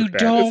face. You with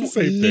that. don't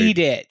need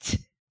it.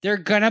 They're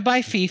gonna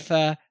buy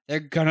FIFA. They're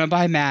gonna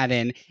buy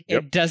Madden.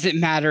 It doesn't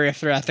matter if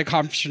they're at the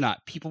conference or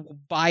not. People will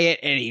buy it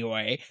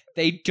anyway.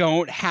 They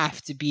don't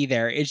have to be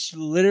there. It's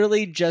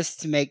literally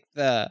just to make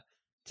the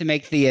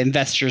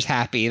investors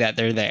happy that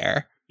they're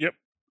there.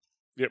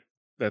 Yep.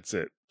 That's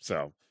it.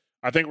 So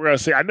I think we're going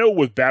to say, I know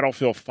with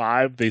Battlefield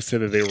 5, they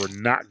said that there were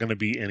not going to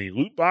be any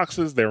loot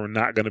boxes. There were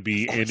not going to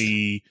be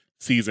any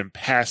season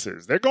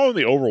passes. They're going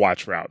the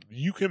Overwatch route.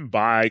 You can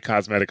buy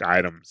cosmetic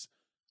items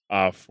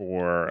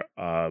for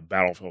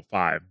Battlefield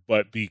 5,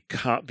 but the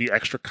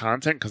extra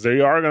content, because they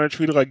are going to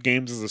treat it like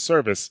games as a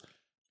service,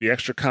 the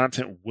extra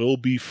content will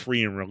be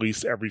free and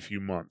released every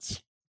few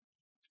months.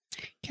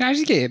 Can I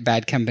just get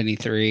Bad Company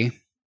 3?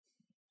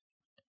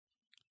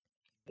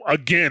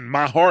 Again,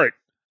 my heart.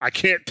 I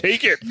can't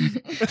take it.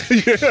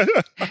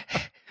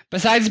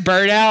 Besides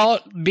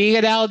Burnout being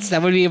announced,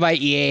 that would be my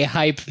EA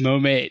hype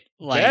moment.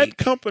 Like, Bad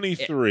Company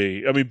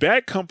 3. I mean,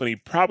 Bad Company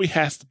probably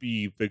has to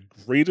be the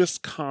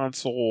greatest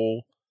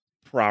console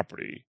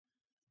property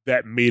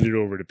that made it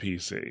over to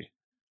PC.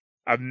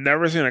 I've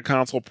never seen a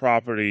console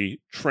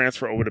property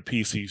transfer over to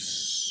PC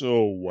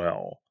so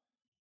well.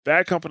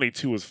 Bad Company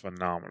 2 is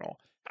phenomenal.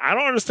 I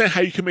don't understand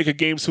how you can make a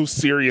game so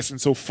serious and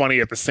so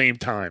funny at the same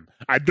time.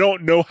 I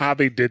don't know how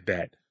they did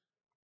that.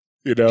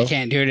 You know? They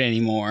can't do it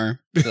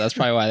anymore. So that's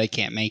probably why they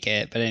can't make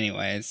it. But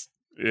anyways.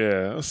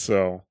 Yeah,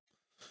 so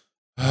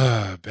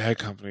Bad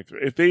Company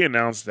 3. If they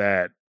announced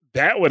that,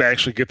 that would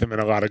actually get them in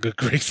a lot of good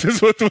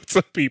graces with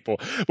some people.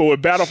 But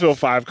with Battlefield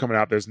 5 coming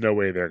out, there's no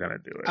way they're going to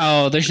do it.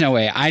 Oh, there's no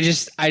way. I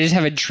just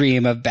have a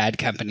dream of Bad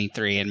Company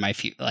 3 in my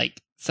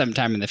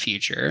sometime in the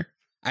future.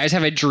 I just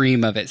have a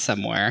dream of it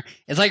somewhere.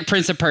 It's like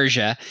Prince of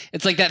Persia.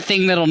 It's like that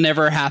thing that'll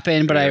never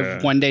happen, but I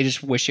one day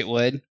just wish it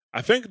would.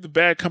 I think the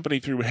Bad Company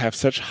 3 would have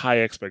such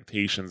high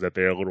expectations that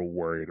they're a little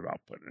worried about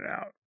putting it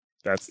out.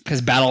 That's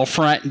because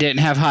Battlefront didn't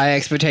have high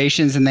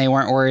expectations and they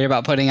weren't worried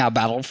about putting out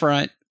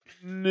Battlefront.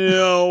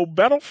 No,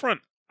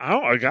 Battlefront.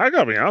 I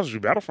gotta be honest with you.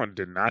 Battlefront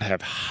did not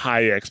have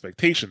high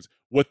expectations.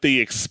 What they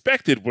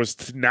expected was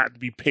to not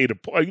be paid to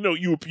play. You know,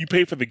 you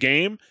pay for the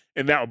game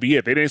and that would be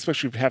it. They didn't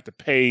expect you to have to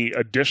pay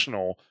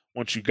additional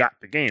once you got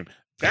the game.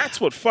 That's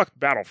what fucked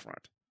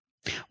Battlefront.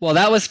 Well,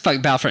 that was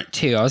Battlefront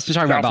 2. I was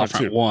talking about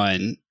Battlefront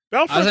 1. I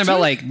was talking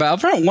about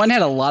Battlefront 1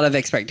 had a lot of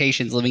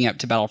expectations living up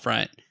to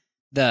Battlefront.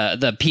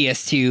 The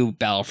PS2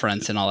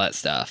 Battlefronts and all that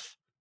stuff.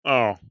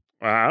 Oh,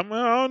 I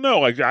don't know.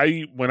 Like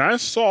when I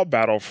saw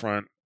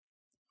Battlefront,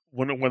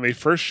 when they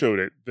first showed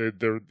it,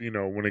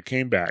 when it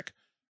came back,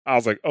 I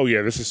was like, oh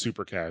yeah, this is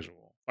super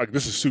casual. Like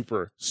this is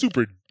super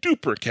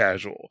duper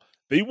casual.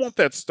 They want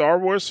that Star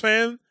Wars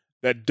fan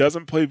that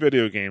doesn't play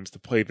video games to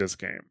play this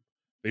game.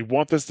 They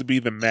want this to be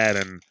the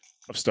Madden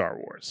of Star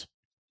Wars.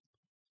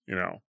 You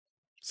know,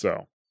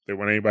 so they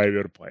want anybody to be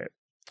able to play it.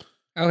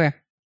 Okay.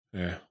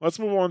 Yeah. Let's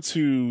move on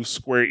to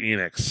Square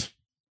Enix,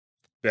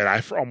 that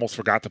I almost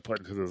forgot to put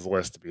into this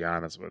list, to be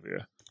honest with you.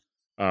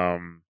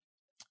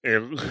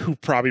 Who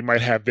probably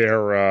might have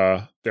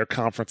their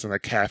conference in a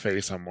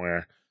cafe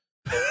somewhere.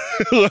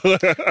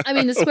 I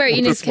mean, the Square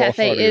Enix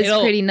cafe is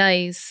pretty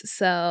nice,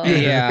 so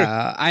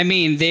yeah. I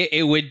mean,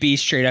 it would be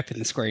straight up in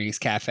the Square Enix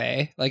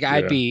cafe. Like,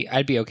 I'd be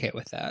okay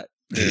with that.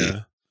 Yeah.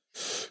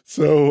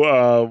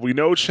 So we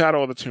know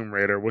Shadow of the Tomb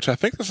Raider, which I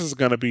think this is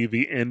going to be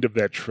the end of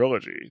that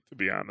trilogy, to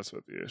be honest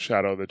with you.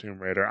 Shadow of the Tomb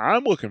Raider.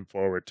 I'm looking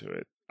forward to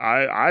it.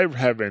 I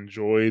have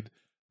enjoyed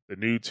the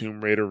new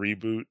Tomb Raider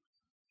reboot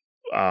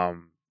a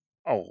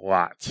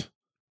lot.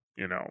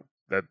 You know,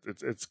 that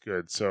it's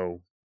good.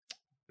 So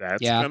that's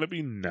going to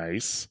be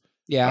nice.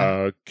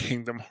 Yeah.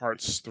 Kingdom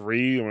Hearts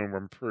 3. I mean,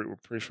 we're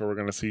pretty sure we're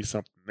going to see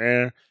something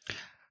there.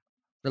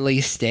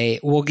 Release date.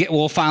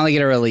 We'll finally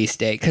get a release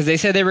date because they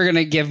said they were going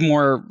to give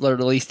more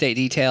release date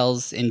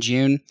details in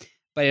June,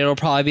 but it'll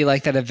probably be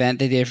like that event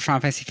they did for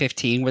Final Fantasy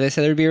 15 where they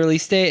said there'd be a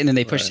release date and then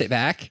they pushed it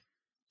back.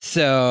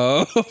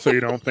 So you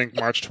don't think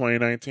March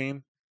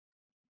 2019?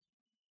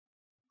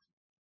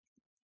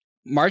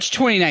 March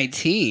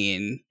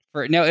 2019?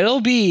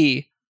 It'll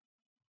be.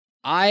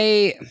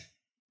 I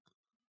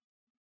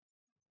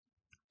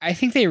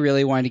think they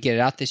really wanted to get it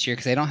out this year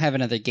because they don't have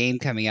another game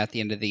coming out at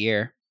the end of the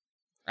year.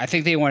 I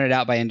think they want it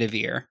out by end of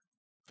year.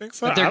 I think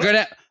so.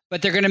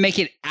 But they're gonna make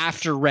it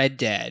after Red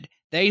Dead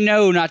They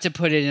know not to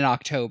put it in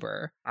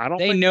October.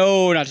 They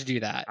know not to do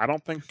that. I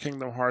don't think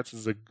Kingdom Hearts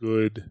is a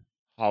good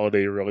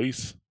holiday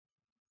release.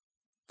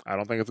 I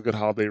don't think it's a good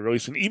holiday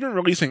release. And even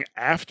releasing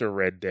after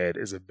Red Dead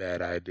is a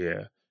bad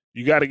idea.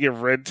 You got to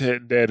give Red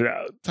Dead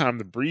time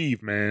to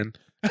breathe, man.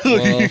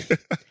 Well,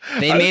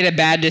 they made a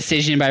bad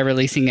decision by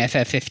releasing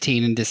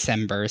FF15 in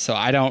December, so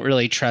I don't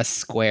really trust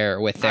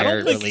Square with their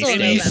release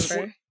dates.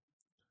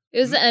 It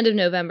was the end of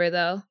November,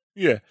 though.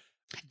 Yeah.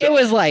 It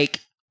was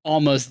like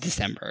almost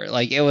December.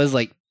 Like, it was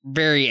like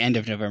very end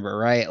of November,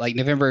 right? Like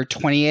November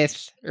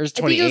 20th or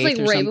 28th. I think it was like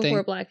right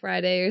before Black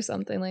Friday or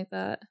something like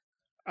that.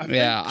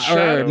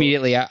 Or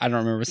immediately. I don't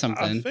remember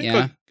something. I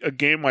think a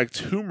game like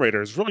Tomb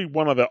Raider is really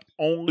one of the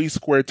only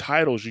Square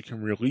titles you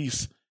can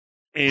release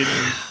in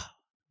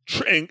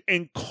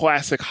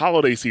classic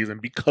holiday season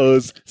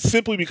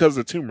simply because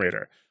of Tomb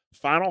Raider.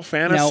 Final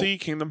Fantasy,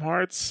 Kingdom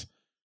Hearts.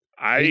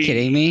 Are you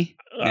kidding me?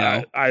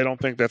 No. I don't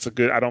think that's a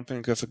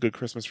good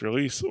Christmas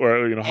release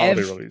or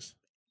holiday release.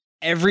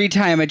 Every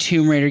time a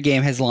Tomb Raider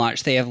game has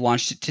launched, they have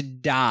launched it to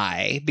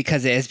die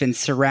because it has been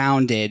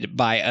surrounded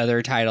by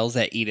other titles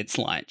that eat its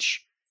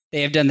lunch.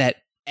 They have done that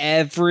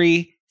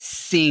every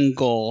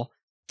single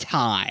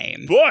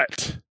time.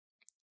 But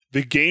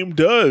the game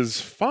does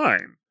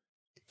fine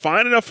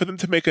enough for them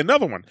to make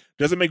another one.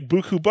 Does it make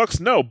buku bucks?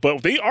 No,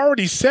 but they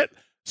already set.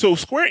 So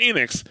Square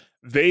Enix,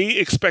 they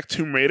expect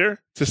Tomb Raider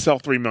to sell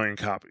 3 million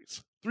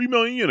copies. 3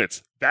 million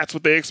units. That's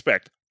what they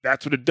expect.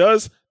 That's what it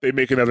does. They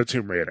make another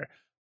Tomb Raider.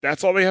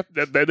 That's all they have.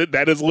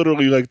 That is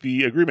literally like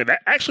the agreement.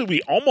 Actually,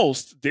 we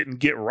almost didn't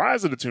get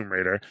Rise of the Tomb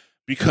Raider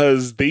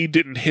because they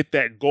didn't hit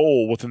that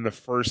goal within the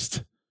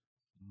first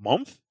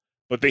month,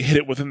 but they hit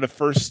it within the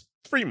first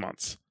 3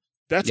 months.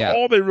 That's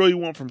all they really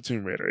want from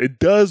Tomb Raider. It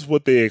does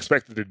what they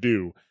expected to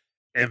do,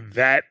 and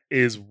that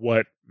is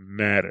what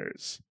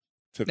matters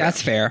to them.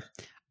 That's fair.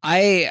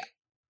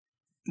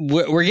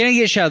 We're gonna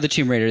get Shadow of the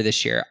Tomb Raider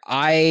this year.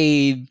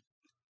 I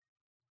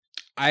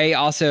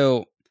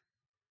also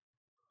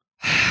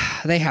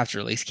they have to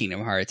release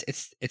Kingdom Hearts.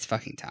 It's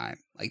fucking time.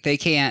 Like they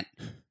can't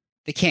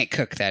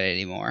cook that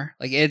anymore.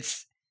 Like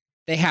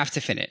they have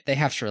to finish it. They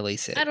have to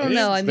release it. I don't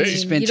know. I mean,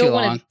 you don't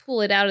want to pull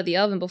it out of the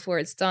oven before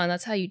it's done.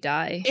 That's how you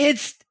die.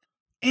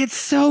 It's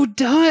so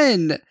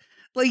done.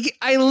 Like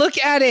I look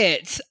at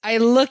it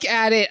and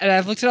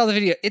I've looked at all the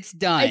video. It's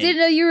done. I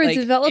didn't know you were a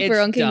developer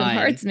on Kingdom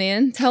Hearts,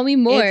 man. Tell me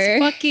more.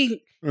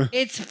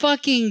 It's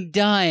fucking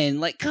done.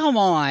 Like, come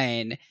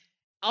on.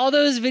 All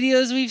those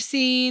videos we've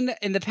seen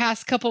in the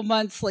past couple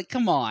months, like,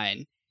 come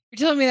on. You're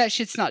telling me that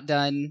shit's not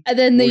done? And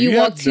then you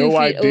walk 2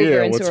 feet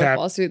over and sort of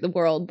falls through the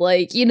world.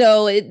 Like,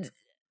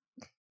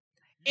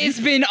 it's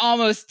been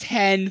almost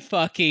 10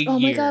 fucking years. Oh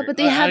my god, but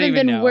they haven't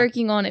been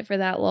working on it for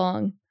that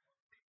long.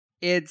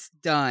 It's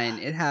done.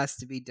 It has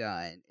to be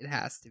done. It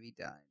has to be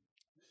done.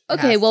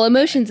 Okay, well,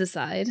 emotions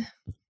aside.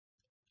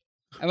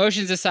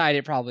 Emotions aside,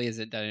 it probably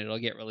isn't done. It'll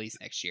get released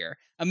next year.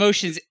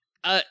 Emotions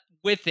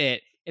with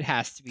it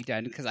has to be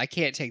done because I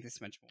can't take this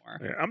much more.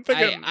 Yeah, I'm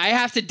thinking I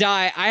have to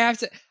die. I have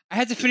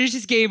to finish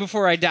this game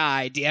before I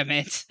die. Damn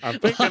it! I'm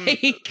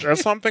thinking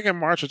that's what I'm thinking.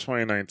 March of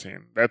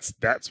 2019.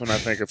 That's when I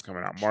think it's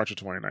coming out. March of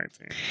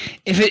 2019.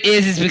 If it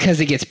is, it's because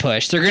it gets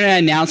pushed. They're going to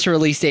announce a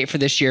release date for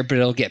this year, but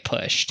it'll get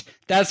pushed.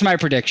 That's my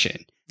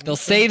prediction. They'll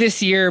say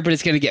this year, but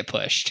it's going to get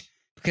pushed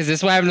because this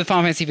is what happened to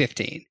Final Fantasy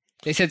 15.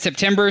 They said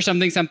September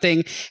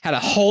something, had a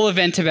whole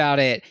event about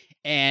it,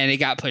 and it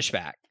got pushed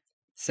back.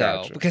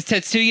 So, because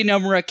Tetsuya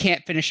Nomura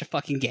can't finish a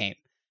fucking game.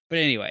 But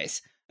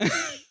anyways.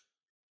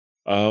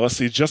 Let's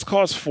see. Just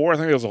Cause 4, I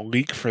think there was a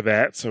leak for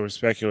that, so we're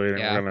speculating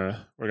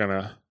we're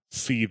gonna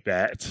see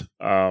that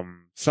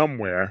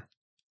somewhere.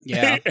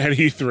 Yeah. At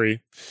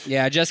E3.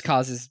 Yeah, Just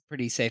Cause is a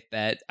pretty safe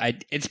bet.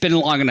 It's been a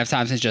long enough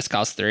time since Just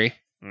Cause 3.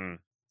 All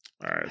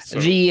right.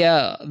 So.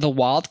 The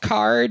wild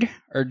card,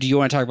 or do you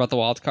want to talk about the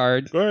wild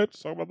card? Go ahead.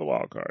 Let's talk about the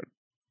wild card.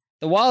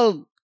 The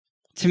wild,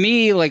 to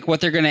me, like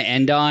what they're going to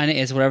end on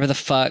is whatever the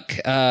fuck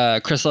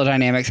Crystal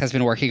Dynamics has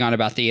been working on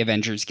about the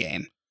Avengers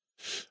game.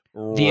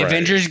 Right. The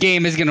Avengers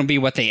game is going to be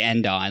what they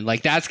end on.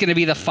 Like that's going to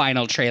be the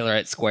final trailer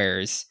at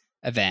Square's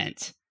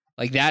event.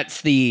 Like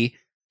that's the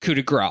coup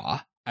de grace,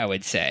 I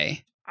would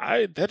say.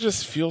 That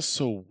just feels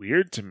so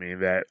weird to me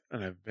that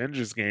an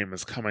Avengers game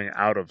is coming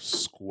out of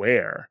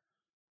Square.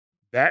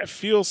 That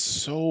feels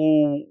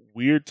so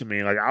weird to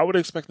me. Like I would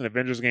expect an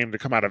Avengers game to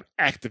come out of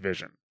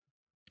Activision,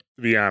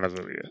 to be honest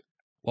with you.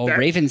 Well,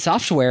 Raven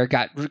Software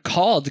got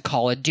recalled to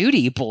Call of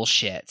Duty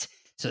bullshit.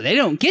 So they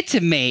don't get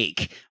to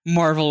make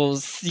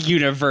Marvel's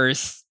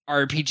universe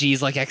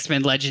RPGs like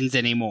X-Men Legends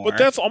anymore. But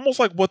that's almost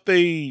like what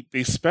they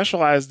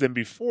specialized in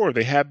before.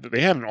 They had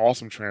an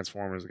awesome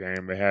Transformers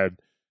game. They had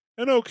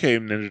an okay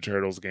Ninja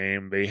Turtles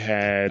game. They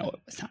had... No,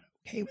 it was not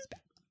okay. It was bad.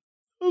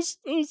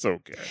 It was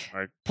okay.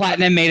 Like,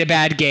 Platinum made a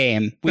bad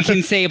game. We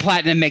can say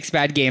Platinum makes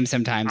bad games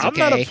sometimes, I'm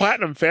not a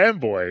Platinum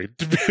fanboy,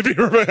 to be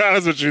really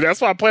honest with you.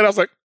 That's why I played. I was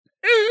like,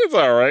 it's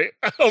all right.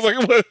 I was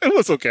like, it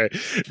was okay.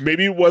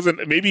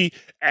 Maybe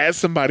as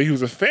somebody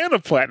who's a fan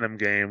of Platinum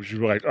games, you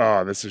were like,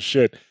 oh, this is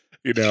shit.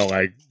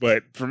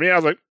 But for me, I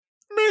was like,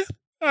 meh,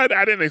 I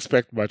didn't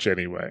expect much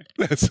anyway.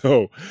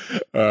 So,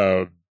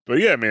 but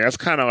yeah, I mean, that's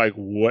kind of like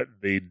what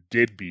they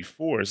did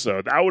before.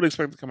 So I would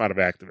expect to come out of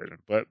Activision,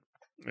 but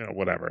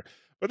whatever.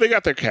 But they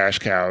got their cash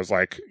cows.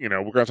 Like, we're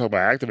going to talk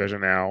about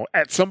Activision now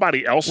at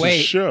somebody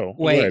else's show.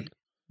 Wait.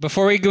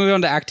 Before we go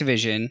on to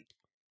Activision,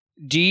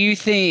 do you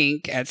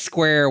think at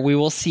Square we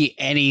will see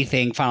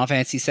anything Final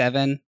Fantasy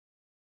VII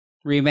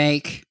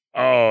remake?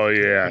 Oh,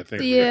 yeah. I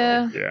think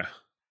Yeah. we will. Yeah.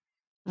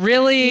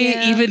 Really?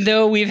 Yeah. Even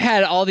though we've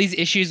had all these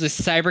issues with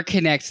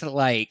CyberConnect,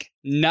 like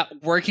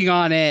not working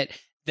on it,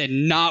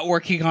 then not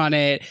working on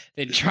it,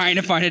 then trying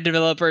to find a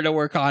developer to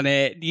work on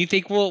it. Do you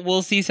think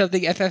we'll see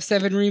something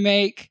FF7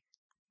 remake?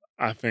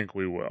 I think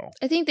we will.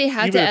 I think they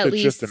had Even to if at it's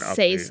least just an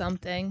say update.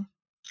 something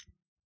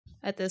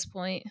at this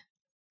point.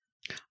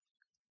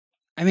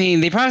 I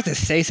mean, they probably have to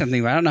say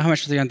something, but I don't know how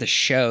much they're going to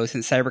show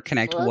since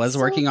CyberConnect Well, was so-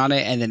 working on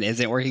it and then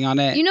isn't working on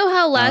it. You know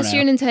how last know.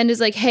 year Nintendo's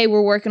like, hey,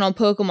 we're working on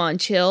Pokemon,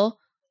 chill?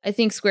 I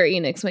think Square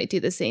Enix might do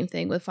the same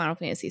thing with Final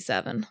Fantasy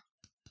VII.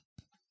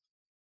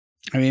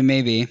 I mean,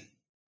 maybe.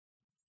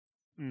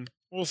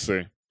 We'll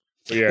see.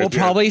 But yeah, We'll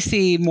probably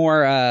see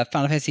more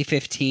Final Fantasy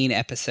 15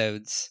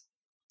 episodes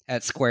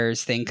at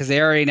Square's thing because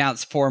they already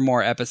announced 4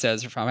 more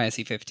episodes for Final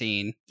Fantasy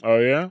 15. Oh,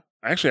 yeah?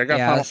 Actually, I got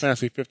Yeah, Final that's-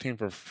 Fantasy 15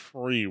 for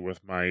free with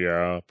my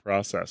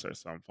processor,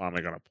 so I'm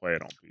finally going to play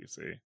it on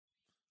PC.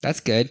 That's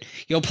good.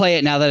 You'll play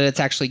it now that it's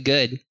actually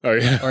good, Oh,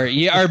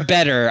 yeah. or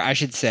better, I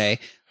should say.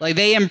 Like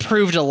they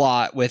improved a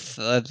lot with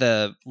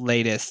the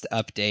latest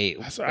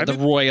update, So I the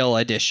need- Royal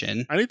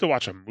Edition. I need to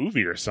watch a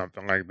movie or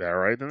something like that,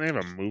 right? Didn't they have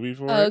a movie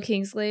for Oh, it?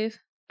 Kingslave.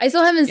 I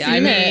still haven't Yeah, I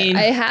seen mean- it.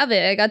 I have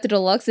it. I got the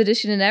deluxe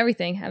edition and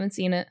everything. Haven't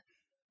seen it.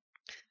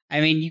 I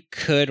mean, you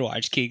could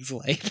watch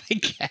Kingsglaive, I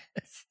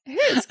guess. I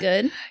heard it's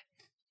good.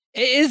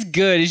 It is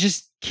good. It's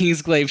just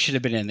Kingsglaive should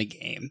have been in the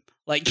game.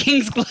 Like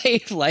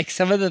Kingsglaive, like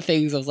some of the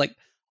things I was like,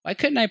 why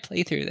couldn't I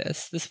play through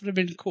this? This would have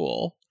been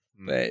cool.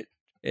 But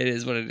it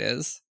is what it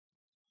is.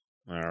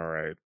 All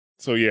right.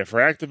 So, yeah,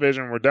 for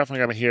Activision, we're definitely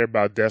going to hear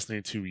about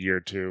Destiny 2 Year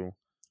 2.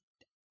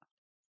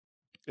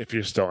 If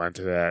you're still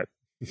into that.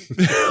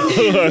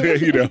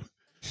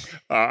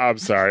 I'm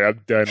sorry.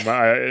 I'm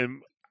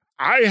done.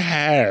 I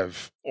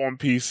have on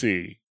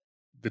PC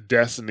the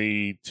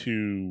Destiny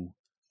 2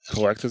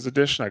 Collector's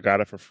Edition. I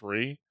got it for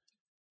free,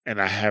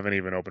 and I haven't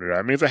even opened it up.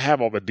 It means I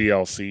have all the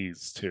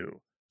DLCs, too.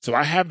 So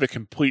I have the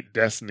complete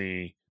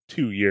Destiny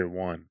 2 Year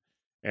 1.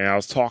 And I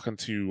was talking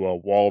to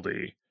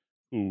Waldy,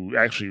 who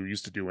actually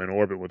used to do In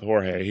Orbit with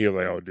Jorge. He was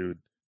like, oh, dude,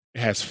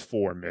 it has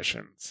 4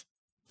 missions.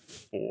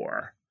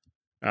 4.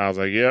 And I was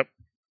like, yep.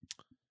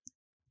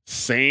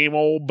 Same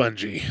old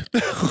Bungie.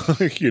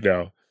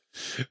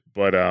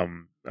 But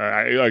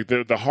I like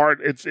the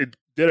hard, it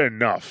did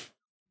enough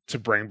to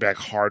bring back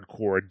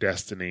hardcore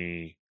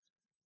Destiny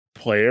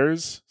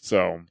players.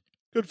 So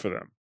good for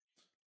them.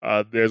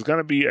 There's going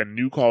to be a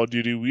new Call of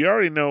Duty. We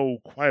already know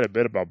quite a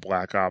bit about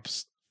Black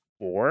Ops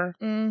 4,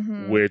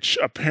 Mm-hmm. which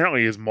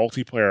apparently is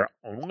multiplayer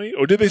only.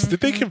 Or did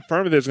they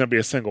confirm that there's going to be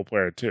a single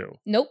player too?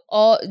 Nope.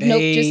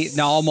 Just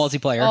all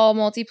multiplayer. All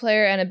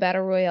multiplayer and a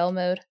battle royale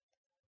mode.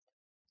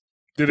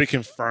 Did they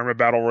confirm a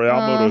battle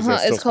royale mode, or is that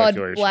still It's called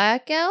speculation?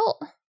 Blackout.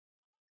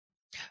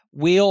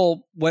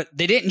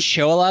 They didn't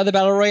show a lot of the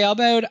battle royale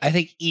mode. I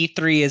think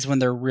E3 is when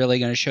they're really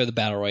going to show the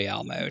battle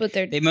royale mode. But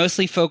They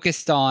mostly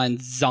focused on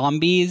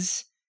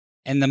zombies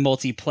and the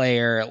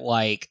multiplayer,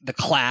 like the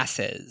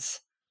classes,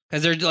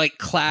 because they're like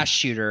class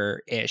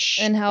shooter ish,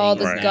 and how all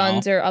the Right.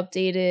 guns are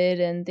updated,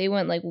 and they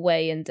went like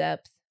way in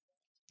depth.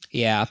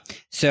 Yeah.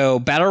 So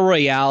battle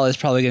royale is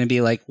probably going to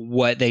be like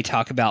what they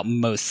talk about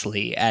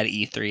mostly at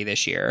E3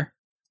 this year.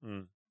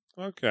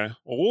 Okay.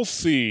 Well, we'll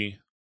see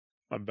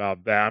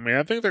about that. I mean,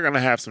 I think they're going to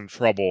have some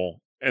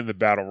trouble in the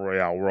Battle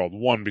Royale world.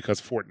 One,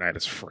 because Fortnite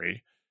is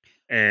free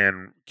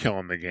and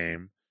killing the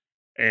game.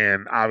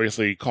 And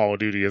obviously, Call of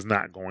Duty is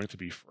not going to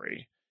be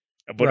free.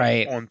 But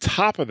Right. on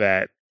top of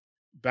that,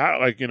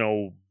 I don't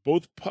know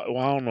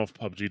if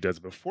PUBG does,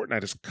 but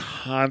Fortnite is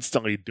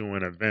constantly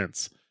doing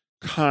events,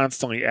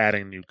 constantly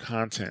adding new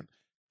content,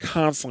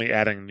 constantly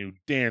adding new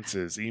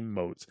dances,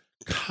 emotes,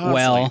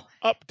 constantly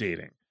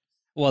updating.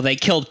 Well, they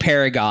killed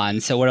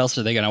Paragon, so what else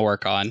are they going to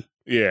work on?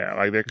 Yeah,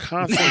 like they're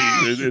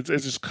constantly, it's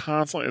just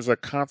constantly, it's a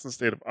constant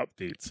state of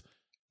updates.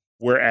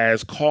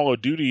 Whereas Call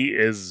of Duty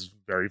is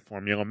very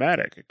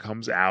formulaic. It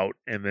comes out,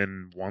 and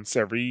then once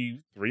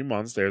every 3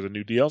 months, there's a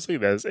new DLC.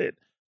 That is it.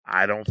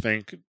 I don't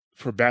think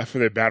for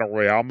their Battle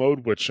Royale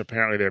mode, which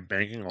apparently they're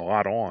banking a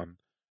lot on,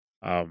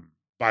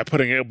 by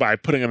putting in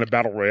a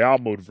Battle Royale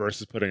mode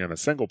versus putting in a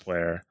single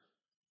player,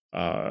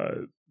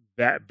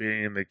 that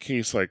being the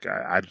case, like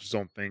I just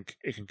don't think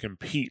it can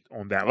compete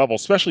on that level,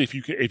 especially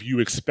if you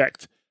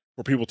expect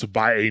for people to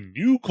buy a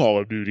new Call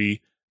of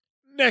Duty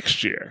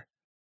next year.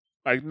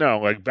 Like, no,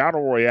 like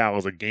Battle Royale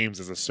is a games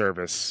as a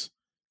service.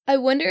 I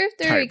wonder if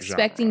they're Type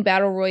expecting genre.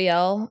 battle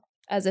royale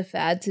as a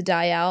fad to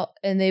die out,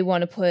 and they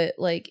want to put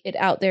like it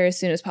out there as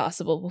soon as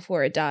possible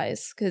before it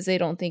dies, because they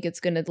don't think it's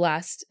going to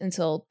last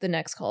until the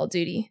next Call of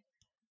Duty.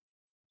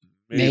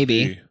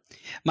 Maybe.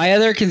 My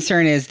other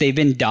concern is they've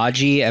been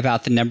dodgy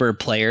about the number of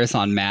players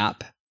on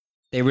map.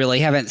 They really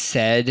haven't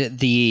said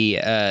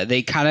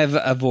they kind of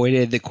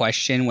avoided the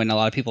question when a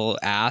lot of people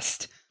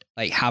asked,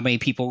 like, how many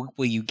people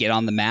will you get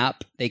on the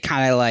map? They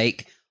kind of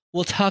like,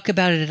 we'll talk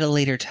about it at a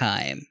later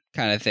time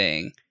kind of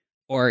thing.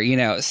 Or,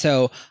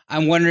 so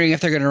I'm wondering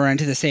if they're going to run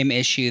into the same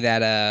issue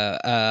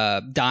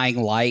that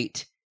Dying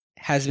Light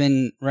has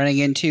been running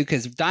into,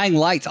 because Dying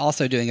Light's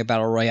also doing a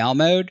battle royale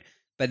mode,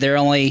 but they're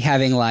only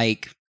having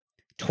like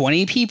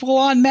 20 people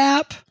on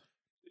map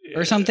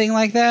or something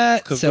like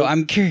that. So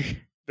I'm curious.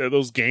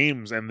 Those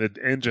games and the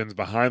engines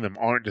behind them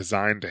aren't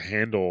designed to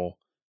handle,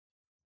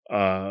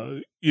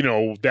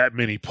 that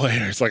many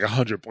players, like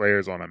 100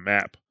 players on a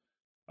map,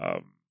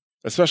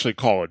 especially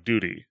Call of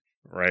Duty,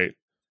 right?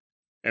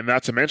 And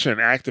not to mention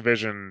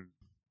Activision,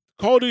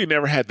 Call of Duty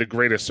never had the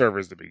greatest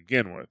servers to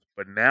begin with,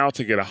 but now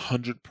to get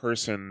 100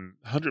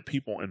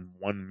 people in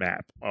one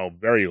map, a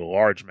very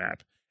large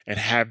map, and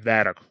have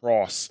that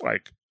across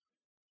like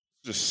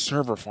just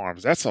server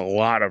farms, that's a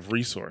lot of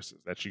resources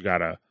that you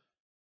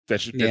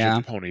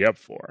pony up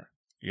for.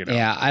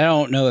 Yeah, I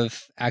don't know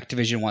if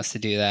Activision wants to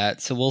do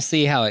that, so we'll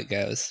see how it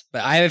goes.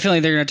 But I have a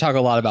feeling they're going to talk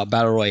a lot about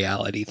Battle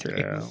Royale at E3.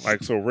 Yeah,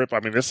 so Rip,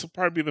 I mean, this will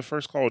probably be the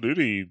first Call of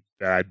Duty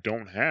that I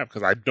don't have,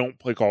 because I don't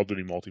play Call of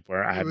Duty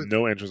multiplayer. I have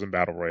no interest in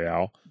Battle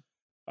Royale.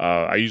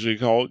 I usually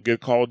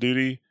get Call of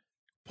Duty,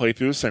 play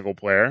through the single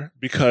player,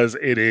 because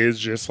it is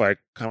just like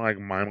kind of like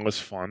mindless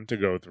fun to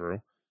go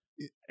through.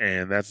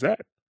 And that's that.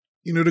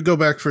 To go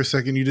back for a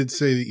second, you did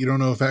say that you don't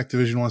know if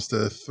Activision wants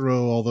to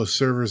throw all those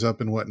servers up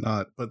and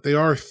whatnot, but they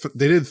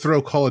did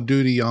throw Call of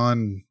Duty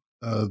on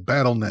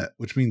BattleNet,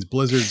 which means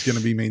Blizzard's going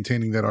to be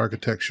maintaining that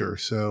architecture.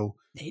 So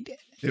they did.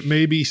 It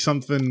may be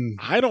something.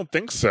 I don't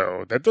think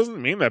so. That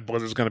doesn't mean that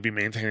Blizzard's going to be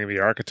maintaining the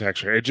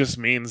architecture. It just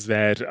means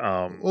that,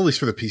 well, at least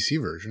for the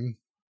PC version.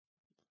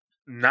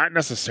 Not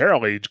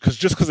necessarily, because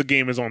just because a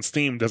game is on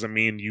Steam doesn't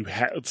mean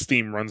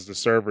Steam runs the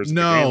servers.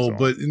 No,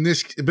 but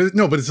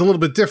but it's a little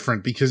bit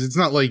different, because it's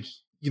not like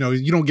you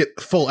don't get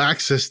full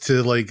access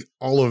to like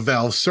all of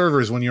Valve's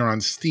servers when you're on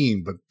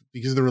Steam. But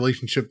because of the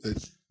relationship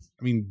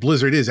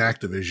Blizzard is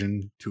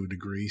Activision to a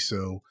degree,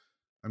 so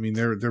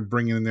they're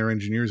bringing in their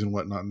engineers and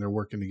whatnot, and they're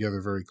working together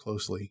very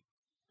closely.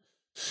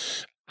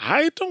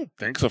 I don't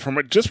think so. From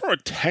a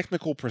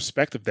technical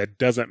perspective, that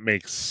doesn't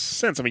make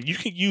sense. You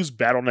can use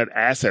BattleNet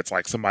assets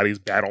like somebody's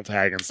battle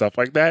tag and stuff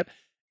like that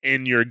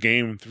in your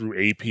game through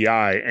API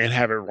and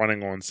have it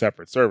running on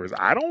separate servers.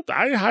 I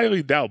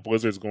highly doubt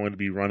Blizzard's going to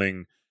be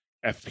running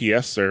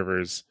FPS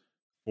servers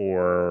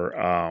for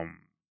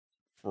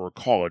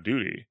Call of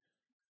Duty.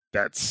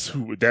 That's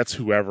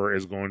whoever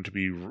is going to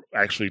be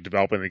actually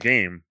developing the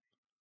game.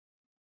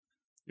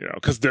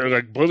 Because they're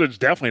like Blizzard's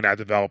definitely not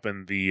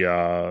developing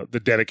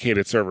the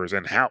dedicated servers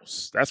in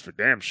house. That's for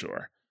damn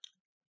sure.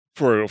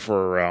 For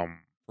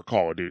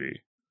Call of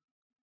Duty,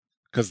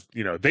 because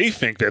they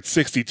think that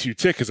 62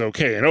 tick is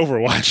okay in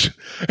Overwatch.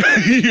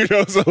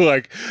 So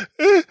like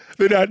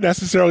they're not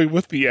necessarily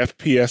with the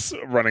FPS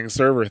running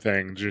server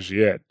thing just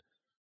yet.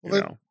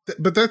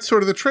 But that's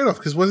sort of the trade-off,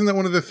 because wasn't that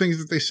one of the things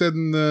that they said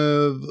in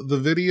the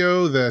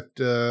video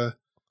that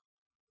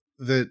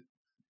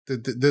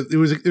it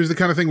was the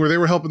kind of thing where they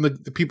were helping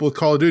the people with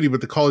Call of Duty,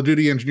 but the Call of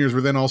Duty engineers were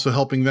then also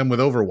helping them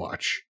with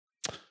Overwatch.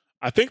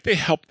 I think they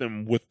helped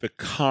them with the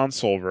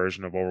console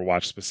version of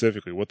Overwatch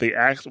specifically. What they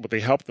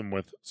helped them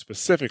with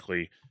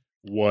specifically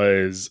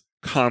was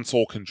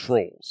console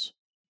controls.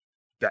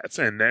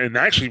 And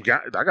actually, I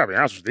gotta be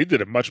honest with you, they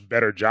did a much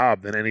better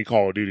job than any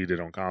Call of Duty did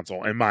on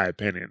console, in my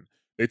opinion.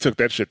 They took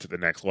that shit to the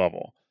next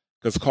level,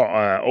 because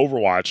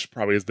Overwatch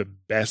probably is the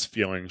best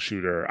feeling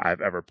shooter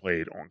I've ever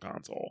played on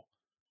console.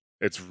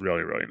 It's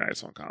really, really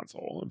nice on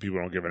console, and people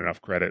don't give it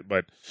enough credit.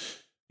 But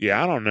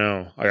yeah, I don't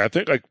know. I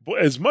think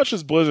as much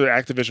as Blizzard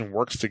and Activision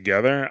works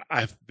together,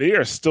 they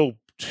are still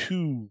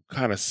two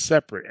kind of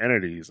separate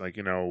entities. I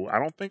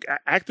don't think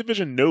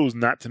Activision knows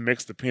not to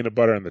mix the peanut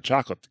butter and the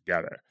chocolate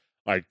together.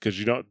 Because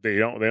they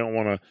don't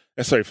want to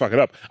necessarily fuck it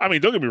up.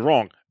 Don't get me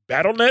wrong.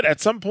 BattleNet at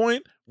some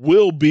point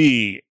will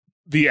be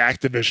the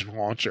Activision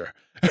launcher,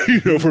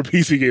 for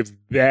PC games.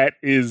 That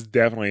is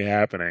definitely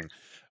happening.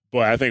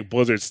 But I think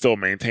Blizzard still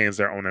maintains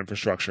their own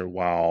infrastructure,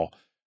 while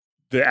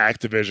the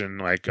Activision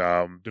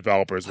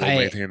developers will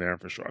maintain their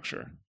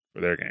infrastructure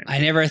for their games. I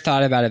never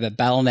thought about it, but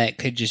BattleNet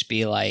could just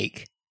be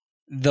like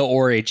the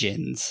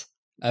origins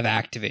of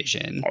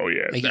Activision. Oh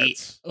yeah,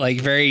 that's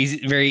very,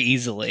 very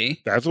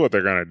easily. That's what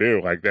they're gonna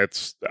do.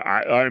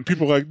 And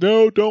people are like,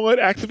 no, don't let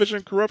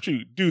Activision corrupt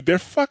you, dude.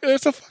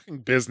 It's a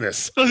fucking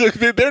business.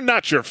 They're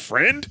not your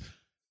friend.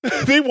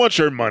 They want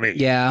your money.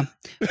 Yeah.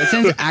 But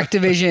since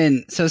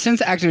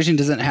Activision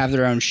doesn't have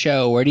their own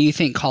show, where do you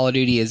think Call of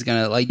Duty is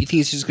going to, do you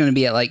think it's just going to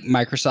be at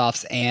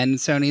Microsoft's and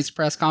Sony's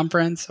press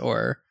conference,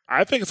 or?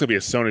 I think it's going to be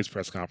at Sony's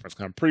press conference.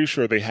 I'm pretty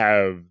sure they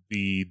have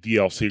the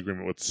DLC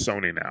agreement with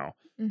Sony now.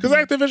 Because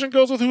Activision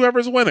goes with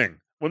whoever's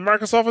winning. When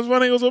Microsoft is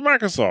winning, it goes with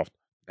Microsoft.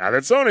 Now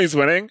that Sony's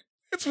winning,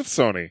 it's with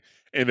Sony.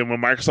 And then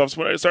when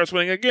Microsoft starts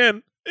winning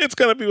again, it's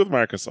going to be with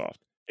Microsoft.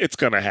 It's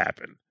going to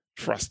happen.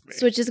 Trust me.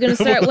 Switch is going to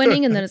start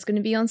winning, and then it's going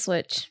to be on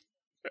Switch.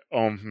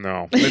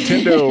 No.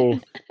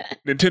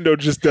 Nintendo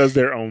just does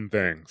their own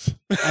things.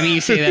 I mean,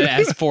 you say that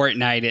as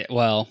Fortnite.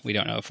 Well, we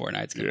don't know if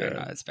Fortnite's going to be or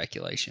not. It's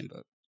speculation,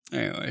 but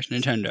anyways,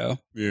 Nintendo.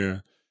 Yeah.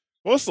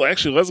 Well,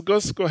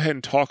 let's go ahead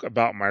and talk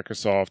about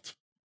Microsoft.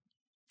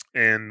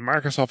 And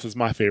Microsoft is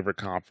my favorite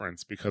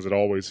conference because it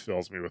always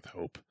fills me with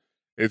hope.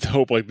 It's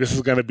hope like this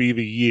is going to be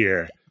the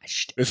year.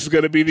 This is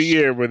going to be the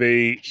year where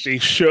they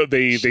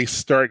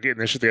start getting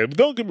this shit together. But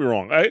don't get me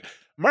wrong.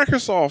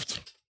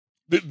 Microsoft,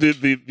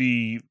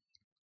 the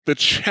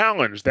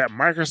challenge that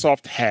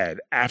Microsoft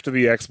had after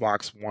the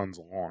Xbox One's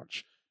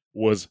launch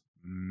was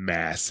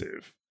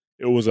massive.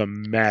 It was a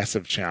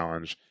massive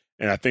challenge.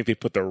 And I think they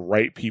put the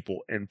right people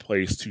in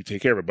place to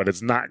take care of it. But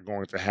it's not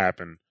going to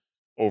happen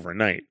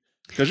overnight.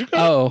 Because you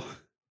got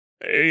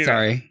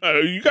sorry.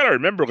 You got to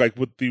remember, like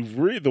with the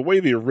way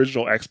the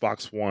original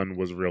Xbox One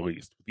was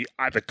released,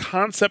 the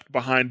concept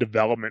behind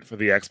development for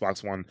the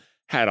Xbox One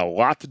had a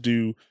lot to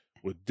do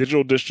with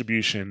digital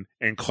distribution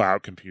and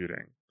cloud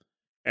computing,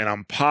 and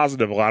I'm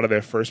positive a lot of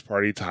their first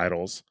party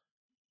titles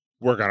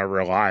were going to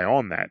rely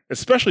on that,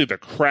 especially the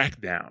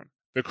Crackdown.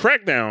 The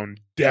Crackdown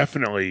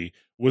definitely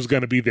was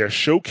going to be their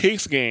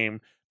showcase game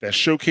that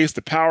showcased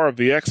the power of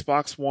the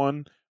Xbox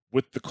One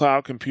with the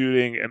cloud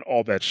computing and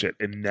all that shit.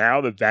 And now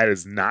that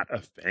is not a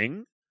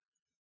thing,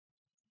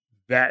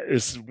 that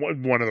is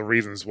one of the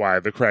reasons why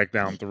the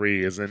Crackdown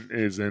 3 is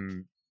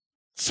in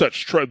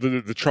such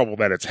the trouble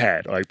that it's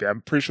had. Like,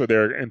 I'm pretty sure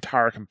there are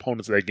entire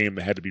components of that game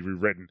that had to be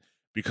rewritten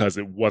because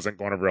it wasn't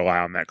going to rely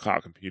on that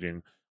cloud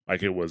computing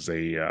like it was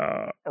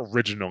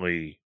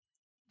originally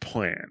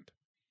planned.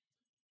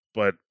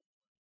 But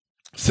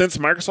since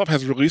Microsoft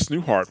has released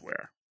new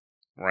hardware,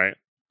 right?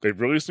 They've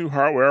released new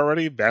hardware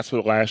already. That's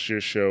what last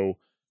year's show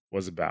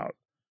was about.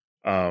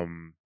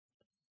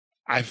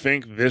 I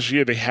think this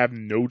year they have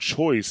no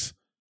choice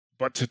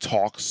but to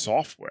talk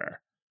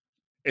software,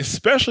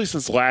 especially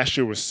since last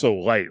year was so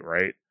light,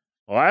 right?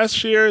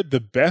 Last year,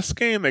 the best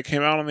game that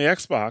came out on the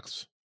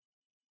Xbox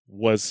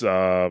was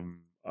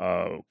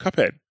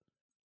Cuphead.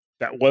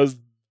 That was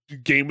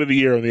game of the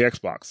year on the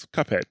Xbox.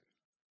 Cuphead.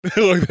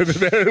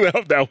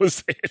 That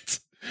was it.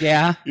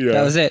 Yeah,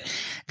 that was it.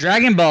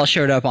 Dragon Ball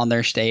showed up on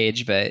their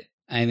stage, but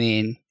I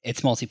mean,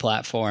 it's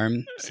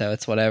multi-platform, so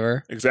it's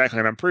whatever. Exactly,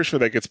 and I'm pretty sure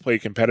that gets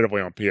played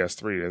competitively on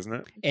PS3, isn't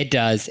it? It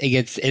does.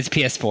 It's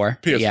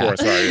PS4. PS4, yeah.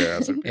 Sorry, yeah,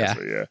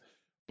 PS3, yeah.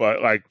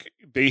 But like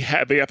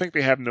I think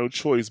they have no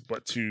choice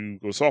but to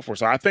go software.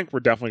 So I think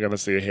we're definitely going to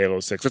see a Halo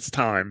 6. It's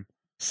time.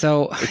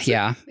 So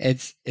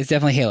it's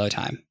definitely Halo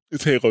time.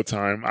 It's Halo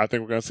time. I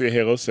think we're going to see a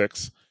Halo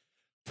 6.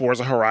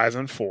 Forza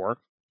Horizon 4,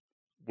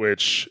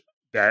 which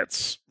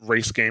that's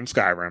race game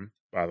Skyrim,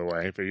 by the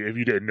way. If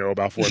you didn't know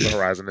about Forza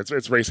Horizon,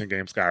 it's racing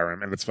game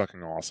Skyrim, and it's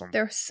fucking awesome.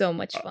 They're so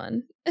much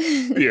fun.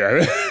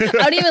 Yeah. I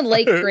don't even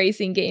like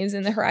racing games,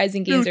 and the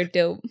Horizon games are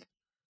dope.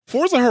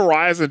 Forza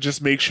Horizon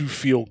just makes you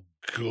feel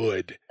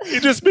good.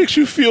 It just makes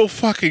you feel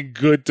fucking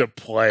good to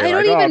play. I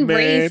don't even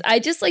race. I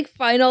just like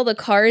find all the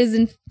cars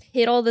and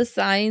hit all the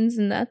signs,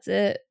 and that's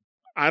it.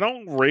 I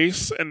don't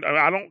race, and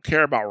I don't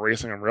care about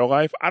racing in real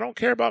life. I don't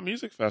care about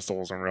music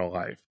festivals in real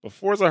life. But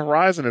Forza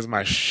Horizon is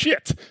my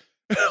shit.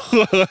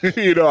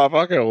 I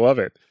fucking love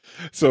it.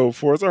 So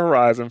Forza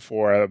Horizon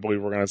 4, I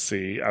believe we're going to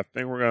see. I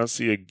think we're going to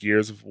see a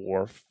Gears of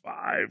War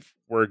 5.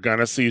 We're going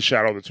to see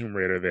Shadow of the Tomb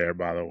Raider there,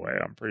 by the way.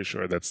 I'm pretty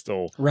sure that's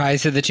still...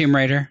 Rise of the Tomb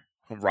Raider?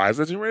 Rise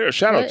of the Tomb Raider or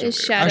Shadow of the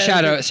Tomb Raider?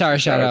 Shadow. Sorry,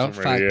 Shadow.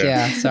 Fuck,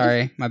 yeah.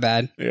 Sorry. My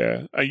bad.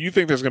 Yeah. You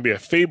think there's going to be a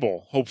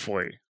Fable,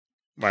 hopefully,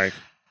 Mike?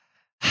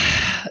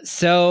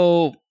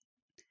 So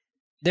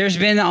there's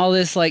been all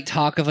this like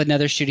talk of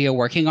another studio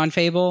working on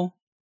Fable,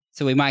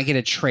 so we might get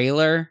a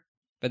trailer,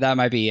 but that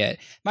might be it.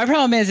 My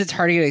problem is it's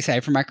hard to get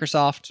excited for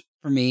Microsoft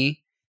for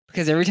me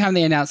because every time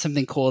they announce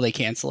something cool, they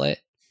cancel it.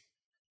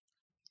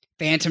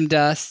 Phantom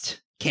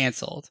Dust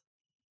canceled.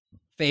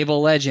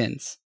 Fable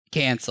Legends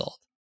canceled.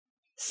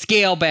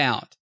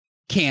 Scalebound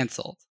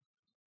canceled.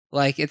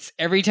 Like, it's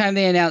every time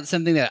they announce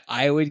something that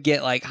I would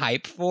get like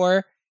hype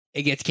for,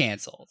 it gets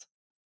canceled.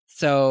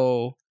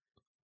 So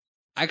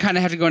I kind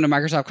of have to go into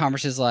Microsoft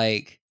conferences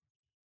like,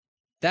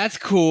 that's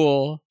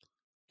cool.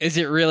 Is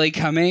it really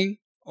coming?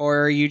 Or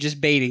are you just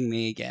baiting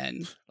me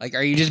again? Like,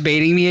 are you just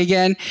baiting me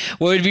again?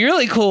 What would be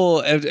really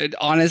cool,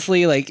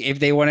 honestly, like if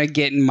they want to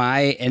get in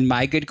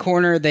my good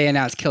corner, they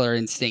announce Killer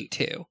Instinct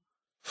 2.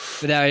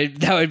 But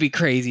that would be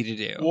crazy to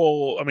do.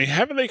 Well, I mean,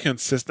 haven't they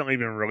consistently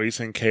been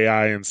releasing KI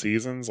in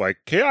seasons? Like,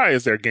 KI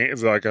is their game,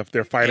 is like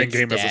their fighting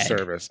game dead. as a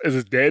service. Is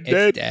it dead?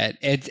 It's dead.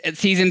 It's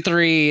season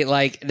 3.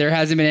 Like, there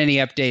hasn't been any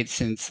updates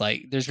since.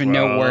 Like, there's been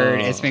no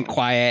word. It's been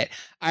quiet.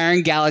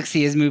 Iron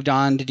Galaxy has moved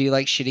on to do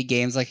like shitty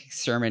games like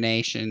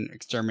Extermination,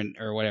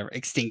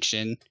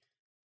 Extinction,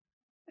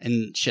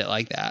 and shit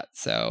like that.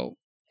 So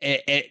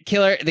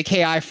the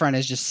KI front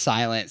is just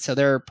silent. So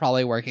they're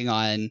probably working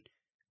on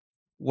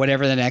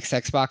whatever the next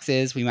Xbox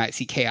is. We might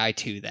see KI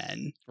 2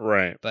 then.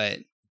 Right.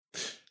 But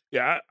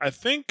yeah, I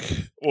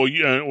think,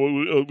 we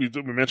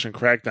mentioned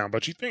Crackdown,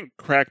 but you think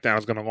Crackdown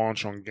is going to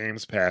launch on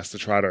Games Pass to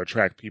try to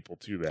attract people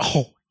to that?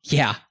 Oh,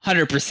 yeah,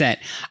 100%.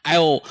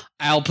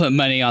 I'll put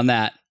money on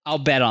that. I'll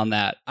bet on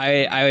that.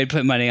 I would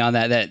put money on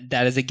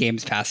that is a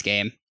Games Pass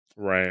game.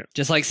 Right.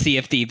 Just like Sea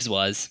of Thieves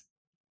was.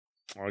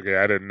 Okay,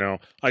 I didn't know.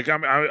 Like,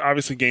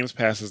 obviously Games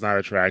Pass is not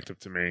attractive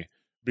to me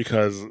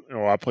because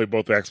I play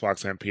both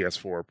Xbox and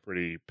PS4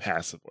 pretty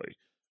passively.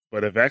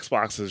 But if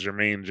Xbox is your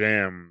main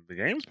jam, the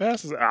Games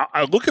Pass is.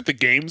 I look at the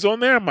games on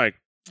there. I'm like,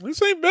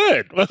 this ain't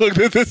bad. Like,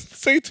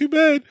 this ain't too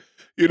bad.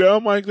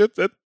 I'm like,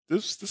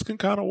 this can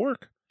kind of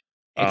work.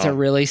 It's a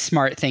really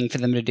smart thing for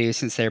them to do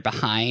since they're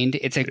behind.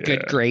 It's a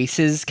good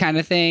graces kind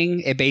of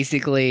thing.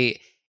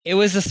 It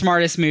was the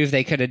smartest move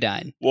they could have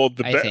done. Well,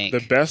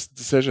 the best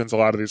decisions a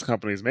lot of these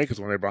companies make is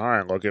when they're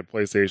behind. Look at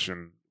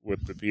PlayStation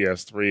with the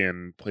PS3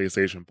 and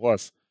PlayStation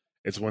Plus.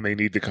 It's when they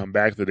need to come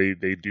back that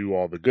they do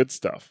all the good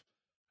stuff.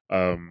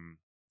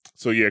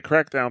 So yeah,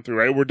 Crackdown 3,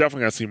 right? We're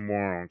definitely gonna see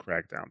more on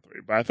Crackdown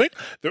 3. But I think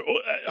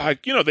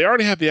they're they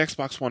already have the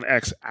Xbox One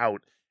X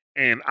out,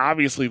 and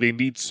obviously they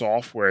need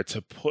software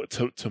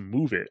to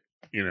move it,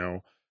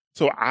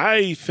 So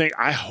I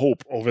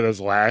hope over this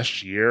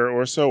last year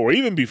or so, or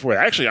even before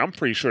that, actually I'm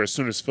pretty sure as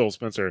soon as Phil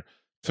Spencer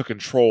took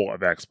control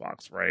of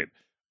Xbox, right?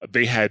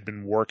 They had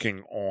been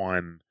working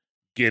on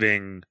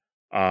getting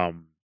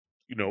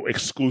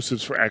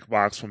exclusives for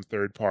Xbox from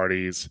third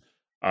parties,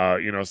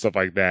 stuff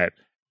like that.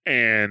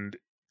 And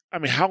I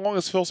mean, how long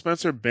has Phil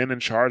Spencer been in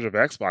charge of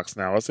Xbox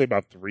now? Let's say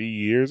about 3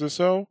 years or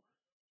so,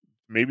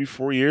 maybe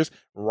 4 years.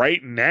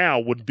 Right now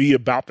would be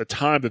about the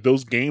time that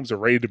those games are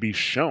ready to be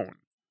shown.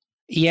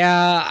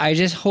 Yeah, I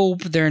just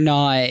hope they're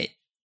not.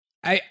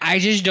 I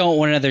just don't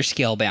want another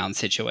Scalebound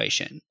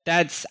situation.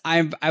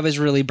 I was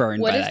really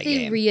burned by that game.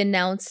 What if they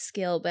re-announce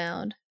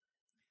Scalebound?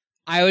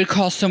 I would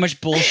call so much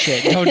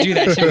bullshit. Don't do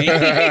that to me.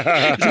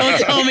 Don't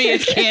tell me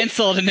it's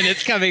canceled and then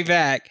it's coming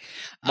back.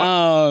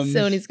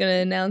 Sony's gonna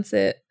announce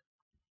it.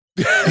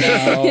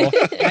 No,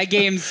 that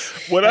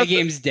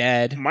game's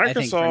dead. I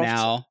think for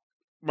now.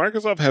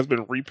 Microsoft has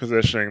been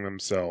repositioning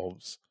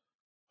themselves.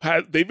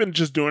 They've been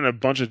just doing a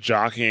bunch of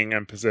jockeying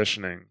and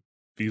positioning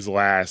these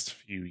last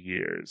few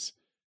years.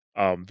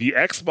 The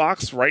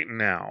Xbox right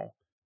now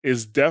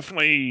is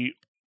definitely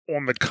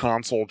on the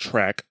console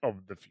track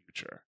of the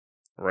future,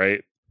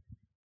 right?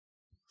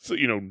 So,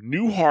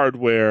 new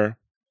hardware,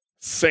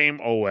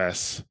 same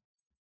OS,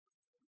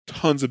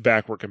 tons of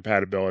backward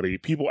compatibility.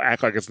 People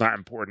act like it's not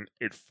important.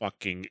 It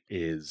fucking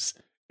is.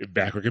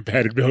 Backward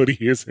compatibility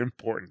is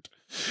important.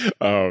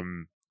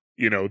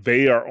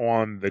 They are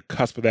on the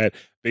cusp of that.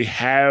 They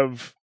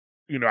have,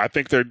 I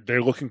think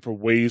they're looking for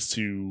ways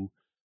to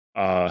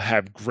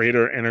have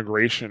greater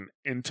integration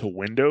into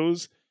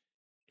Windows.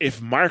 If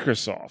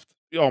Microsoft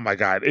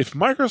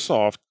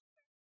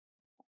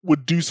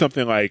would do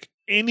something like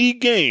any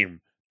game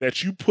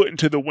that you put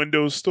into the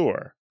Windows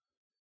Store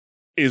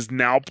is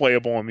now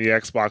playable on the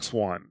Xbox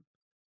One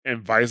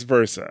and vice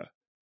versa,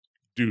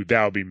 dude,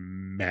 that would be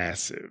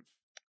massive.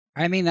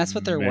 I mean, that's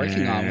what they're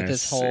working on with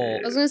this whole.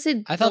 I was going to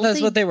say, I thought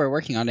that's what they were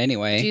working on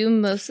anyway. Do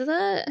most of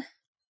that?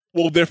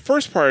 Well, their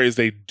first priorities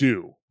they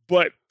do,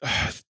 but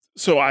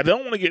so I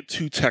don't want to get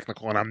too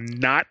technical, and I'm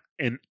not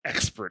an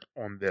expert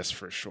on this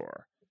for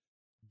sure.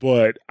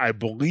 But I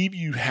believe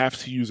you have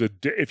to use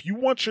if you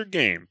want your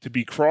game to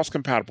be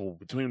cross-compatible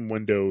between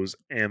Windows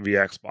and the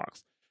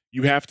Xbox,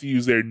 you have to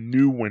use their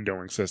new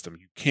windowing system.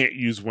 You can't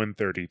use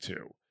Win32.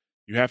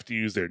 You have to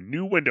use their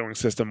new windowing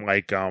system,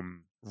 like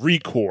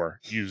Recore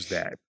used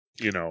that,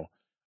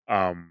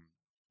 And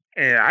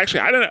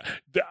actually, I don't know.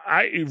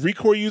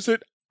 Recore used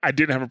it. I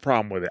didn't have a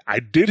problem with it. I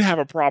did have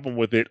a problem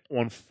with it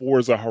on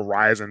Forza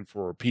Horizon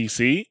for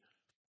PC.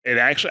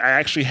 I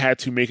actually had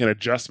to make an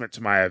adjustment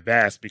to my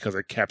Avast because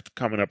it kept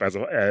coming up as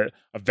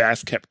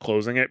Avast kept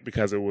closing it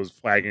because it was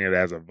flagging it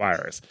as a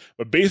virus.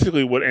 But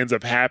basically what ends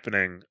up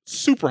happening,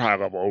 super high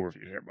level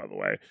overview here, by the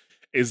way,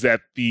 is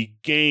that the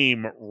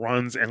game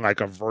runs in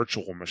like a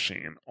virtual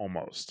machine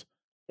almost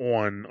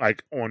on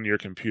your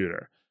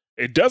computer.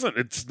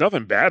 It's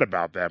nothing bad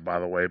about that, by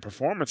the way.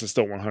 Performance is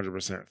still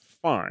 100%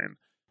 fine.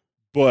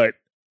 But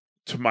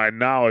to my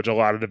knowledge, a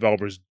lot of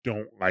developers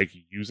don't like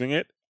using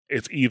it.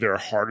 It's either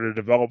harder to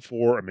develop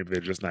for, or maybe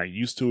they're just not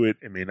used to it.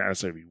 It may not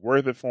necessarily be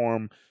worth it for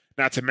them.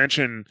 Not to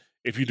mention,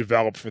 if you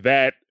develop for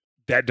that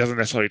doesn't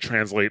necessarily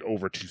translate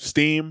over to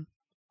Steam.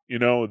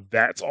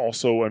 That's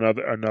also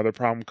another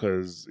problem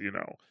because,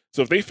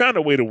 so if they found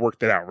a way to work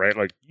that out, right?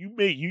 Like you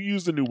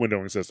use the new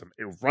windowing system.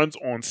 It runs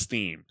on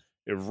Steam.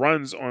 It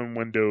runs on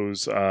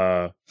Windows, in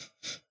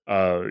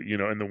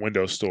the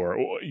Windows Store.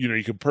 Or,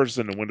 you can purchase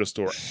it in the Windows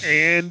Store,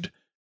 and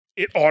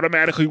it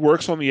automatically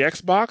works on the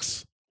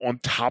Xbox. On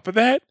top of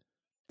that,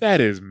 that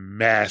is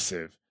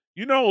massive.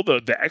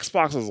 The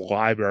Xbox's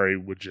library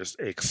would just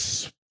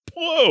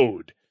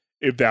explode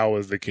if that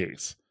was the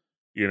case.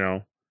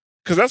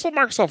 Because that's what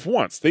Microsoft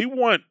wants.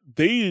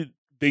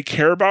 They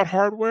care about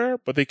hardware,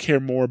 but they care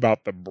more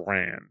about the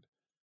brand.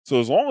 So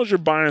as long as you're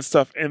buying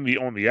stuff on the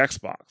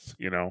Xbox,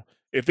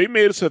 if they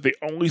made it so that the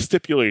only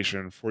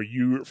stipulation for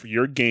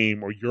your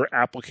game or your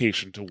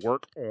application to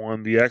work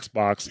on the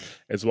Xbox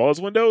as well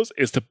as Windows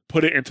is to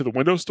put it into the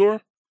Windows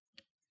Store,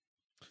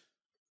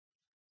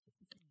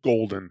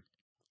 golden.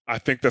 I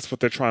think that's what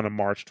they're trying to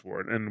march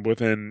toward. And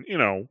within,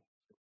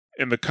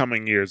 in the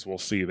coming years, we'll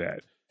see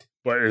that.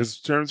 But in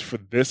terms for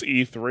this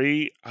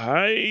E3,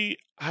 I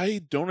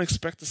don't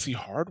expect to see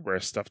hardware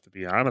stuff, to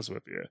be honest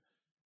with you.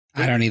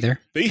 I don't either.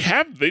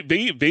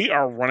 They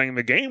are running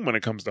the game when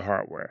it comes to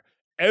hardware.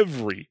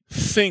 Every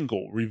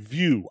single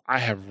review I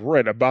have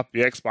read about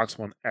the Xbox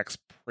One X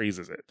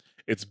praises it.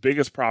 Its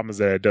biggest problem is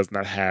that it does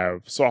not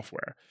have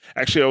software.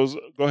 Actually,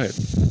 go ahead.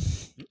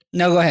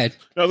 No, go ahead.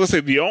 I was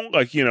gonna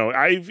say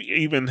I've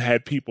even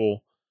had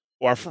people,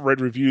 or I've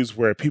read reviews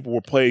where people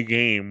will play a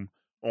game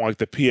on like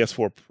the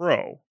PS4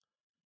 Pro,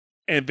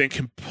 and then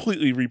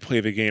completely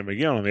replay the game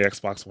again on the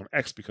Xbox One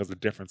X because the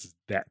difference is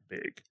that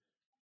big.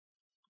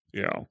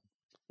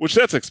 Which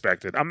that's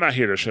expected. I'm not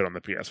here to shit on the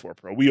PS4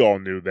 Pro. We all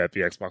knew that the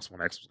Xbox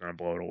One X was going to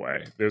blow it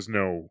away. There's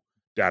no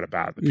doubt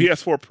about it. The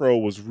PS4 Pro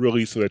was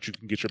really so that you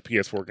can get your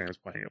PS4 games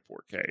playing at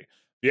 4K.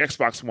 The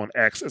Xbox One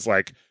X is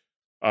like,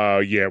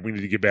 we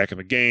need to get back in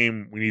the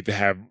game. We need to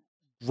have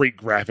great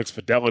graphics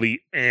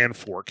fidelity and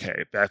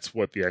 4K. That's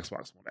what the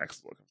Xbox One X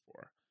is looking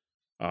for.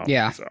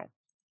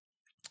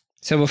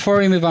 So before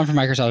we move on from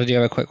Microsoft, I do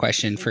have a quick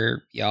question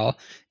for y'all.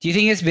 Do you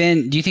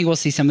think we'll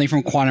see something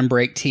from Quantum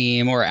Break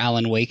team or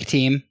Alan Wake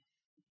team?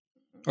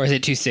 Or is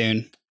it too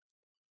soon?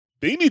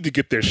 They need to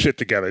get their shit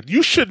together.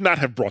 You should not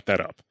have brought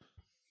that up.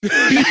 I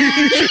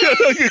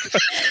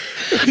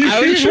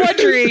was just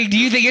wondering, do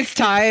you think it's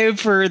time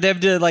for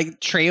them to like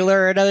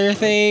trailer another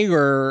thing?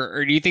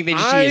 Or do you think they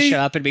just need to shut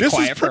up and be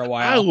quiet for a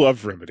while? I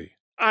love Remedy.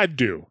 I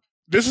do.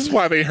 This is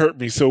why they hurt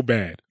me so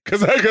bad.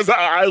 Because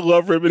I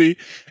love Remedy.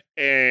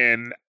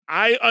 And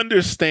I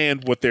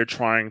understand what they're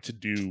trying to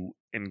do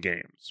in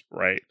games,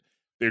 right?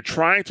 They're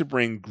trying to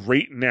bring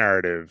great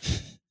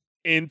narrative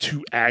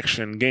into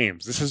action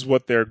games. This is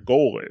what their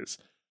goal is.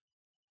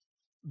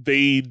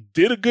 They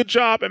did a good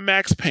job at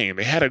Max Payne.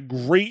 They had a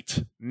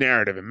great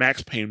narrative in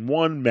Max Payne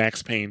 1,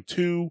 Max Payne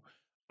 2.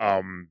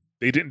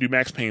 They didn't do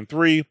Max Payne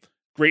 3.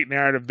 Great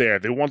narrative there.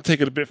 They want to take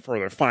it a bit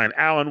further. Fine.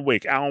 Alan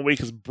Wake. Alan Wake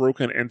is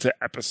broken into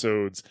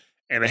episodes,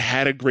 and it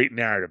had a great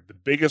narrative. The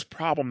biggest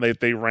problem that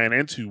they ran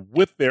into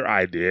with their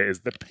idea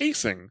is the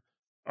pacing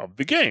of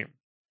the game.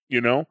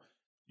 You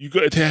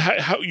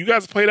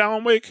guys played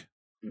Alan Wake?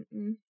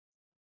 Mm-mm.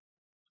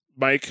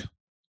 Mike?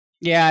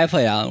 Yeah, I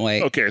played Alan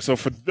Wake. Okay, so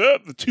for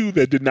the two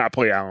that did not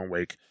play Alan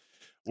Wake,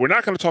 we're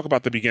not going to talk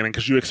about the beginning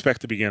because you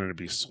expect the beginning to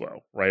be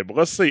slow, right? But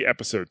let's say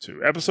episode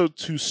 2. Episode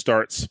 2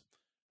 starts,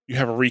 you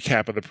have a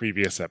recap of the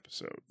previous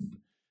episode.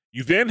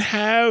 You then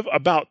have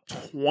about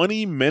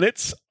 20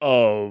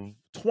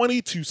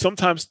 to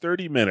sometimes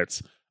 30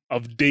 minutes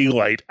of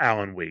daylight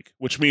Alan Wake,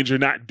 which means you're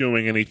not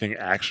doing anything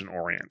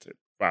action-oriented,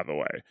 by the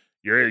way.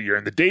 You're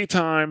in the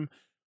daytime,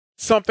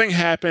 something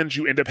happens,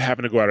 you end up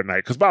having to go out at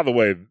night. Because, by the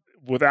way,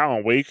 with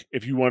Alan Wake,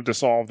 if you wanted to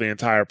solve the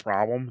entire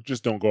problem,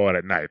 just don't go out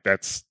at night.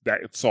 That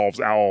solves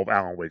all of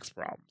Alan Wake's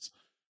problems.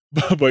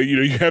 But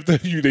you have to.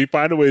 They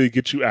find a way to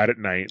get you out at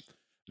night.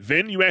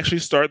 Then you actually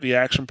start the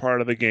action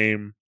part of the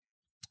game.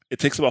 It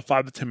takes about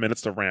 5 to 10 minutes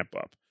to ramp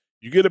up.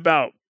 You get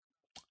about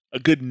a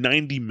good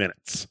 90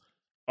 minutes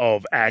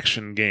of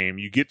action game.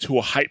 You get to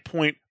a height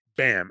point.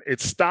 Bam!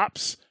 It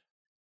stops.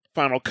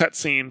 Final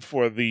cutscene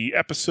for the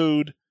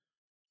episode.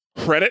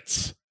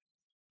 Credits.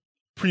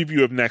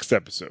 Preview of next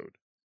episode.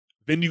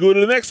 Then you go to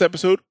the next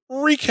episode,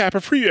 recap a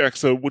preview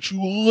episode, which you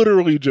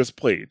literally just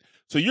played.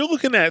 So you're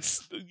looking at,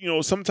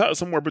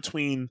 somewhere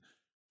between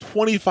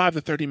 25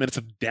 to 30 minutes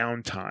of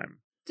downtime.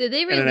 Did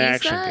they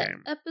release that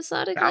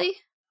episodically?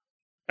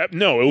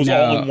 No, it was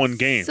all in one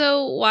game.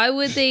 So why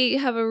would they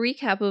have a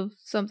recap of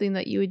something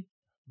that you would...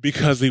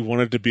 Because they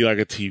wanted to be like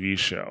a TV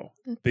show.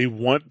 They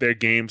want their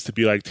games to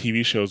be like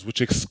TV shows,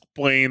 which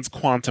explains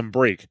Quantum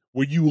Break,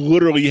 where you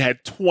literally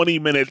had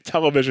 20-minute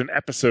television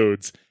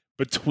episodes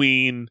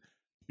between...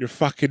 You're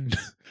fucking...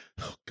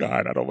 Oh,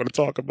 God, I don't want to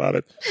talk about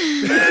it.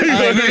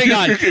 Moving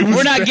on.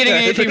 We're not getting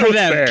anything from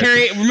them.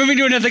 We're moving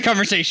to another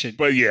conversation.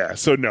 But yeah,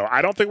 so no,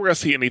 I don't think we're going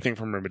to see anything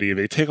from Remedy.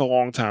 They take a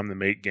long time to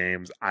make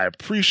games. I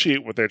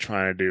appreciate what they're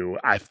trying to do.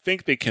 I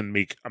think they can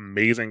make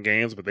amazing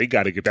games, but they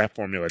got to get that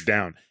formula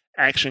down.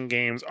 Action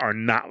games are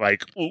not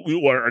like...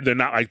 they're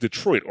not like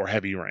Detroit or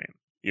Heavy Rain.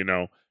 You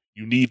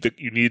need to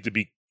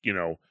be,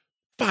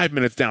 5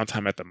 minutes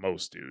downtime at the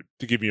most, dude,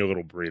 to give you a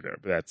little breather.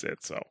 But that's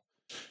it, so...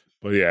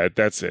 But yeah,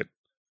 that's it.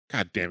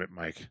 God damn it,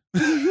 Mike.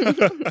 This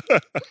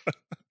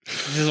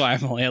is why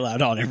I'm only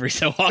allowed on every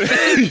so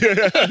often.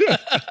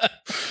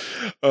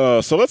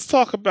 So let's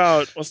talk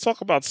about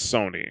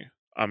Sony.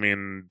 I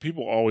mean,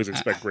 people always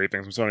expect great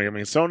things from Sony. I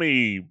mean,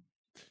 Sony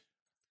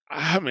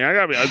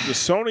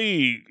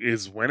Sony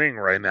is winning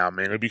right now,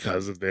 mainly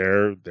because of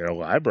their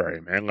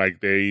library, man.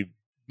 Like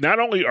not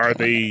only are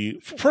they,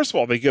 first of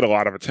all, they get a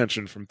lot of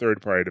attention from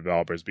third-party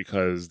developers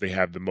because they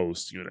have the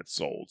most units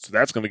sold. So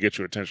that's going to get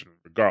you attention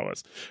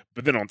regardless.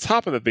 But then on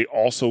top of that, they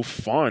also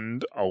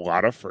fund a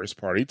lot of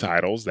first-party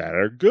titles that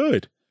are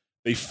good.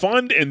 They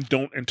fund and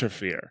don't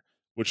interfere,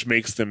 which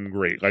makes them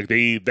great. Like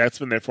that's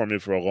been their formula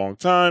for a long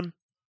time,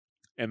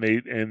 and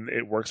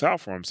it works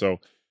out for them. So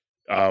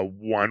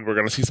One, we're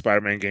going to see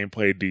Spider-Man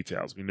gameplay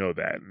details. We know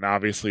that, and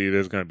obviously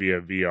there's going to be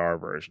a VR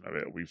version of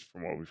it.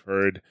 From what we've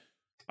heard,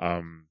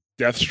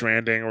 Death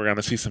Stranding, we're going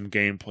to see some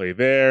gameplay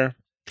there.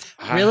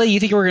 Really, you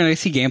think we're going to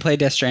see gameplay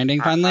Death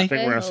Stranding finally? I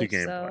think we're going to see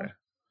gameplay.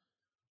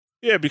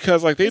 Yeah,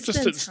 because like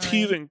it's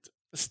teasing.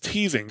 It's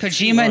teasing.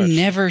 Kojima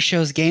never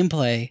shows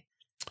gameplay.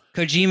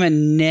 That's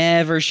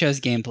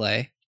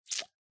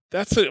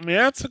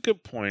a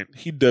good point.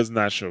 He does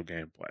not show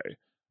gameplay,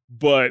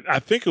 but I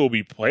think it will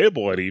be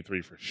playable at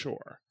E3 for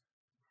sure.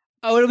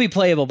 Oh, it'll be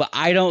playable, but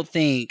I don't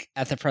think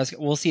at the press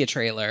we'll see a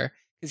trailer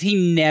because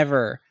he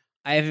never.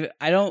 I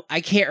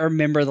can't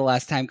remember the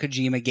last time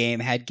Kojima game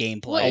had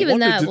gameplay. Well, even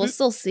that, we'll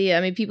still see it. I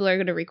mean, people are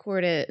going to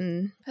record it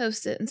and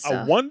post it and stuff.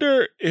 I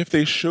wonder if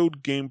they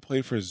showed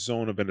gameplay for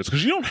Zone of Enders,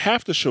 because you don't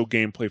have to show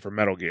gameplay for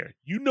Metal Gear.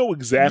 You know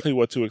exactly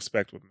what to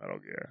expect with Metal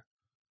Gear.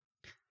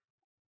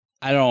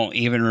 I don't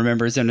even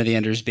remember Zone of the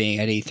Enders being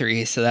at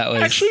E3, so that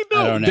was... Actually,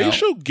 no, I don't know. They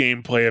showed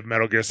gameplay of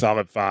Metal Gear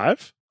Solid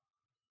 5.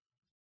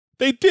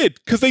 They did,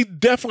 because they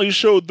definitely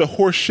showed the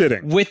horse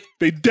shitting.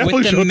 They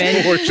definitely showed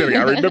the horse shitting.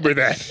 I remember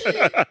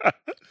that.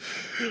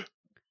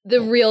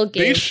 The real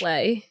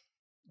gameplay.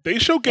 They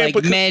show gameplay.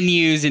 Like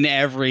menus and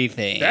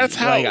everything. That's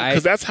how,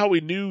 because that's how we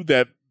knew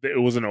that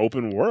it was an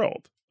open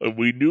world.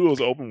 We knew it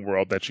was open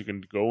world, that you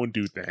can go and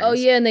do things. Oh,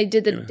 yeah, and they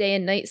did the day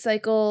and night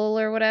cycle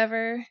or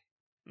whatever.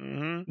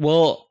 Mm-hmm.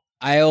 Well,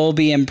 I will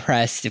be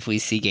impressed if we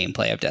see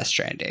gameplay of Death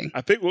Stranding.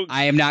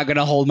 I am not going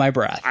to hold my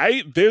breath.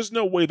 There's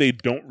no way they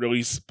don't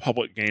release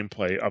public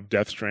gameplay of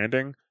Death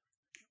Stranding,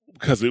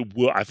 because it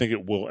will. I think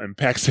it will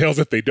impact sales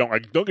if they don't.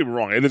 Like, don't get me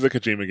wrong, it is a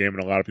Kojima game,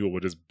 and a lot of people will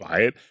just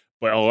buy it.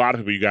 But a lot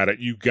of people,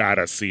 you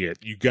gotta see it.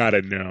 You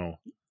gotta know.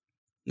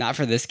 Not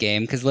for this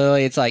game, because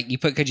literally, it's like you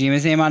put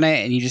Kojima's name on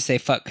it, and you just say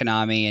 "fuck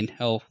Konami," and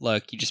oh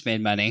look, you just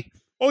made money.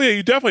 Oh yeah,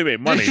 you definitely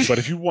made money. But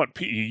if you want,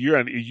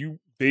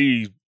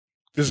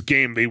 this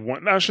game, they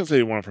want, I shouldn't say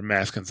they want it for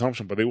mass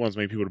consumption, but they want as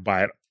many people to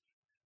buy it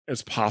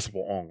as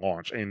possible on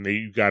launch, and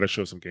you got to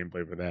show some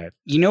gameplay for that.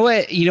 You know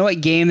what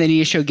game they need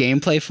to show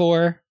gameplay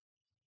for?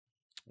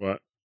 What?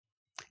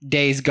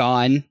 Days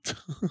Gone.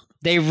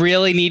 They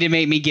really need to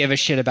make me give a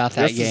shit about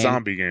that game. That's a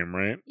zombie game,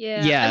 right?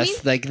 Yeah.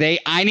 Yes,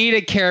 I need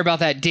to care about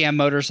that damn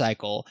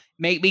motorcycle.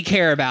 Make me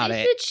care about it.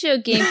 They did show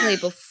gameplay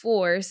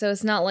before, so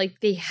it's not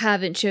like they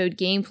haven't showed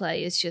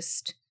gameplay. It's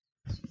just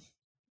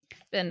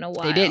been a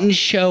while. They didn't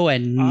show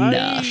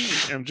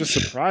enough. I'm just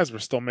surprised we're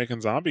still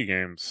making zombie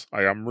games.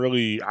 Like,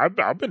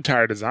 I've been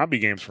tired of zombie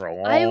games for a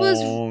long time. I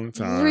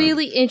was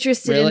really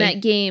interested in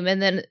that game,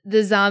 and then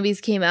the zombies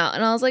came out,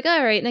 and I was like,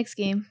 all right, next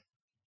game.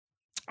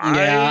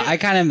 Yeah, I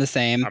kind of am the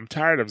same. I'm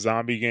tired of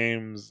zombie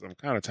games. I'm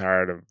kind of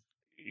tired of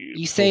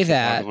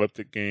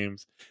post-apocalyptic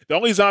games. The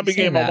only zombie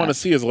game I want to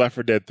see is Left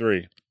 4 Dead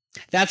 3.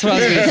 That's what I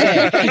was going to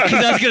say.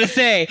 Because I was going to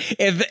say,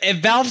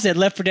 if Valve said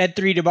Left 4 Dead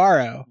 3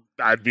 tomorrow,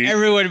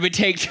 everyone would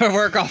take their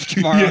work off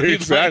tomorrow. Yeah,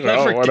 exactly.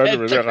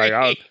 100%.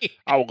 Like,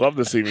 I would love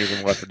to see me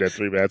in Left 4 Dead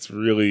 3, but that's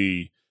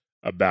really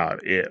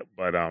about it.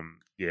 But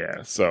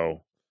yeah.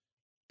 So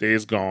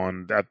Days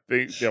Gone.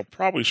 They'll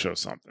probably show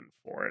something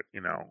for it.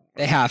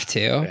 They have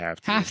to.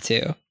 Have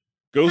to.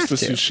 Ghost of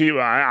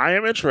Tsushima. I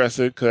am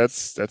interested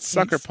because that's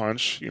Sucker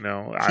Punch.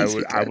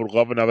 I would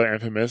love another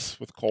Infamous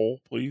with Cole,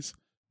 please.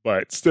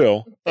 But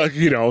still,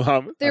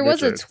 there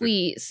was a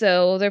tweet,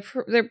 so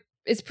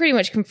it's pretty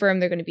much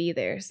confirmed they're going to be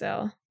there.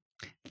 So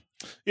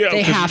yeah,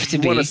 they have to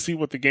be. I want to see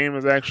what the game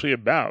is actually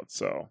about.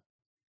 So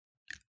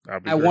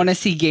I want to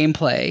see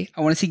gameplay.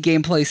 I want to see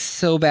gameplay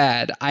so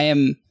bad.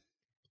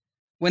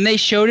 When they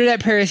showed it at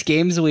Paris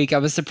Games Week, I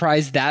was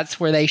surprised that's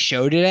where they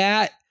showed it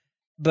at.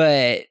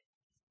 But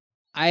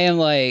I am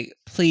like,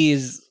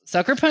 please,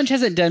 Sucker Punch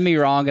hasn't done me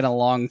wrong in a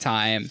long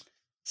time.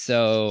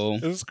 So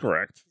this is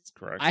correct.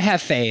 I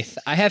have faith.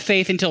 I have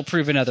faith until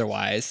proven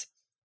otherwise.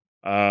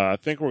 I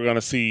think we're going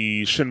to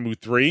see Shenmue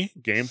 3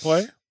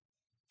 gameplay.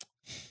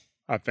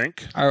 I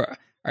think. Are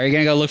you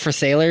going to go look for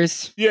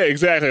sailors? Yeah,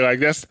 exactly. Like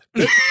that's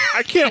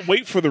I can't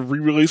wait for the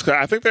re-release. Cause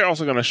I think they're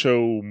also going to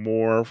show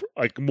more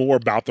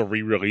about the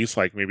re-release,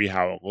 like maybe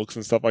how it looks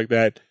and stuff like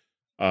that,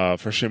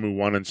 for Shenmue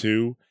 1 and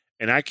 2.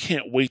 And I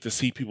can't wait to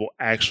see people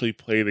actually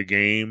play the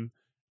game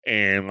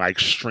and like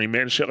stream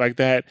it and shit like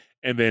that.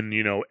 And then,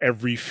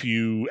 every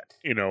few,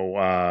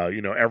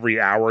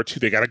 every hour or two,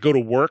 they got to go to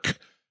work,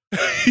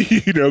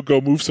 go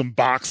move some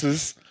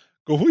boxes,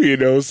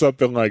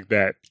 something like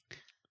that.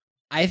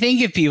 I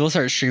think if people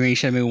start streaming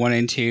Shenmue 1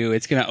 and 2,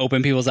 it's going to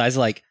open people's eyes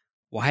like,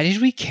 why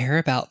did we care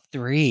about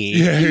 3?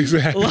 Yeah,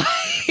 exactly.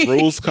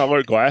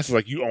 Rose-colored glasses.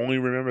 Like, you only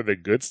remember the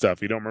good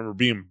stuff. You don't remember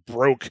being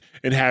broke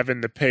and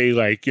having to pay,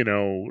 like,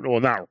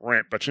 not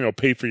rent, but,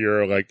 pay for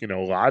your,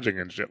 lodging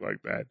and shit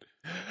like that.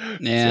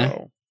 Yeah.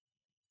 So,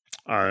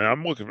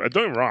 I'm looking. Don't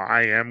get me wrong.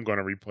 I am going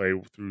to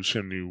replay through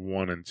Shenmue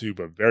 1 and 2,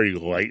 but very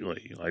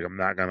lightly. Like, I'm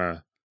not going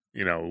to,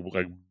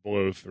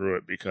 blow through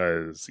it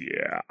because,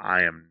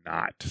 I am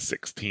not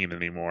 16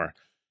 anymore.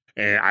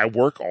 And I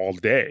work all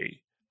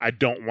day. I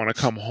don't want to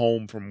come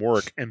home from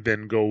work and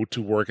then go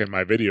to work in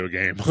my video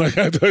game. Like,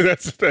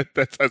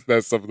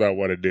 that's something I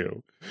want to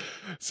do.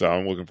 So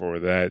I'm looking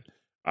forward to that.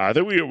 I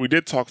think we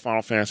did talk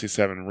Final Fantasy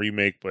VII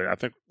Remake, but I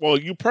think, well,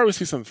 you probably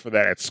see something for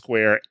that at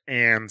Square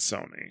and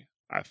Sony,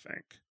 I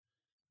think.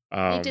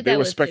 They did that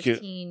with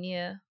 15,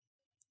 yeah.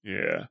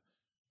 Yeah.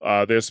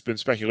 There's been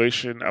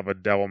speculation of a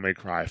Devil May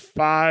Cry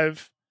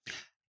 5.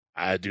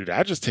 Dude,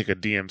 I just take a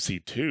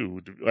DMC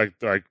 2, like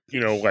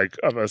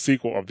of a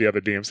sequel of the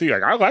other DMC.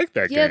 Like, I like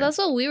that game. Yeah, that's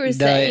what we were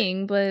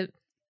saying, but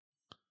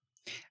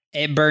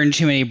it burned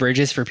too many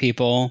bridges for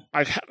people.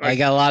 Like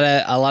a lot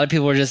of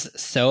people were just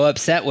so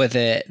upset with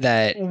it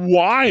that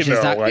why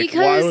though?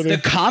 Because the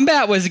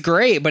combat was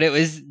great, but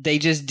they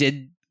just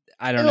did.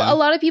 I don't know. A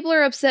lot of people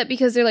are upset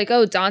because they're like,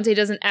 "Oh, Dante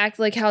doesn't act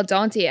like how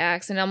Dante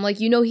acts," and I'm like,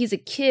 he's a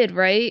kid,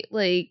 right?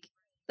 Like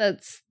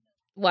that's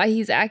why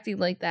he's acting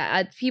like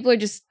that. People are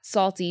just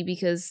salty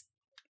because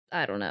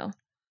I don't know.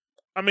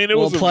 I mean,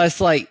 go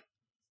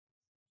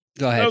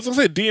ahead. I was gonna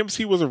say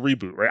DMC was a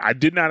reboot, right? I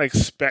did not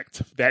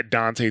expect that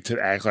Dante to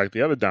act like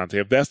the other Dante.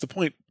 If that's the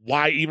point,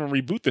 why even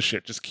reboot the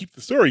shit? Just keep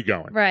the story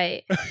going,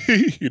 right?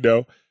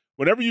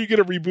 Whenever you get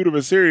a reboot of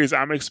a series,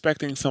 I'm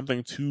expecting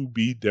something to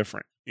be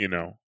different.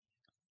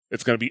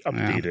 It's gonna be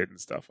updated and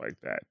stuff like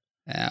that.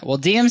 Yeah. Well,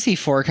 DMC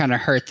 4 kind of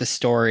hurt the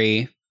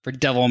story for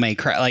Devil May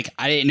Cry. Like,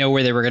 I didn't know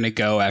where they were gonna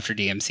go after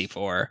DMC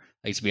 4.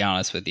 Like, to be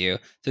honest with you,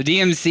 so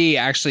DMC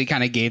actually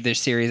kind of gave this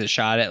series a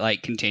shot at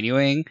like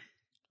continuing.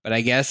 But I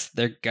guess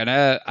they're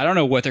gonna. I don't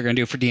know what they're gonna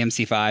do for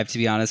DMC 5. To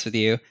be honest with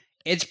you,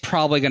 it's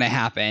probably gonna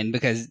happen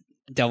because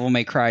Devil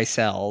May Cry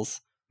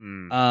sells.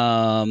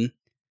 The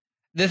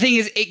thing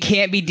is, it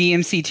can't be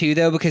DMC 2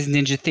 though because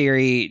Ninja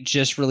Theory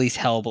just released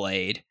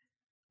Hellblade,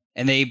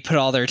 and they put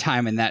all their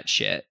time in that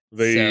shit.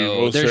 They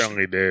most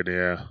certainly did.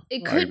 Yeah,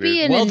 it could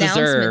be an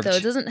announcement though.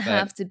 It doesn't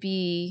have to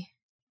be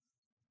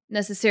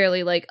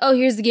necessarily like, oh,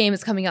 here's the game.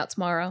 It's coming out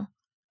tomorrow.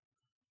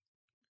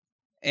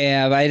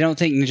 Yeah, but I don't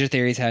think Ninja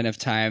Theory's had enough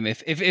time.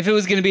 If it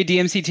was going to be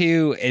DMC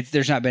 2,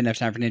 there's not been enough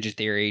time for Ninja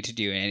Theory to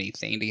do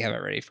anything to have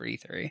it ready for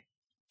E3.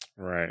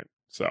 Right.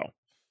 So,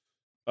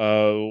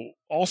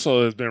 also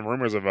there's been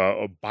rumors of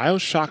a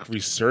BioShock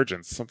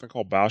Resurgence, something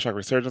called BioShock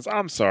Resurgence.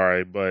 I'm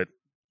sorry, but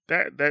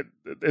that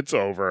it's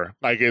over.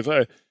 Like it's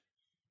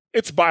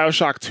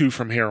BioShock 2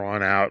 from here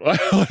on out.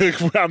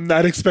 Like, I'm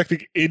not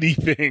expecting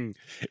anything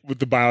with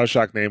the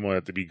BioShock name on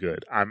it to be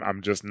good.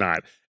 I'm just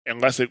not,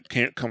 unless it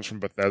comes from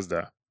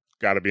Bethesda.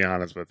 Got to be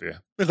honest with you.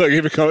 Like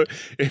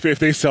if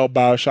they sell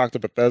BioShock to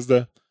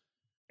Bethesda,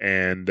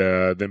 and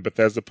then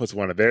Bethesda puts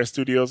one of their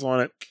studios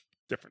on it,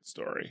 different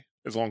story.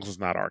 As long as it's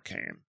not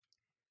Arcane.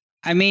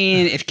 I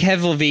mean, if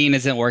Kev Levine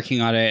isn't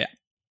working on it,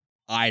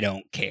 I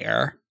don't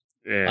care.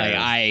 Yeah. Like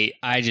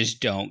I just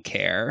don't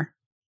care.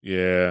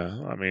 Yeah.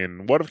 I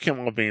mean, what if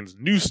Kev Levine's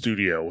new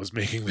studio was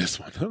making this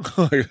one?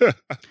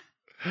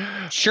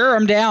 Sure,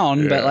 I'm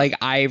down, but like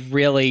I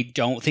really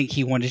don't think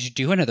he wanted to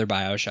do another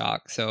BioShock.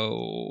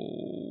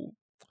 So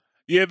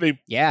yeah,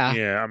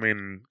 I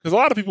mean, because a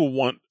lot of people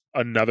want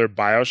another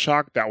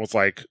BioShock that was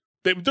like,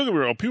 don't get me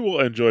wrong, people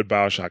enjoyed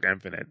BioShock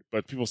Infinite,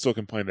 but people still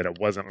complain that it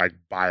wasn't like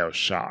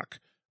BioShock,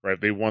 right?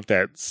 They want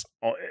that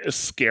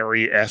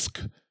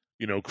scary-esque,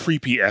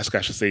 creepy-esque,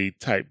 I should say,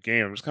 type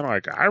game. I'm just kind of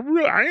like, I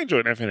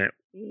enjoyed Infinite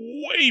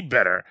way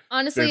better.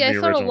 Honestly, I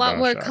felt a lot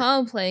more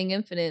calm playing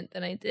Infinite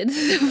than I did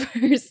the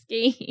first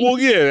game. Well,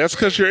 yeah, that's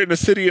because you're in a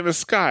city in the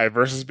sky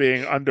versus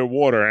being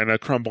underwater in a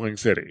crumbling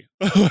city.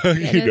 So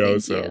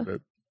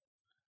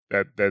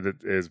that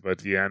it is.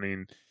 But yeah, I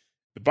mean,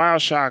 the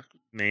BioShock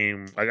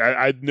name, like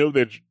I know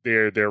that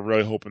they're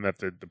really hoping that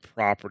the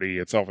property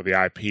itself or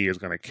the IP is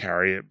going to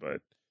carry it,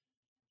 but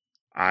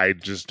I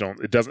just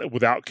don't. It doesn't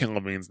without Ken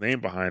Levine's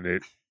name behind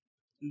it.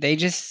 They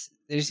just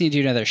need to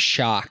do another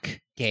Shock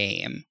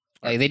game.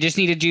 Like, they just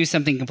need to do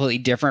something completely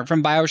different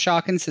from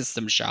BioShock and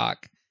System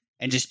Shock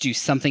and just do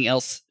something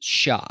else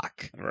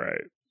Shock.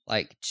 Right.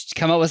 Like, just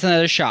come up with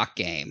another Shock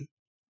game.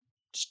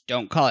 Just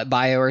don't call it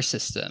Bio or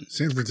System.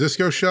 San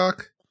Francisco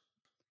Shock?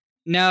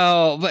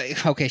 No,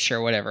 but okay,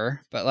 sure,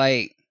 whatever. But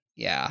like,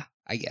 yeah,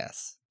 I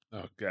guess.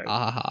 Oh,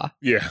 God.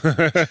 Yeah.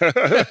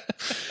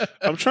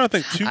 I'm trying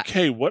to think,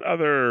 2K, what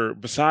other,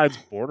 besides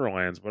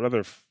Borderlands, what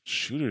other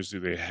shooters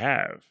do they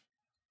have?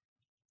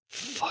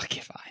 Fuck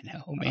if I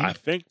know, man. I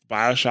think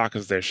BioShock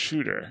is their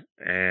shooter,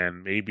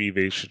 and maybe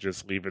they should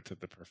just leave it to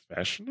the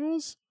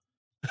professionals.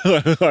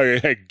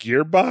 Like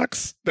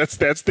Gearbox,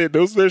 those are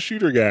their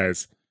shooter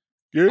guys.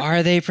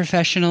 Are they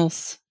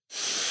professionals?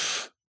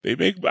 They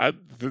make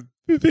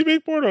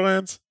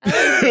Borderlands.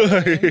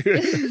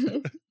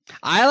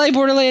 I like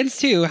Borderlands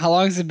too. How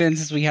long has it been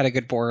since we had a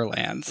good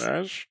Borderlands?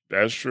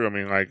 That's true. I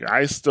mean, like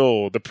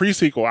the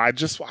pre-sequel. I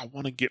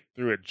want to get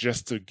through it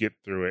just to get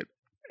through it.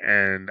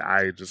 And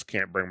I just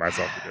can't bring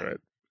myself to do it.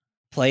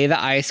 Play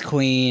the Ice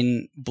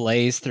Queen,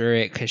 blaze through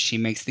it because she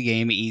makes the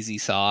game easy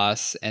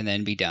sauce, and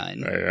then be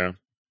done.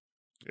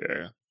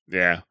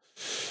 Yeah.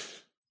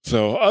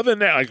 So other than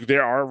that, like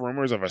there are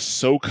rumors of a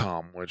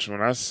SOCOM, which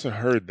when I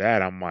heard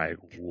that, I'm like,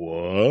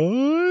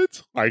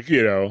 what? Like,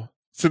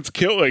 since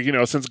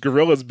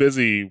Guerrilla's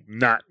busy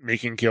not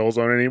making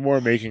Killzone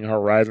anymore, making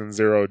Horizon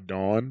Zero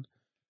Dawn,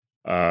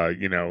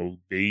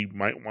 they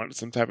might want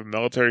some type of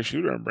military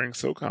shooter and bring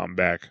SOCOM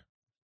back.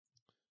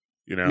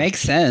 You know, Makes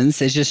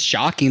sense. It's just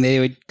shocking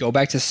they would go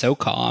back to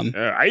SOCOM.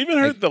 I even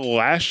heard the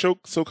last show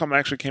SOCOM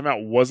actually came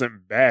out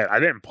wasn't bad. I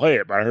didn't play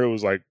it, but I heard it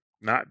was like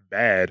not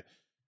bad.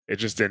 It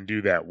just didn't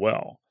do that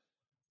well.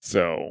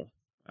 So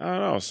I don't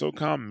know.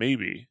 SOCOM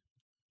maybe.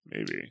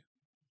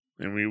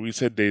 And we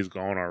said Days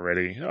Gone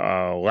already.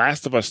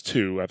 Last of Us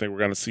 2. I think we're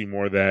gonna see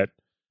more of that.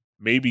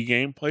 Maybe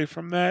gameplay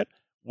from that.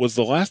 Was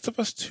The Last of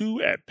Us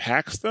 2 at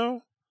PAX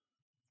though?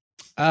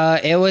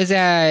 It was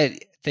at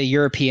the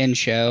European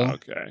show.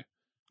 Okay.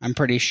 I'm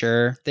pretty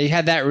sure they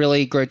had that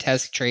really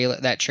grotesque trailer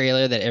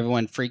that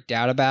everyone freaked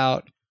out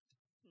about.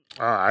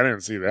 I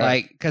didn't see that.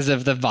 Like, because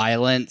of the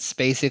violence,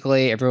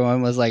 basically.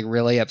 Everyone was like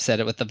really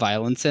upset with the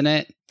violence in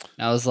it.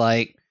 And I was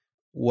like,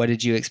 what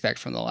did you expect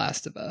from The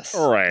Last of Us?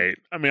 All right.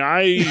 I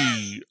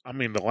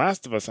mean, The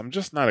Last of Us, I'm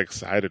just not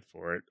excited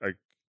for it. Like,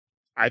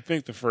 I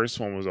think the first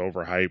one was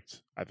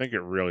overhyped. I think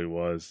it really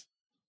was.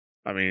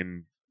 I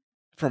mean,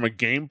 from a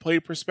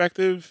gameplay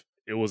perspective,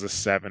 it was a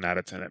 7 out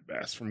of 10 at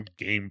best. From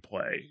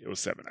gameplay, it was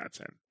 7 out of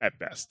 10 at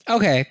best.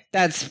 Okay,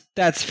 that's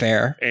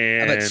fair.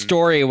 But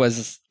story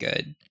was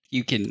good.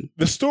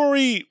 The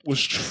story was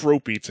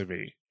tropey to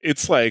me.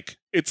 It's like,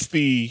 it's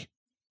the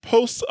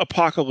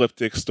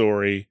post-apocalyptic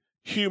story.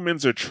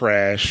 Humans are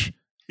trash.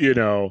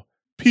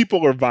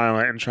 People are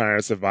violent and trying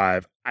to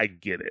survive. I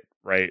get it,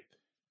 right?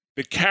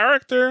 The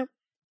character,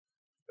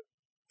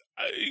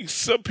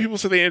 some people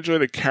say they enjoy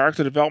the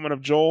character development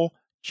of Joel.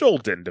 Joel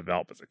didn't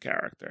develop as a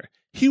character.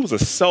 He was a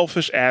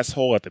selfish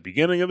asshole at the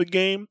beginning of the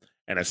game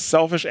and a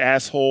selfish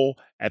asshole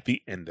at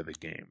the end of the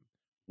game.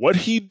 What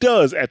he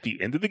does at the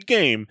end of the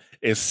game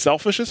is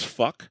selfish as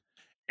fuck,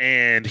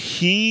 and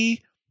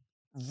he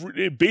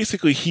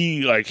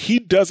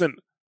doesn't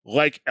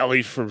like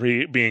Ellie for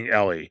being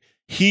Ellie.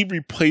 He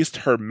replaced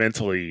her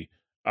mentally,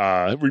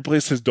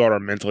 replaced his daughter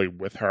mentally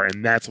with her,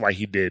 and that's why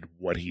he did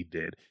what he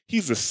did.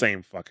 He's the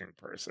same fucking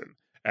person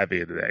at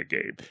the end of that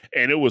game,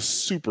 and it was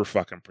super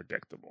fucking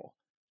predictable.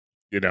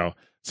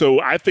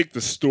 So I think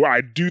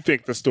I do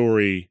think the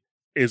story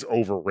is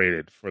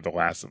overrated for The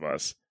Last of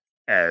Us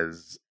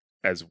as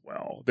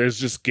well. There's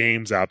just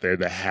games out there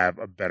that have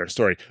a better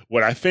story.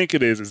 What I think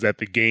it is that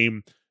the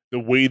game, the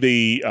way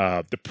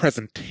the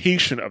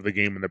presentation of the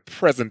game and the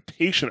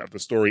presentation of the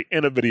story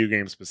in a video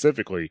game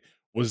specifically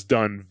was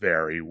done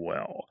very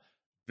well.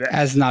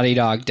 As Naughty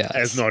Dog does.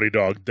 As Naughty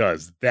Dog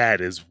does.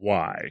 That is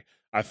why.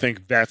 I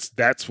think that's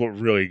what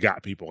really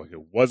got people. Like,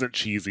 it wasn't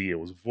cheesy. It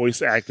was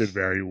voice acted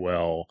very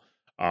well.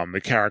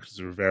 The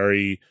characters were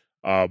very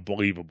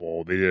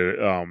believable. They did.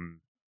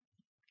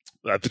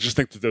 I just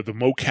think that the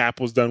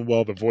mocap was done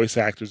well. The voice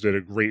actors did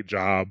a great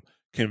job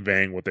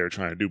conveying what they were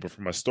trying to do. But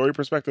from a story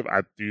perspective,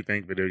 I do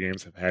think video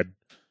games have had,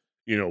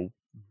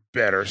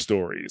 better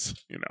stories.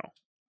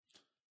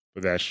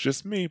 But that's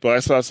just me. But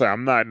that's what I say.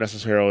 I'm not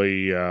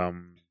necessarily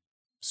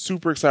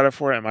super excited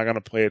for it. Am I going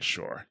to play it?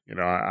 Sure.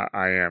 I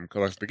am,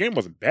 because the game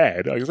wasn't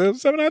bad. Like I said, it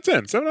was 7 out of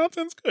 10. 7 out of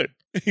 10 is good.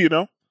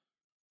 7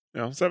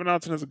 out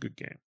of 10 is a good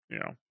game.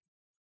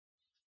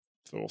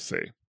 So we'll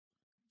see.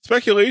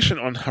 Speculation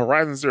on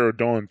Horizon Zero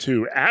Dawn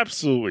 2?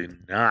 Absolutely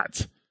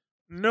not.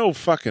 No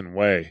fucking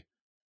way.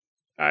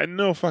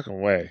 No fucking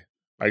way.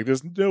 Like,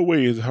 there's no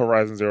way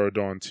Horizon Zero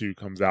Dawn 2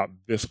 comes out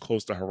this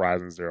close to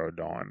Horizon Zero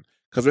Dawn.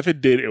 Because if it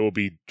did, it will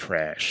be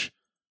trash.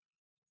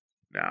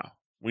 No.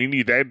 We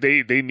need that.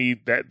 They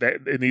need that.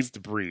 It needs to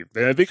breathe.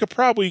 They could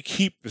probably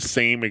keep the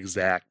same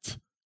exact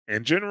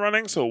engine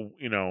running. So,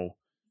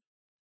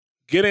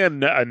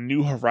 getting a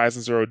new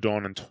Horizon Zero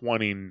Dawn in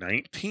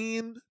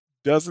 2019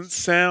 doesn't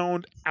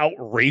sound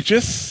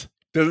outrageous.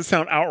 In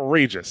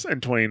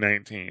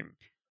 2019.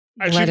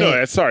 Actually,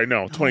 no. Sorry,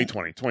 no.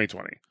 2020.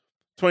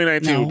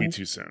 2019 will be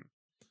too soon.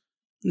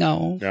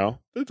 No.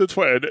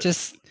 The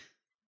just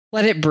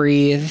let it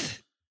breathe.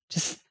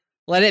 Just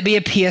let it be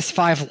a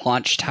PS5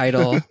 launch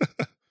title.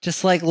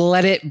 Just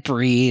let it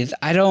breathe.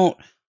 I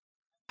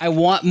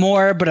want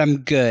more, but I'm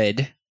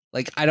good.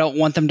 I don't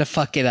want them to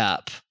fuck it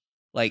up.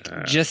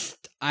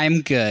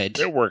 I'm good.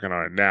 They're working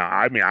on it now.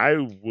 I mean, I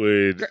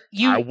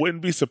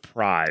wouldn't be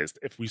surprised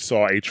if we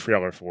saw a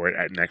trailer for it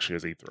at next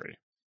year's E3.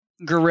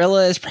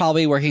 Guerrilla is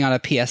probably working on a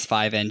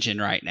PS5 engine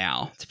right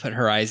now to put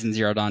Horizon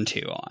Zero Dawn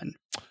 2 on.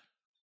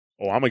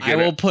 Oh, I'm gonna get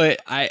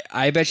it.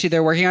 I bet you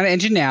they're working on an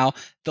engine now.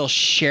 They'll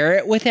share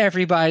it with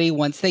everybody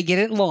once they get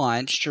it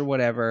launched or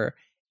whatever.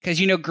 Because,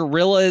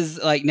 Guerrilla's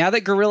now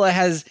that Guerrilla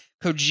has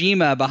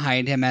Kojima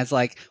behind him as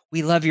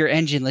we love your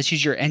engine. Let's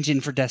use your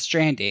engine for Death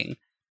Stranding.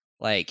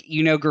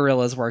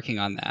 Guerrilla's working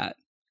on that.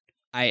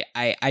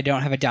 I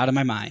don't have a doubt in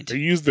my mind. They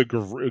use the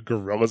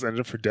Guerrilla's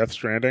engine for Death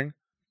Stranding?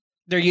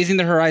 They're using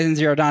the Horizon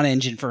Zero Dawn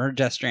engine for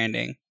Death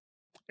Stranding.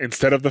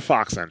 Instead of the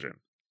Fox engine.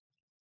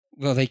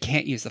 Well, they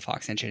can't use the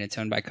Fox engine. It's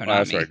owned by Konami. Oh,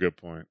 that's right. Good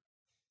point.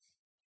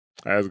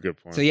 That's a good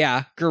point. So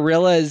yeah,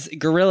 Guerrilla's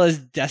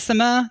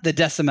Decima, the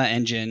Decima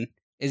engine,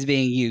 is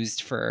being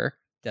used for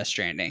Death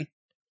Stranding.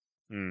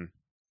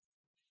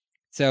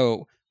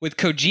 So with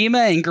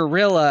Kojima and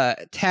Guerrilla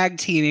tag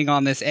teaming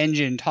on this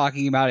engine,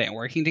 talking about it and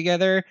working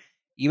together,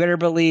 you better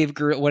believe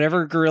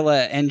whatever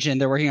Guerrilla engine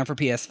they're working on for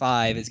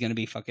PS5 is going to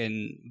be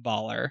fucking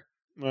baller.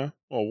 Well,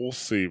 we'll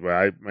see. But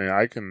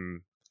I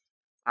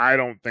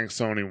don't think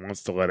Sony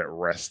wants to let it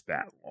rest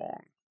that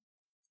long.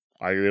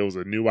 Like, it was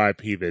a new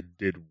IP that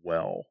did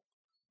well,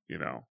 you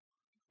know.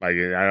 Like,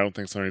 I don't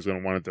think Sony's going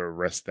to want it to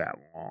rest that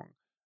long.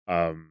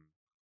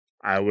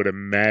 I would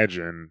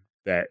imagine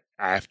that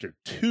after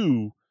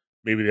 2,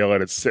 maybe they'll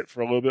let it sit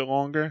for a little bit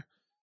longer.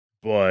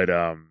 But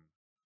I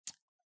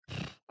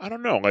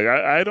don't know. Like,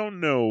 I don't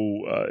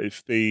know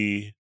if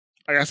they.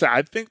 Like I said,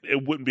 I think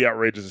it wouldn't be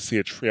outrageous to see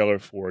a trailer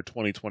for a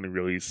 2020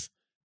 release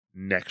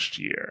next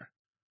year.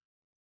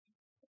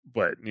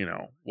 But,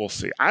 we'll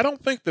see. I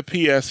don't think the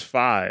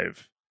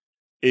PS5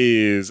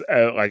 is,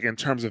 like, in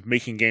terms of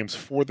making games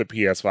for the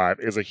PS5,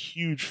 is a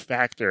huge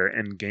factor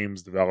in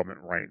games development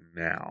right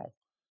now.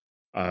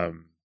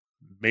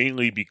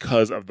 Mainly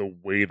because of the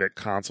way that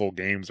console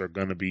games are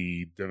going to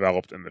be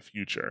developed in the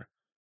future.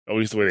 At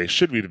least the way they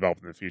should be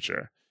developed in the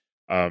future.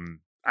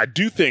 I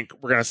do think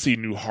we're going to see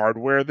new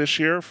hardware this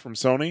year from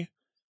Sony,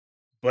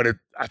 but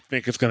I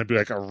think it's going to be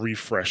like a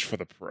refresh for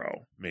the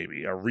Pro,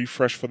 maybe. A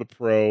refresh for the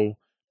Pro,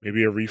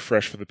 maybe a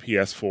refresh for the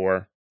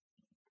PS4.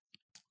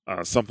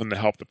 Something to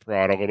help the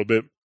Pro out a little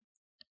bit.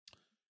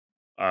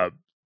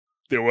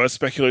 There was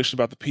speculation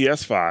about the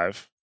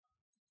PS5.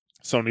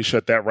 Sony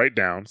shut that right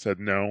down, said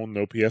no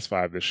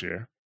PS5 this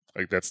year.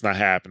 Like, that's not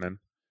happening.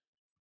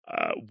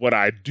 What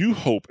I do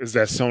hope is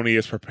that Sony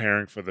is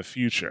preparing for the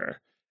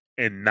future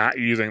and not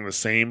using the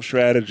same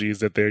strategies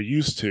that they're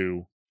used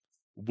to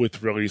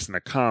with releasing a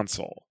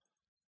console.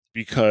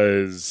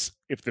 Because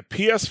if the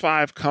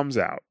PS5 comes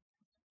out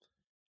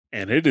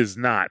and it is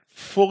not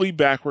fully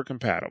backward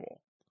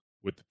compatible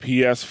with the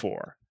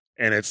PS4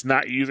 and it's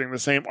not using the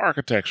same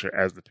architecture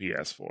as the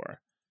PS4,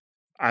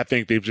 I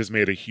think they've just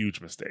made a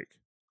huge mistake.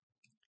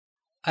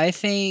 I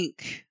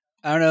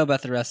don't know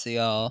about the rest of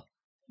y'all,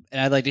 and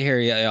I'd like to hear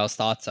y'all's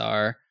thoughts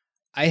are.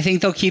 I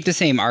think they'll keep the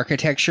same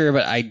architecture,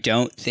 but I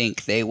don't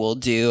think they will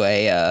do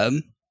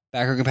a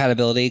backward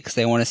compatibility because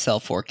they want to sell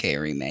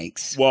 4K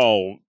remakes.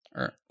 Well,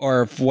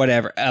 or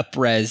whatever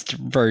up-resed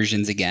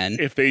versions again.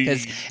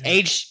 Because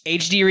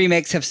HD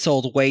remakes have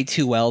sold way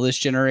too well this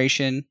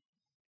generation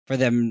for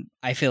them,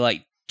 I feel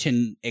like,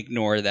 to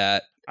ignore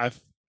that.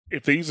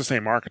 If they use the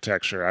same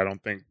architecture, I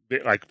don't think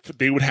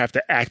they would have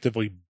to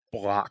actively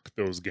block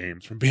those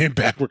games from being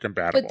backward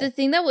compatible. But the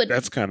thing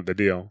that's kind of the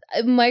deal.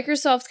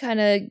 Microsoft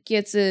kind of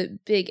gets a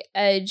big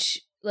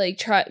edge, like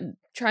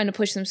trying to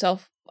push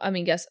themselves,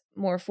 guess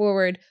more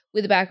forward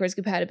with the backwards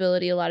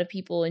compatibility. A lot of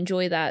people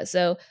enjoy that.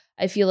 So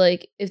I feel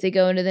like if they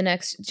go into the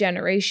next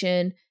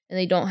generation and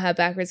they don't have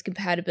backwards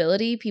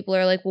compatibility, people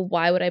are like, well,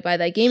 why would I buy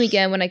that game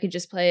again when I could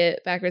just play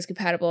it backwards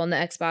compatible on the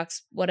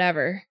Xbox,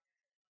 whatever?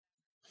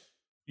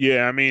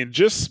 Yeah,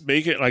 just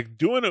make it like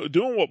doing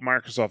what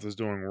Microsoft is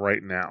doing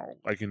right now,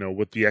 like,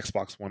 with the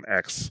Xbox One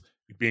X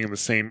being the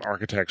same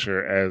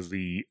architecture as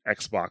the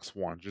Xbox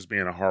One, just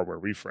being a hardware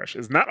refresh,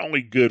 is not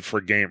only good for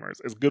gamers,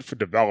 it's good for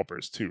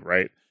developers too,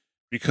 right?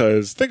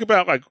 Because think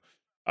about with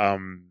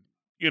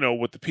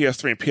the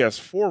PS3 and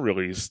PS4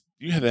 release,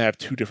 you had to have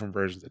 2 different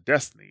versions of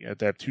Destiny. You had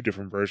to have 2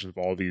 different versions of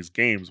all these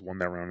games, one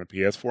that ran on the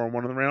PS4 and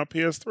one that ran on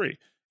PS3.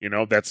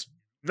 That's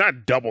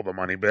not double the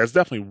money, but that's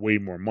definitely way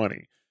more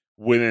money.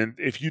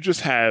 If you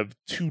just have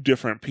 2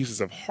 different pieces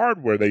of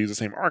hardware that use the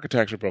same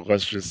architecture, but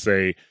let's just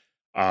say,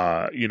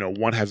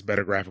 one has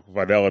better graphical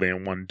fidelity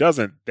and one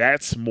doesn't,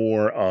 that's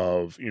more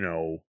of,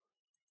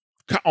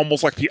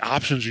 almost like the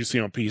options you see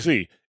on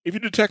PC. If you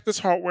detect this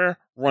hardware,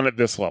 run at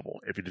this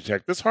level. If you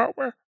detect this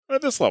hardware, run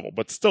at this level.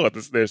 But still,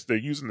 they're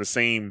using the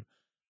same,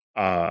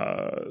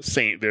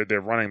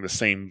 they're running the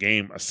same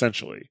game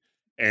essentially.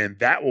 And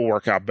that will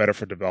work out better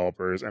for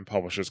developers and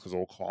publishers because it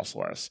will cost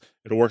less.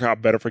 It'll work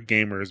out better for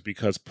gamers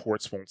because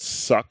ports won't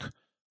suck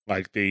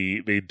like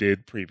they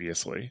did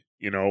previously.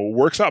 It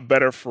works out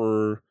better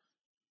for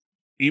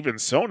even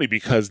Sony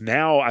because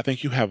now I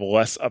think you have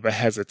less of a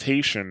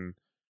hesitation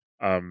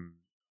for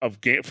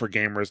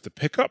gamers to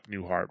pick up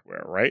new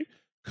hardware, right?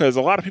 Because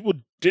a lot of people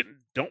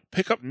don't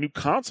pick up new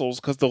consoles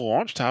because the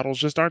launch titles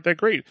just aren't that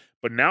great.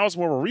 But now it's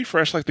more of a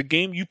refresh, like the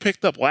game you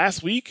picked up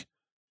last week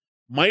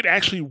might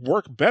actually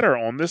work better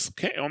on this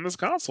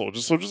console.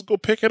 Just go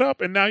pick it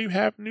up, and now you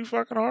have new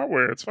fucking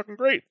hardware. It's fucking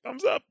great.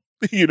 Thumbs up.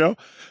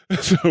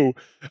 So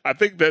I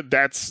think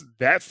that's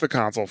the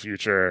console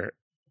future,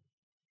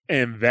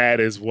 and that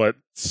is what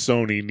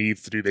Sony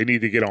needs to do. They need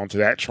to get onto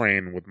that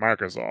train with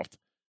Microsoft,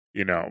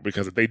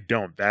 because if they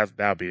don't,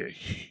 that'll be a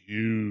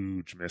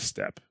huge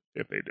misstep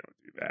if they don't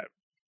do that.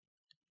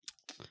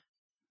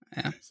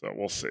 Yeah. So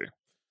we'll see.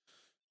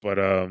 But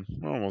we're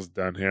almost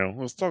done here.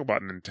 Let's talk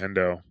about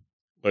Nintendo.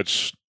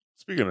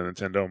 Speaking of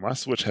Nintendo, my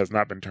Switch has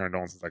not been turned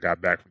on since I got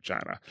back from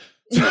China.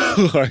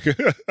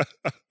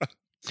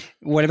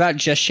 What about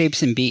Just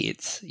Shapes and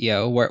Beats?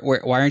 Yo,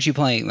 why aren't you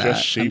playing that?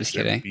 Just Shapes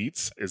and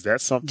Beats? Is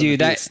that something Dude,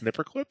 to do with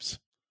snipper clips?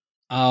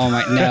 Oh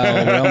my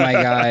no! Oh my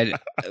god!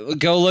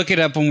 Go look it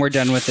up when we're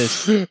done with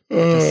this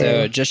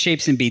episode. Just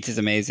Shapes and Beats is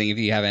amazing if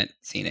you haven't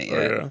seen it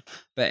yet. Yeah.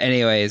 But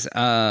anyways, it's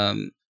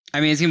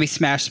gonna be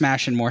Smash,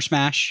 Smash, and more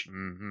Smash.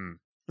 Mm-hmm.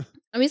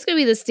 I mean, it's going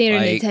to be the standard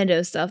Like-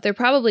 Nintendo stuff. They're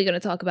probably going to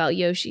talk about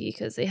Yoshi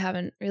because they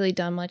haven't really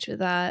done much with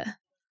that.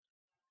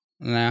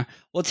 Nah.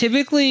 Well,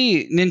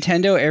 typically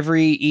Nintendo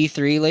every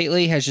E3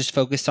 lately has just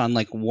focused on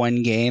like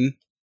one game,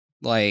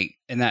 like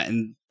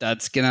and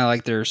that's gonna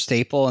like their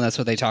staple, and that's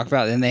what they talk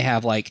about. Then they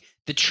have like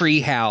the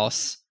Tree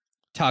House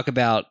talk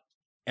about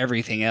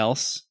everything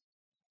else,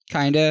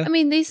 kind of. I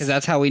mean, because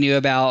that's how we knew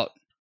about.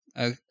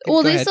 well,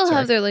 go they ahead, still sorry.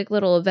 have their like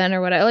little event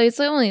or whatever. Like, it's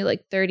only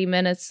like 30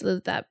 minutes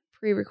of that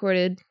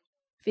pre-recorded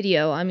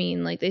video. I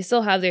mean, like they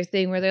still have their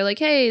thing where they're like,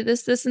 "Hey,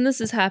 this, and this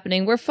is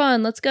happening. We're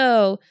fun. Let's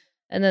go."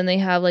 And then they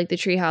have like the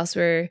treehouse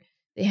where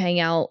they hang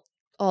out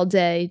all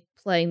day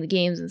playing the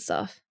games and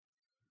stuff.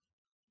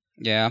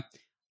 Yeah.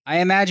 I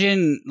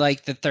imagine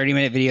like the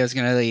 30-minute video is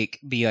gonna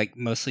like be like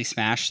mostly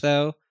Smash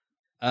though.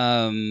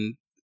 I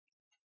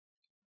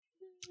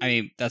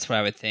mean that's what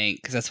I would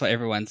think because that's what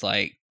everyone's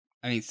like.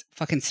 I mean,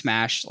 fucking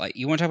Smash. Like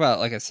you want to talk about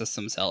like a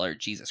system seller?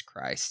 Jesus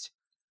Christ!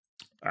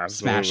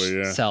 Absolutely, Smash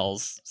yeah.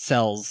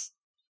 sells.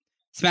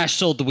 Smash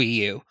sold the Wii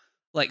U.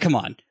 Like, come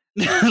on.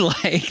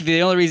 Like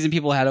the only reason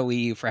people had a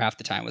Wii U for half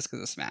the time was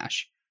because of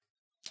Smash.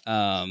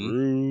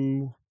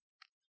 True.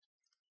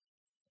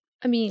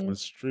 I mean,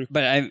 That's true.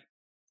 But I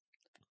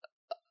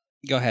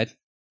go ahead.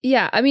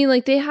 yeah, I mean,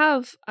 like they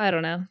have. I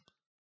don't know.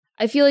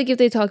 I feel like if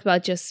they talked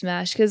about just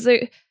Smash, because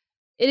it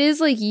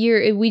is like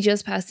we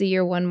just passed the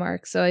year 1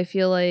 mark, so I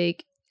feel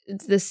like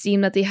it's the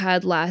steam that they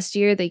had last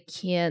year, they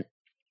can't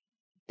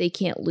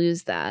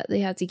lose that. They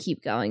have to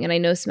keep going. And I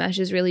know Smash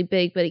is really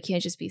big, but it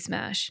can't just be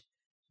Smash.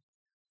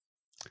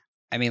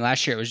 I mean,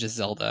 last year it was just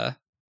Zelda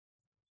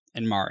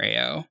and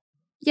Mario.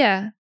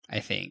 Yeah. I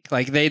think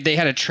like they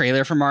had a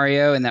trailer for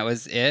Mario and that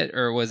was it,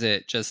 or was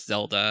it just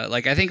Zelda?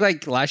 Like I think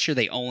like last year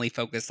they only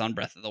focused on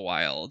Breath of the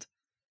Wild,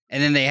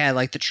 and then they had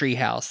like the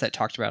Treehouse that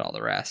talked about all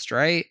the rest,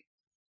 right?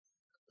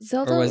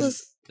 Zelda Or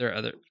was there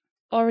other?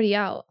 already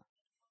out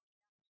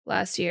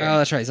last year. Oh,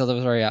 that's right. Zelda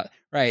was already out.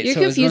 Right. You're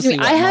so it was confusing me.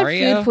 mostly, I had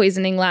Mario? food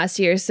poisoning last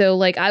year, so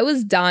like I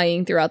was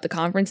dying throughout the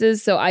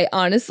conferences, so I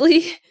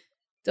honestly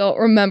don't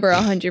remember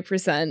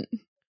 100%.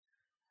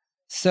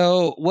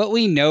 So what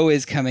we know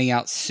is coming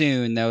out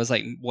soon though is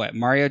like what,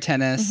 Mario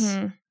Tennis,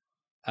 Mhm.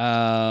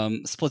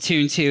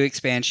 Splatoon 2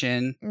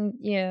 expansion.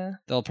 Yeah.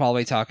 They'll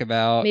probably talk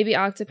about Maybe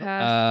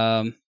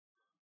Octopath.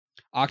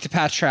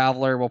 Octopath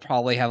Traveler will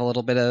probably have a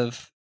little bit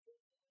of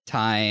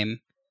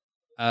time.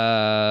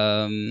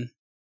 I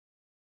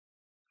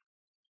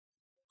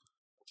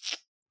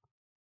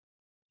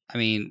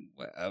mean,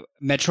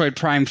 Metroid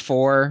Prime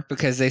 4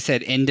 because they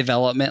said in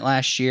development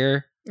last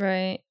year.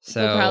 Right.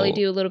 So They'll probably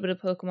do a little bit of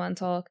Pokemon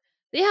talk.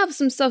 They have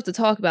some stuff to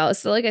talk about.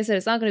 So like I said,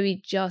 it's not going to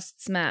be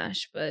just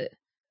Smash, but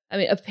I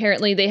mean,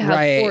 apparently they have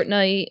Right.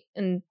 Fortnite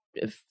and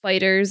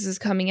Fighters is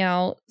coming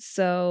out.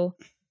 So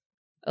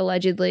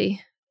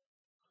allegedly.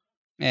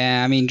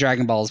 Yeah, I mean,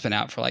 Dragon Ball's been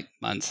out for like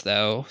months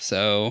though,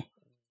 so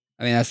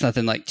I mean that's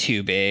nothing like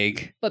too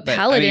big. But I mean,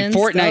 Paladins,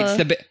 Fortnite's duh.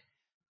 the big.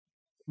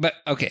 But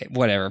okay,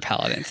 whatever,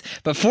 Paladins.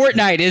 But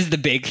Fortnite is the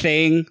big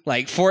thing.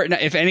 Like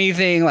Fortnite, if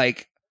anything,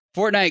 like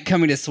Fortnite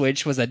coming to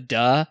Switch was a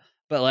duh.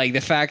 But like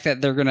the fact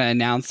that they're gonna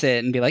announce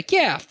it and be like,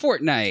 yeah,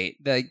 Fortnite,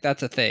 like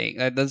that's a thing.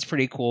 That's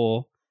pretty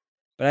cool.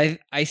 But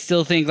I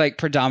still think like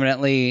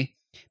predominantly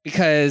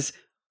because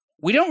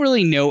we don't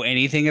really know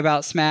anything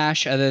about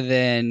Smash other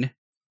than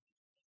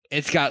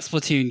it's got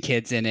Splatoon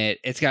kids in it,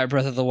 it's got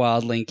Breath of the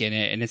Wild Link in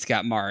it, and it's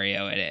got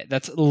Mario in it.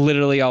 That's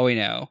literally all we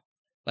know.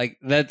 Like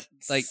that's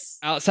like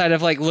outside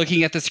of like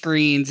looking at the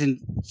screens and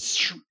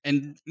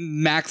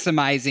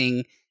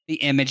maximizing the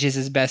images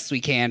as best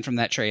we can from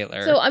that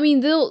trailer. So I mean,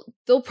 they'll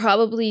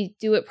probably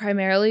do it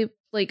primarily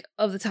like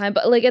of the time,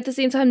 but like at the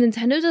same time,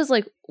 Nintendo does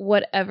like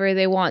whatever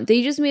they want.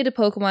 They just made a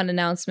Pokemon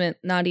announcement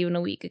not even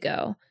a week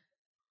ago.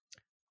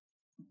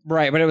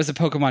 Right, but it was a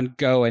Pokemon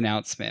Go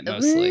announcement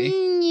mostly.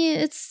 Yeah,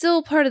 it's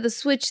still part of the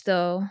Switch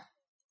though.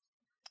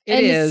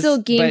 It is, it's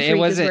still Game but it Freak is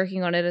wasn't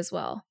working on it as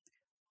well.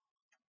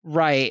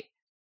 right.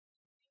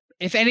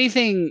 If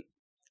anything,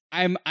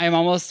 I'm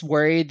almost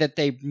worried that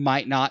they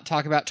might not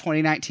talk about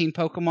 2019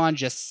 Pokemon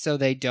just so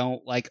they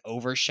don't like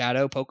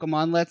overshadow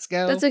Pokemon Let's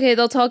Go. That's okay.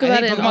 They'll talk I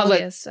about think it in Pokemon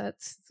August.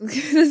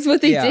 That's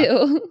what they Yeah.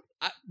 do.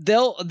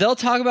 They'll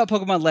talk about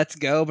Pokemon Let's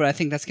Go, but I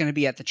think that's going to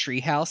be at the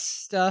Treehouse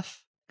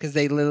stuff because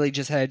they literally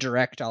just had a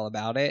direct all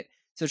about it.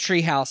 So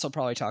Treehouse will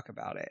probably talk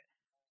about it.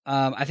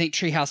 I think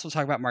Treehouse will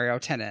talk about Mario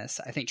Tennis.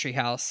 I think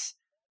Treehouse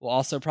will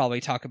also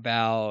probably talk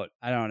about,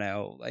 I don't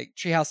know, like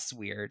Treehouse is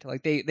weird.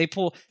 Like they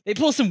pull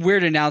some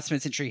weird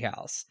announcements in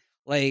Treehouse.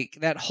 Like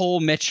that whole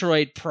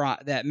Metroid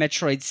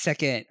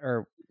second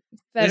or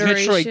it's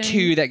Metroid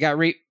 2 that got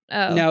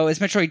No, it's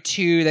Metroid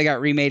 2 that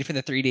got remade for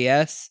the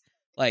 3DS.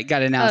 Like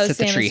got announced at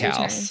the Samus Treehouse.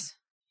 Returns.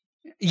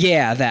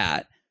 Yeah,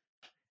 that.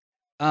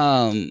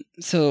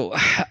 So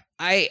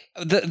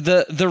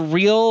the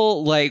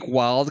real like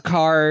wild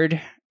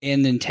card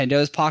in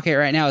Nintendo's pocket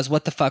right now is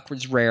what the fuck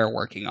was Rare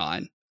working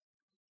on?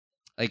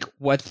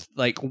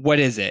 What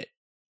is it?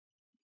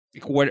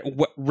 What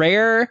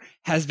Rare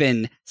has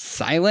been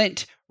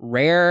silent.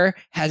 Rare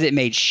hasn't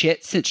made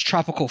shit since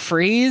Tropical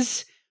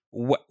Freeze.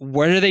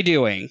 What are they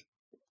doing?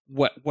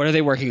 what are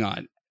they working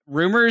on?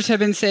 Rumors have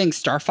been saying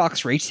Star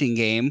Fox Racing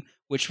game,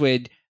 which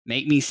would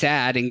make me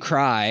sad and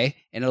cry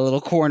in a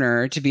little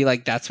corner to be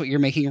like, that's what you're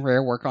making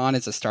Rare work on,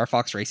 is a Star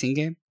Fox Racing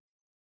game?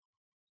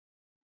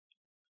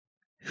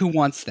 Who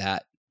wants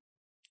that?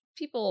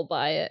 People will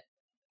buy it.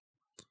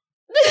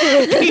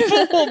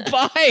 People will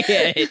buy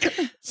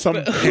it. Some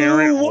But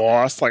parent who-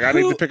 lost. Like, I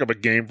need who- to pick up a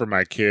game for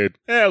my kid.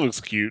 It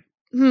looks cute.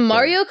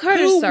 Mario Kart or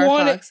Who Star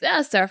wanted- Fox?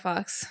 Yeah, Star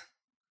Fox.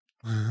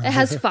 It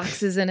has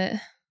foxes in it.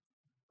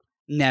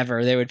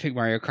 Never. They would pick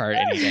Mario Kart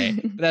any day.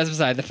 But that's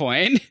beside the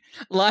point.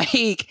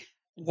 Like,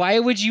 why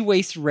would you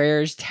waste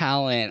Rare's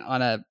talent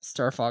on a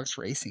Star Fox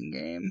Racing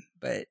game?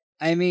 But,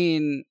 I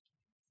mean,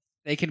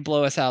 they could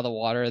blow us out of the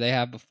water. They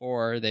have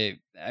before.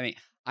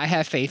 I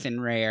have faith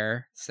in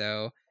Rare,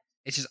 so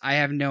it's just I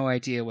have no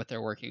idea what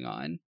they're working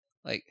on.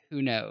 Like,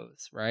 who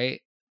knows,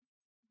 right?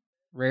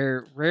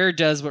 Rare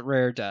does what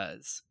Rare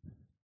does.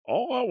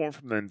 All I want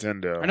from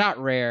Nintendo. Or not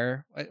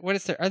Rare. What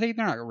is their? I think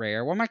they're not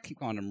Rare. Why am I keep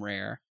calling them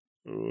Rare?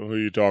 Who are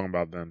you talking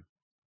about then?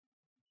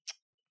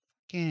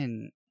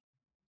 Again,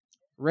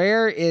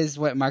 Rare is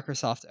what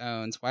Microsoft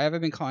owns. Why have I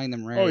been calling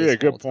them Rare? Oh, this yeah,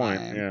 good whole point.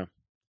 time? Yeah.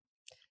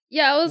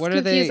 Yeah, I was What are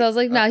confused. they- I was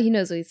like, nah, he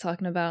knows what he's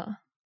talking about.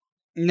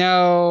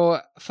 No,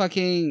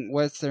 fucking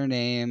what's their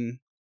name?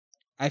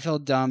 I feel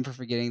dumb for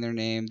forgetting their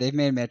name. They've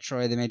made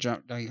Metroid. They made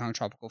Donkey Kong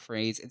Tropical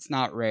Freeze. It's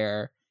not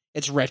Rare.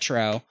 It's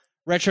Retro.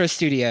 Retro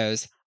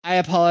Studios. I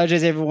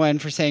apologize, everyone,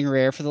 for saying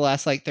Rare for the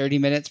last 30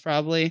 minutes.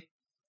 Probably,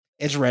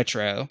 it's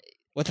Retro.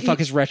 What the fuck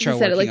is Retro He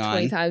said it working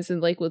 20 on? times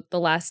in with the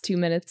last 2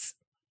 minutes.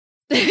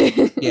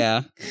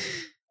 Yeah,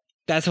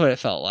 that's what it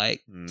felt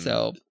like. Hmm.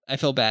 So I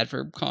feel bad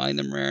for calling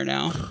them Rare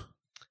now.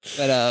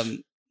 But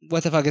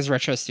what the fuck is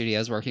Retro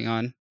Studios working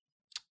on?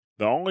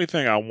 The only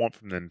thing I want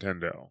from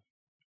Nintendo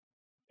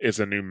is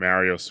a new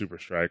Mario Super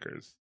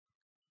Strikers.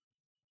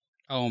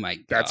 Oh my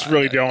god, That's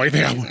really the only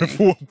thing I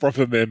want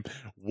from them.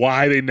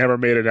 Why they never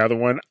made another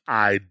one,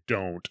 I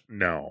don't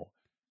know.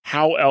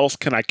 How else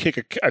can I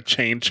kick a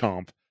chain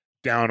chomp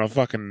down a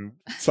fucking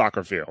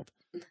soccer field?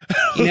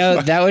 You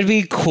know, that would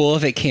be cool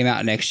if it came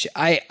out next year.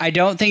 I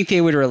don't think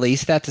they would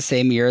release that the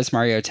same year as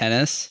Mario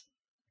Tennis,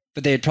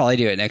 but they'd probably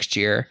do it next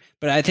year.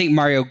 But I think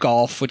Mario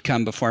Golf would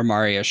come before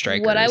Mario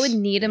Strikers. What I would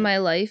need in my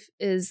life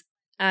is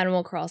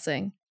Animal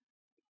Crossing.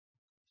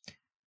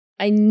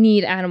 I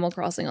need Animal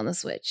Crossing on the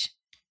Switch.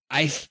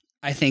 I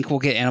think we'll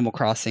get Animal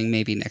Crossing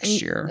maybe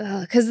next year.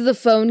 Because of the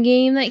phone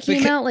game that came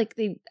Because- out,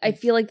 I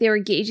feel like they were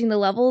gauging the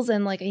levels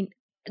and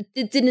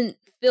it didn't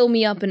fill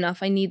me up enough.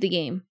 I need the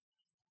game.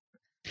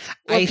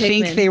 Or I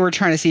think Pikmin. they were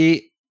trying to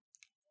see.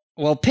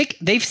 Well,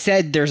 they've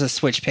said there's a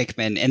Switch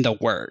Pikmin in the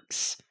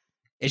works.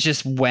 It's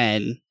just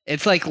when.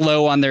 It's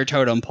low on their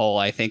totem pole,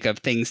 I think, of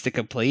things to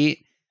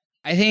complete.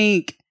 I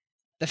think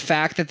the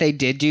fact that they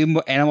did do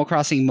Animal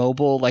Crossing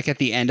Mobile at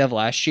the end of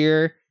last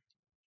year,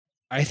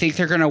 I think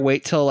they're going to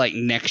wait till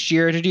next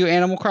year to do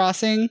Animal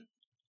Crossing.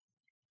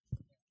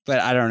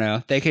 But I don't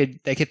know. They could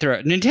throw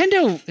it.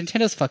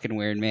 Nintendo's fucking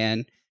weird,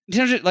 man.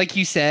 Nintendo, like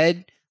you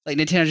said,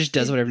 Nintendo just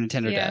does whatever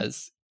Nintendo Yeah.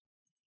 does.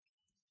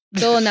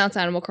 They'll announce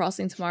Animal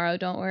Crossing tomorrow.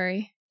 Don't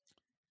worry.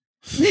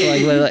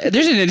 Literally,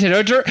 there's a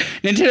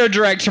Nintendo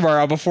Direct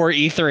tomorrow before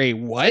E3.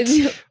 What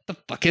the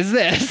fuck is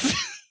this?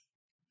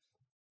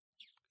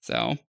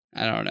 So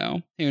I don't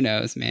know. Who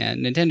knows, man?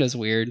 Nintendo's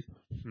weird.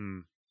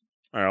 All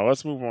right,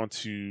 let's move on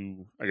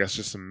to, I guess,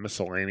 just some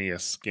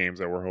miscellaneous games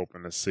that we're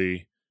hoping to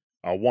see.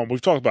 One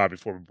we've talked about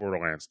before,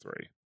 Borderlands 3.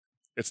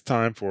 It's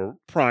time for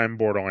Prime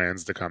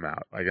Borderlands to come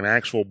out, like an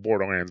actual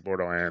Borderlands,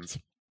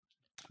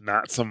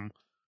 not some,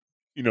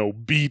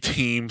 B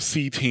team,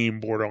 C team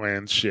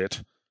Borderlands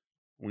shit.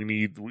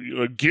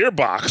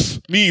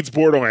 Gearbox needs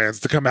Borderlands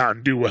to come out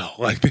and do well.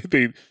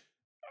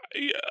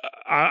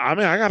 I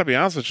gotta be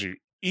honest with you.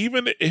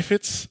 Even if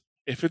it's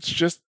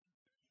just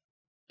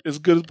as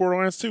good as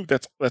Borderlands 2,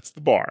 that's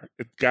the bar.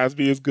 It gotta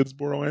be as good as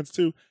Borderlands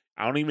 2.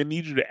 I don't even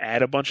need you to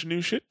add a bunch of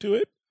new shit to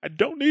it. I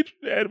don't need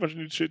you to add a bunch of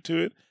new shit to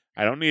it.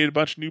 I don't need a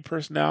bunch of new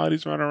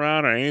personalities running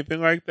around or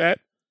anything like that.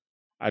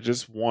 I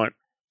just want.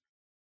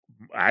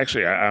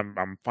 Actually,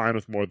 I'm fine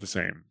with more of the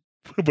same.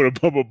 But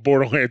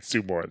Borderlands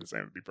 2 more of the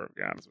same, to be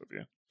perfectly honest with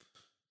you.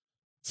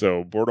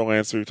 So,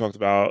 Borderlands 3 we talked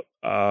about.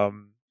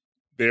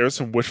 There's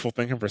some wishful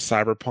thinking for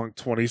Cyberpunk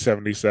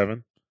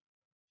 2077.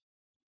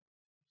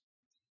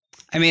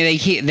 I mean,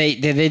 they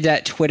did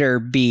that Twitter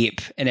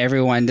beep, and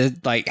everyone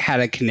had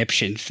a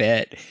conniption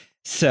fit.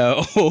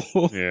 So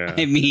Yeah.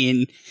 I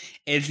mean,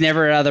 it's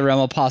never out of the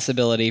realm of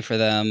possibility for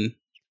them.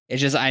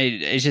 It's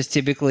just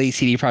typically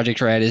CD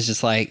Projekt Red is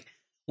just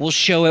we'll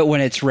show it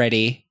when it's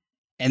ready,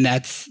 and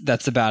that's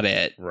about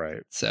it.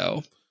 Right.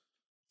 So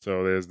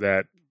there's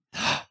that.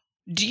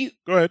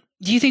 Go ahead.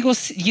 Do you think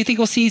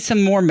we'll see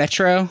some more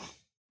Metro?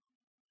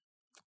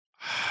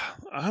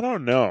 I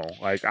don't know.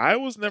 I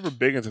was never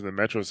big into the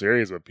Metro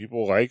series, but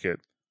people like it.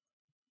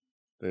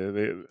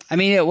 I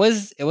mean, it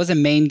was a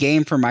main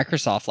game for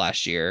Microsoft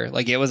last year.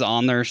 It was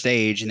on their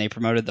stage, and they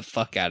promoted the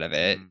fuck out of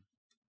it.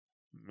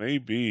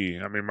 Maybe.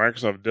 I mean,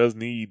 Microsoft does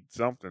need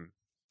something,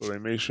 so they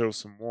may show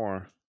some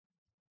more.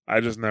 I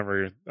just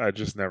never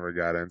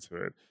got into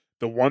it.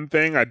 The one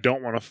thing I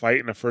don't want to fight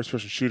in a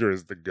first-person shooter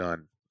is the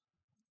gun.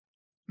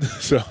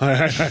 So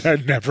I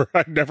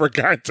never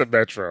got into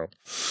Metro.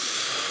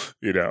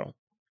 You know,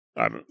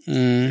 I don't.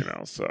 You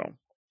know, so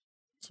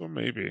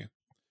maybe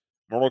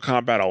Mortal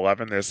Kombat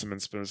 11. There's been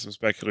some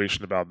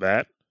speculation about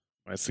that.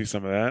 Might see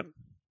some of that.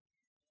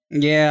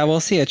 Yeah,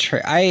 we'll see a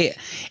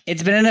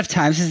It's been enough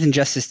time since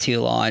Injustice 2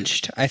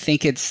 launched. I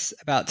think it's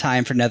about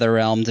time for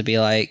NetherRealm to be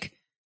like,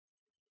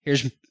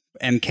 here's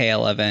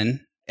MK11.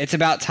 It's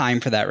about time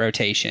for that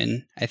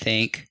rotation, I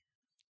think.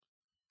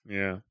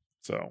 Yeah,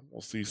 so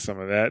we'll see some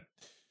of that.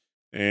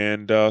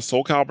 And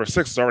Soul Calibur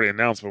 6 is already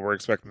announced, but we're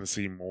expecting to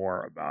see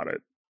more about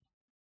it.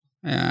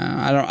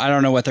 Yeah, I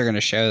don't know what they're going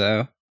to show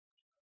though.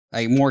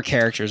 Like more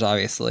characters,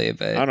 obviously,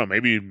 but I don't know.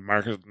 Maybe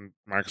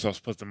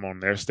Microsoft puts them on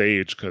their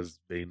stage because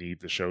they need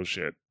to show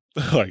shit.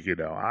 Like, you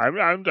know,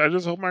 I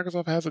just hope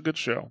Microsoft has a good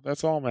show.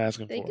 That's all I'm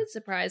asking for. They could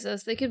surprise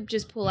us. They could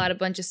just pull out a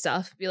bunch of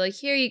stuff. Be like,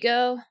 here you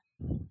go.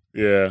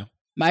 Yeah.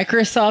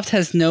 Microsoft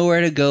has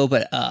nowhere to go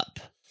but up.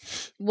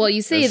 Well,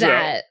 you say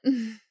that.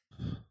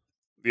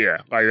 Yeah,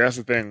 like that's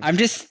the thing. I'm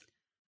just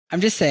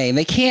saying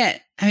they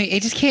can't. I mean,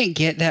 it just can't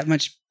get that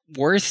much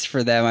worse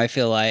for them. I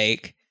feel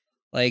like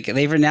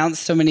they've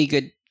announced so many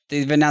titles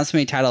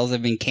that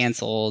have been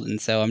canceled, and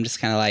so I'm just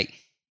kind of like,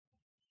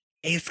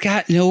 it's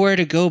got nowhere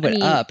to go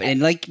but up. And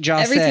like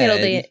Josh every said,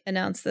 title they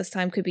announced this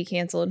time could be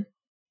canceled.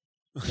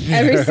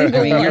 Every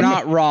single one. You're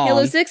not wrong.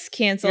 Halo 6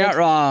 canceled. You're not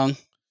wrong.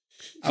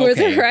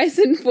 Forza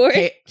Horizon 4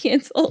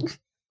 canceled.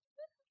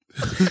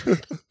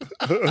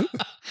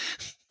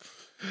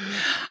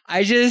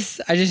 I just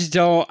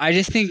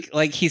think,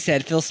 like he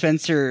said, Phil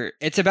Spencer,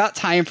 it's about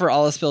time for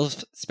all of Phil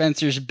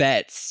Spencer's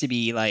bets to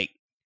be like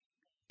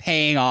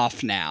paying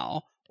off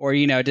now, or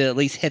to at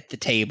least hit the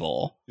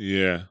table.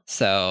 Yeah.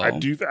 So I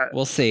do that.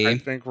 We'll see. I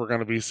think we're going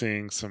to be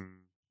seeing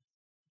some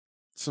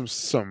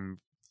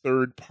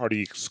third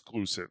party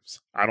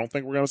exclusives. I don't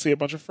think we're going to see a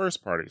bunch of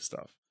first party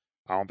stuff.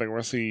 I don't think we're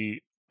going to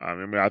see. I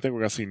think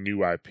we're going to see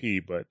new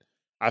IP, but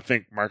I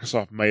think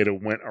Microsoft might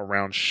have went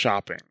around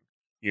shopping.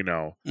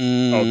 Oh,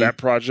 that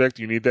project,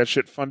 you need that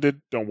shit funded?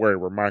 Don't worry,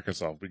 we're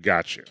Microsoft. We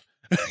got you.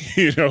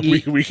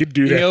 We could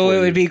do that. It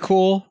would be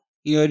cool.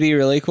 It would be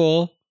really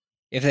cool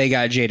if they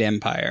got Jade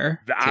Empire.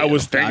 I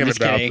was thinking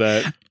about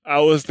that.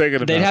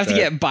 They'd have to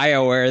get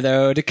BioWare,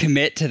 though, to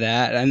commit to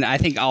that. And I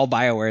think all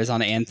BioWare is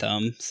on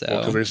Anthem. So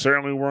because they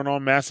certainly weren't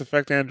on Mass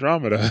Effect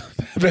Andromeda.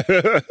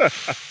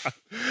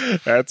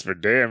 That's for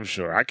damn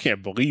sure. I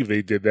can't believe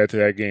they did that to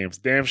that game. It's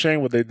damn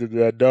shame what they did to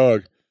that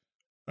dog.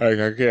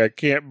 I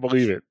can't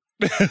believe it.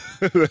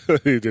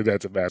 They did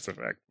that to Mass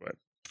Effect, but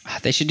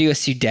they should do a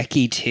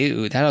Sudeki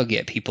too. That'll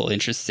get people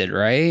interested,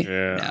 right?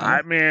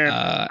 Yeah,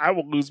 no. I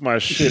would lose my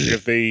shit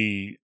if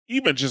they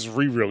even just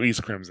re-release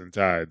Crimson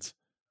Skies.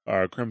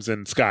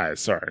 Crimson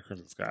Skies.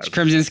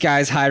 Crimson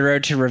Skies: High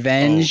Road to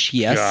Revenge. Oh,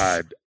 yes,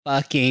 God.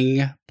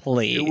 Fucking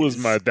please.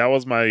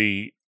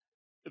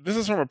 This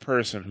is from a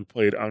person who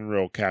played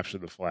Unreal Capture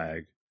the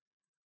Flag,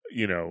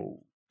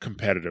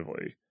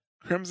 competitively.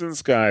 Crimson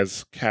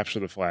Skies Capture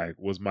the Flag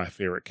was my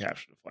favorite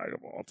Capture the Flag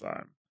of all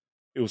time.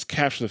 It was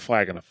Capture the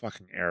Flag in a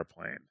fucking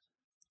airplane.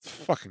 It's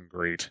fucking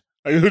great.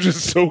 It was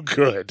just so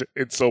good.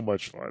 It's so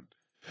much fun.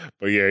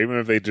 But yeah, even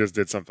if they just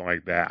did something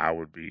like that, I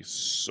would be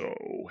so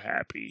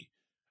happy.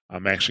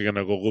 I'm actually going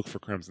to go look for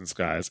Crimson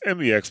Skies in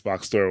the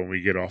Xbox store when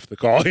we get off the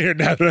call here,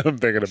 now that I'm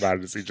thinking about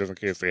it, to see just in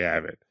case they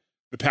have it.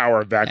 The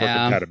power of backward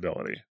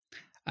compatibility.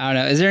 I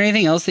don't know. Is there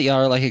anything else that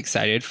y'all are like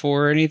excited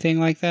for or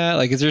anything like that?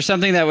 Like, is there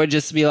something that would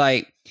just be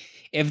like,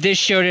 if this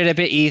showed it up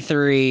at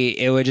E3,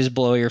 it would just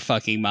blow your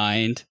fucking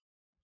mind?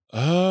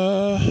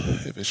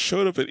 If it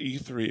showed up at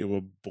E3, it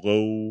would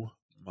blow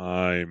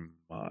my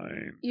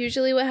mind.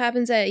 Usually what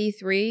happens at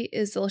E3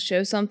 is they'll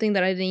show something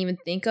that I didn't even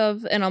think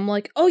of, and I'm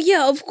like, oh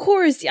yeah, of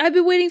course, I've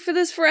been waiting for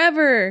this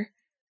forever.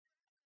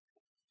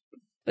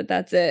 But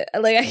that's it.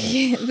 Like, I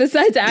can't,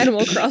 besides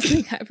Animal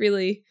Crossing, I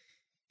really...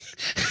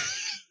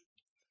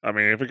 I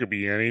mean, if it could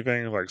be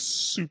anything, like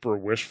super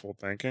wishful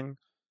thinking,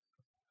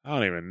 I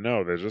don't even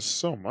know. There's just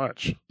so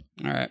much.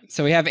 All right,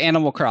 so we have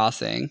Animal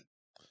Crossing.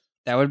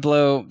 That would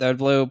blow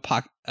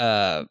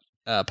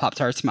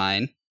Pop-Tart's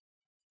mind.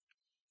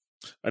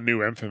 A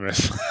new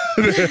Infamous.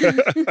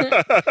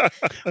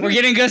 We're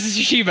getting Ghost of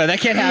Tsushima. That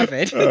can't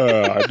happen.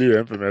 A new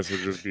Infamous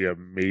would just be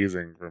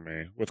amazing for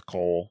me with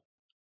Cole.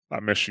 I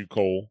miss you,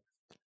 Cole.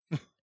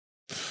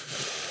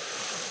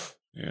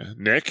 Yeah,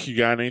 Nick, you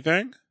got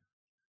anything?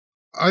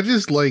 I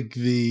just like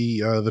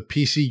the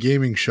PC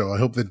gaming show. I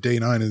hope that Day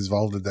 9 is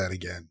involved in that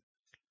again.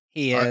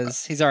 He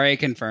is. He's already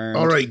confirmed.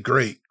 All right,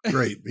 great.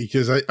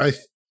 Because I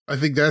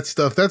think that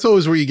stuff, that's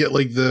always where you get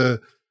like the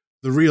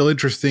real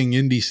interesting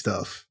indie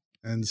stuff.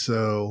 And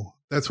so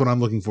that's what I'm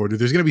looking forward to.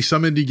 There's going to be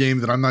some indie game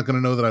that I'm not going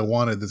to know that I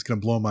wanted that's going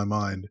to blow my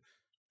mind.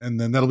 And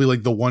then that'll be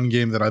like the one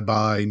game that I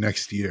buy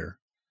next year.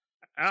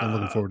 So I'm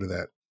looking forward to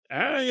that.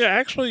 Yeah,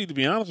 actually, to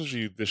be honest with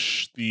you,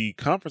 the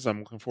conference I'm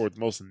looking forward to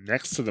most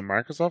next to the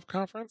Microsoft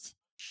conference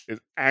is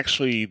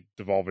actually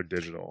Devolver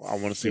Digital. I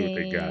want to see what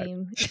they got.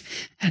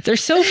 They're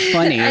so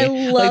funny. I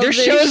love like their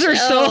shows are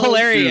so shows.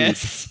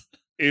 hilarious.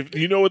 If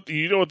you know what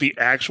the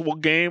actual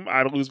game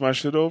I'd lose my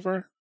shit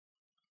over,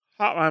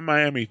 Hotline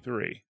Miami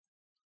 3.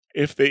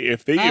 If they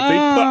put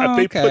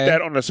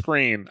that on the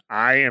screen,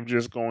 I am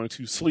just going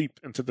to sleep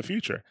into the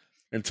future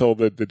until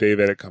the day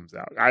that it comes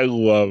out. I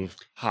love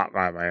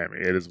Hotline Miami.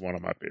 It is one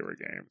of my favorite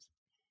games.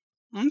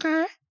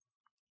 Okay.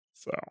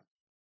 So,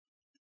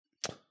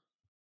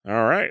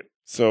 all right.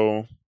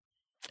 So,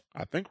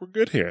 I think we're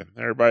good here.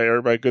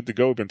 Everybody good to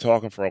go. We've been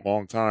talking for a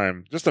long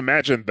time. Just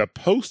imagine the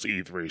post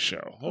E3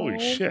 show. Holy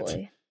shit.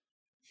 Boy.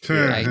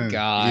 My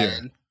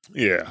God.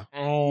 Yeah.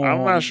 Oh,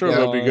 I'm not sure if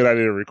it'll be a good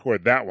idea to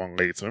record that one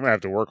late, so we might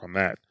have to work on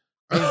that.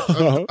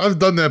 I've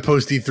done that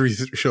post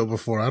E3 show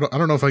before. I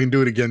don't know if I can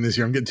do it again this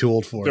year. I'm getting too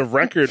old for The it.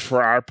 record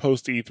for our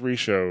post E3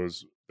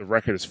 shows, the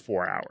record is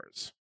 4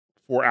 hours.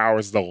 4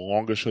 hours is the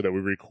longest show that we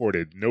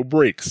recorded. No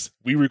breaks.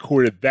 We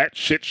recorded that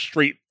shit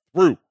straight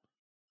through.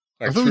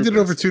 I thought we did it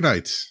over 2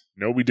 nights.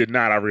 No, we did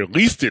not. I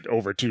released it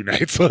over 2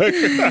 nights. So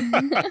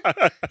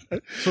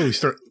we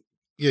start.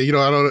 Yeah,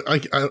 I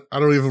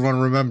don't even want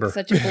to remember.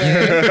 Such a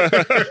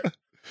blur.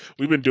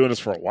 We've been doing this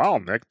for a while,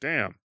 Nick.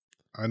 Damn.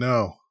 I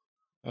know.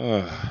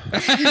 Yeah.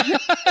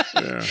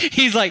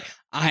 He's like,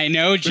 I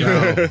know,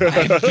 Joe.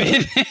 I've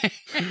been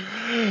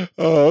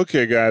Oh,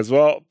 okay, guys.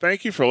 Well,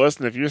 thank you for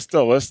listening. If you're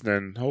still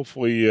listening,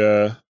 hopefully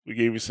we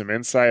gave you some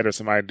insight or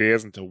some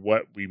ideas into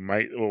what we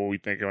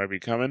think it might be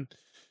coming.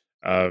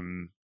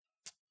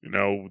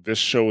 This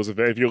show is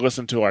available. If you're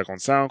listening to like on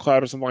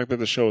SoundCloud or something like that,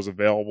 the show is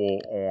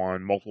available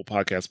on multiple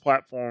podcast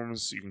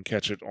platforms. You can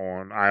catch it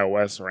on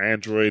iOS or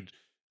Android.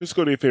 Just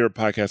go to your favorite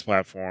podcast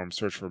platform,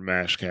 search for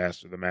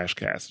Mashcast or the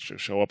Mashcast. It should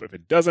show up. If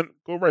it doesn't,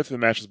 go right to the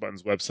Mashes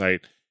Buttons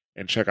website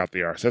and check out the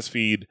RSS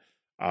feed.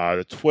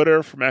 The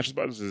Twitter for Mashes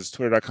Buttons is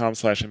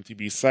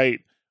twitter.com/MTB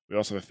site. We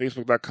also have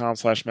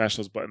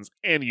facebook.com/mashthosebuttons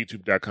and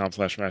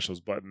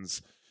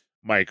youtube.com/mashthosebuttons.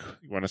 Mike,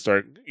 you want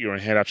to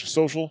hand out your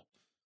social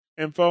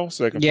info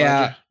so they can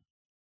find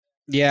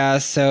you? Yeah,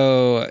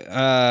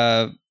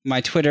 so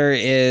my Twitter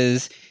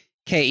is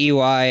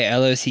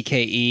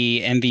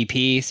KEYLOCKE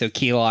MVP, so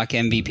Keylock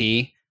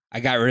MVP. I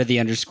got rid of the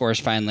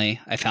underscores finally.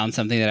 I found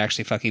something that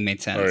actually fucking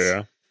made sense.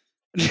 Oh,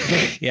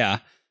 yeah? Yeah.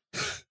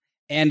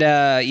 And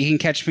you can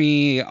catch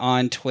me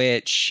on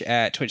Twitch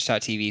at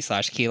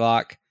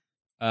twitch.tv/Keylock.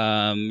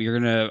 I'm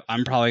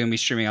probably going to be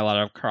streaming a lot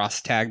of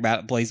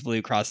Blaze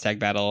Blue cross tag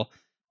battle.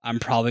 I'm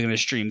probably going to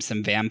stream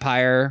some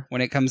Vampire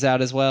when it comes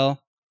out as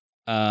well.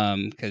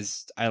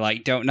 Because I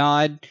like Don't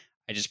Nod.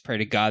 I just pray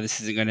to God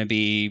this isn't going to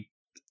be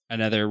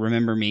another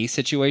Remember Me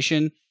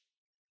situation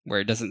where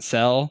it doesn't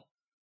sell.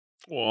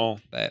 Well,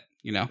 but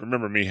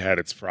Remember Me had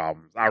its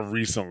problems. I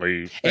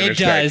recently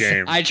finished it does. that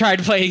game. I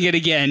tried playing it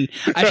again.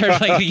 I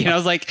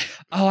was like,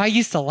 oh, I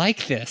used to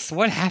like this.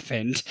 What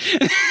happened?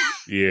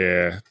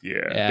 Yeah.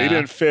 They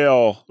didn't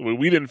fail.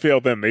 We didn't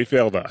fail them. They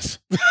failed us.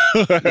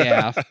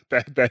 Yeah.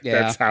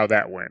 That's how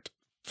that went.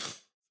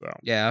 So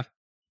yeah.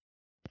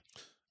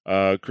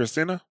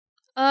 Christina?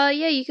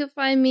 Yeah, you can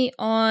find me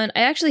on.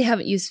 I actually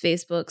haven't used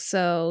Facebook,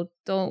 so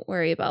don't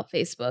worry about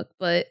Facebook.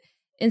 But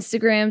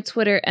Instagram,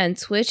 Twitter, and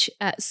Twitch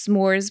at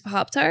S'mores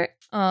Pop-Tart.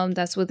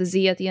 That's with a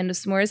Z at the end of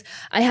S'mores.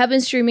 I have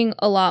been streaming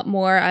a lot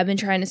more. I've been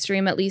trying to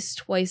stream at least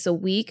twice a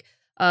week.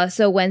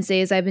 So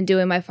Wednesdays, I've been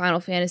doing my Final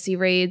Fantasy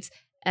raids,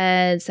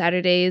 and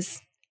Saturdays,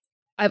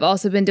 I've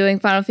also been doing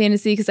Final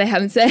Fantasy because I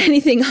haven't set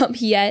anything up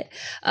yet.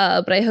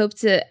 But I hope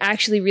to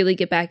actually really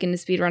get back into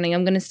speedrunning.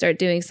 I'm going to start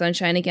doing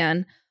Sunshine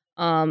again.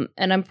 And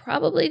I'm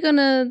probably going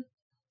to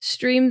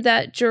stream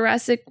that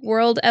Jurassic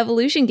World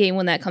Evolution game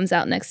when that comes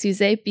out next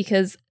Tuesday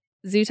because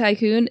Zoo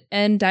Tycoon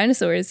and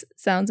dinosaurs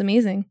sounds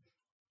amazing.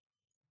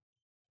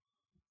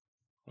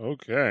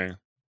 Okay.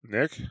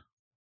 Nick?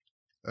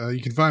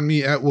 You can find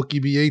me at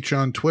WookieBH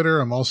on Twitter.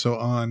 I'm also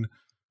on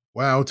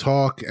WoW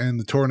Talk and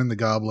the Torn and the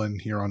Goblin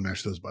here on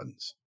Mash Those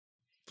Buttons.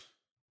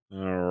 All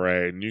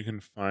right. And you can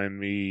find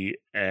me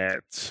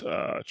at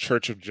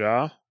Church of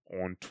Jah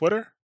on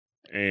Twitter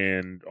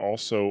and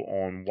also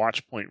on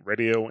Watchpoint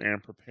Radio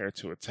and Prepare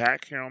to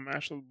Attack here on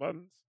Mash Those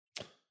Buttons.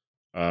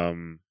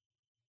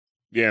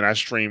 Yeah, and I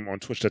stream on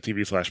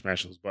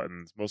twitch.tv/Mash Those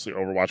Buttons, mostly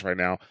Overwatch right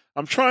now.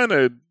 I'm trying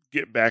to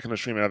get back into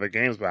streaming other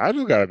games, but I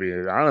just gotta be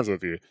honest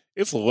with you.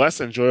 It's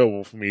less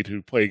enjoyable for me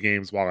to play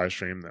games while I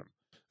stream them.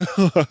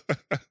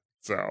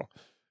 So,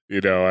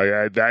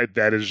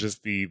 that is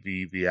just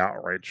the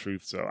outright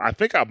truth. So I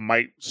think I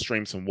might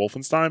stream some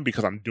Wolfenstein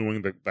because I'm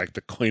doing the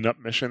cleanup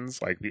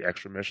missions, like the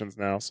extra missions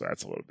now. So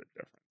that's a little bit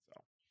different.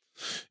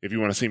 So if you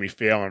want to see me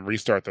fail and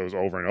restart those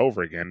over and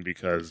over again,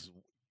 because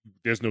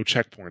there's no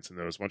checkpoints in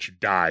those. Once you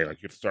die, you have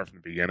to start from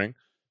the beginning.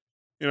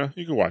 You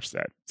can watch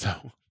that.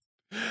 So,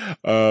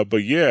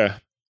 but yeah.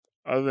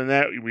 Other than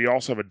that, we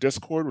also have a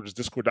Discord, which is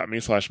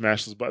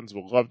discord.me/mashthosebuttons.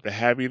 We'd love to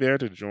have you there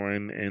to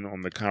join in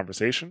on the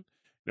conversation.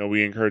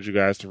 We encourage you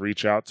guys to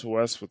reach out to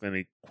us with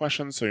any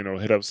questions. So,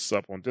 hit us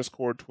up on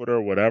Discord,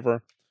 Twitter,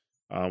 whatever.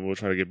 We'll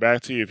try to get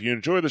back to you. If you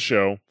enjoy the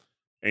show,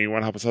 and you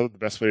want to help us out, the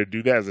best way to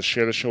do that is to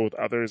share the show with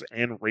others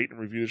and rate and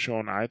review the show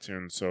on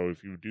iTunes. So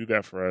if you do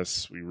that for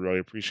us, we really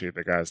appreciate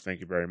that, guys. Thank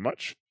you very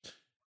much.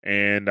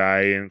 And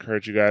I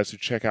encourage you guys to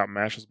check out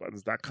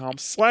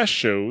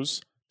mashersbuttons.com/shows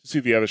to see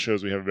the other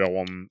shows we have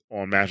available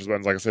on Mashers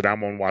Buttons. Like I said,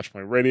 I'm on Watch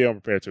My Radio. I'm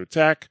Prepared to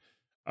Attack.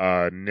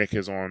 Nick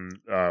is on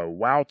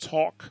WoW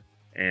Talk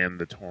and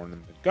The Torn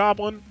and the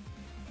Goblin.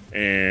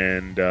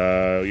 And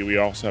we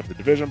also have the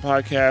Division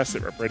podcast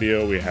at Rep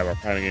Radio. We have our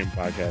fighting game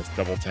podcast,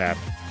 Double Tap.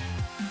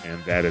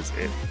 And that is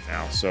it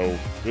now. So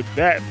with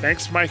that,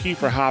 thanks, Mikey,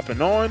 for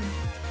hopping on.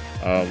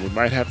 We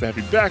might have to have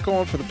you back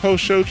on for the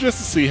post show just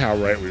to see how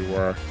right we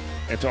were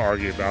and to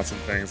argue about some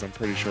things. I'm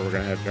pretty sure we're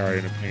going to have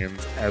varying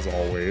opinions, as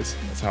always.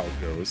 That's how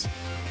it goes.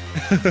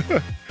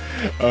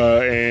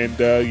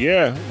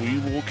 Yeah, we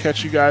will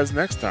catch you guys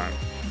next time.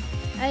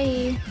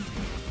 Bye.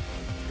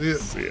 Yeah.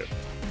 See ya.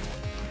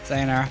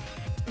 Sayonara.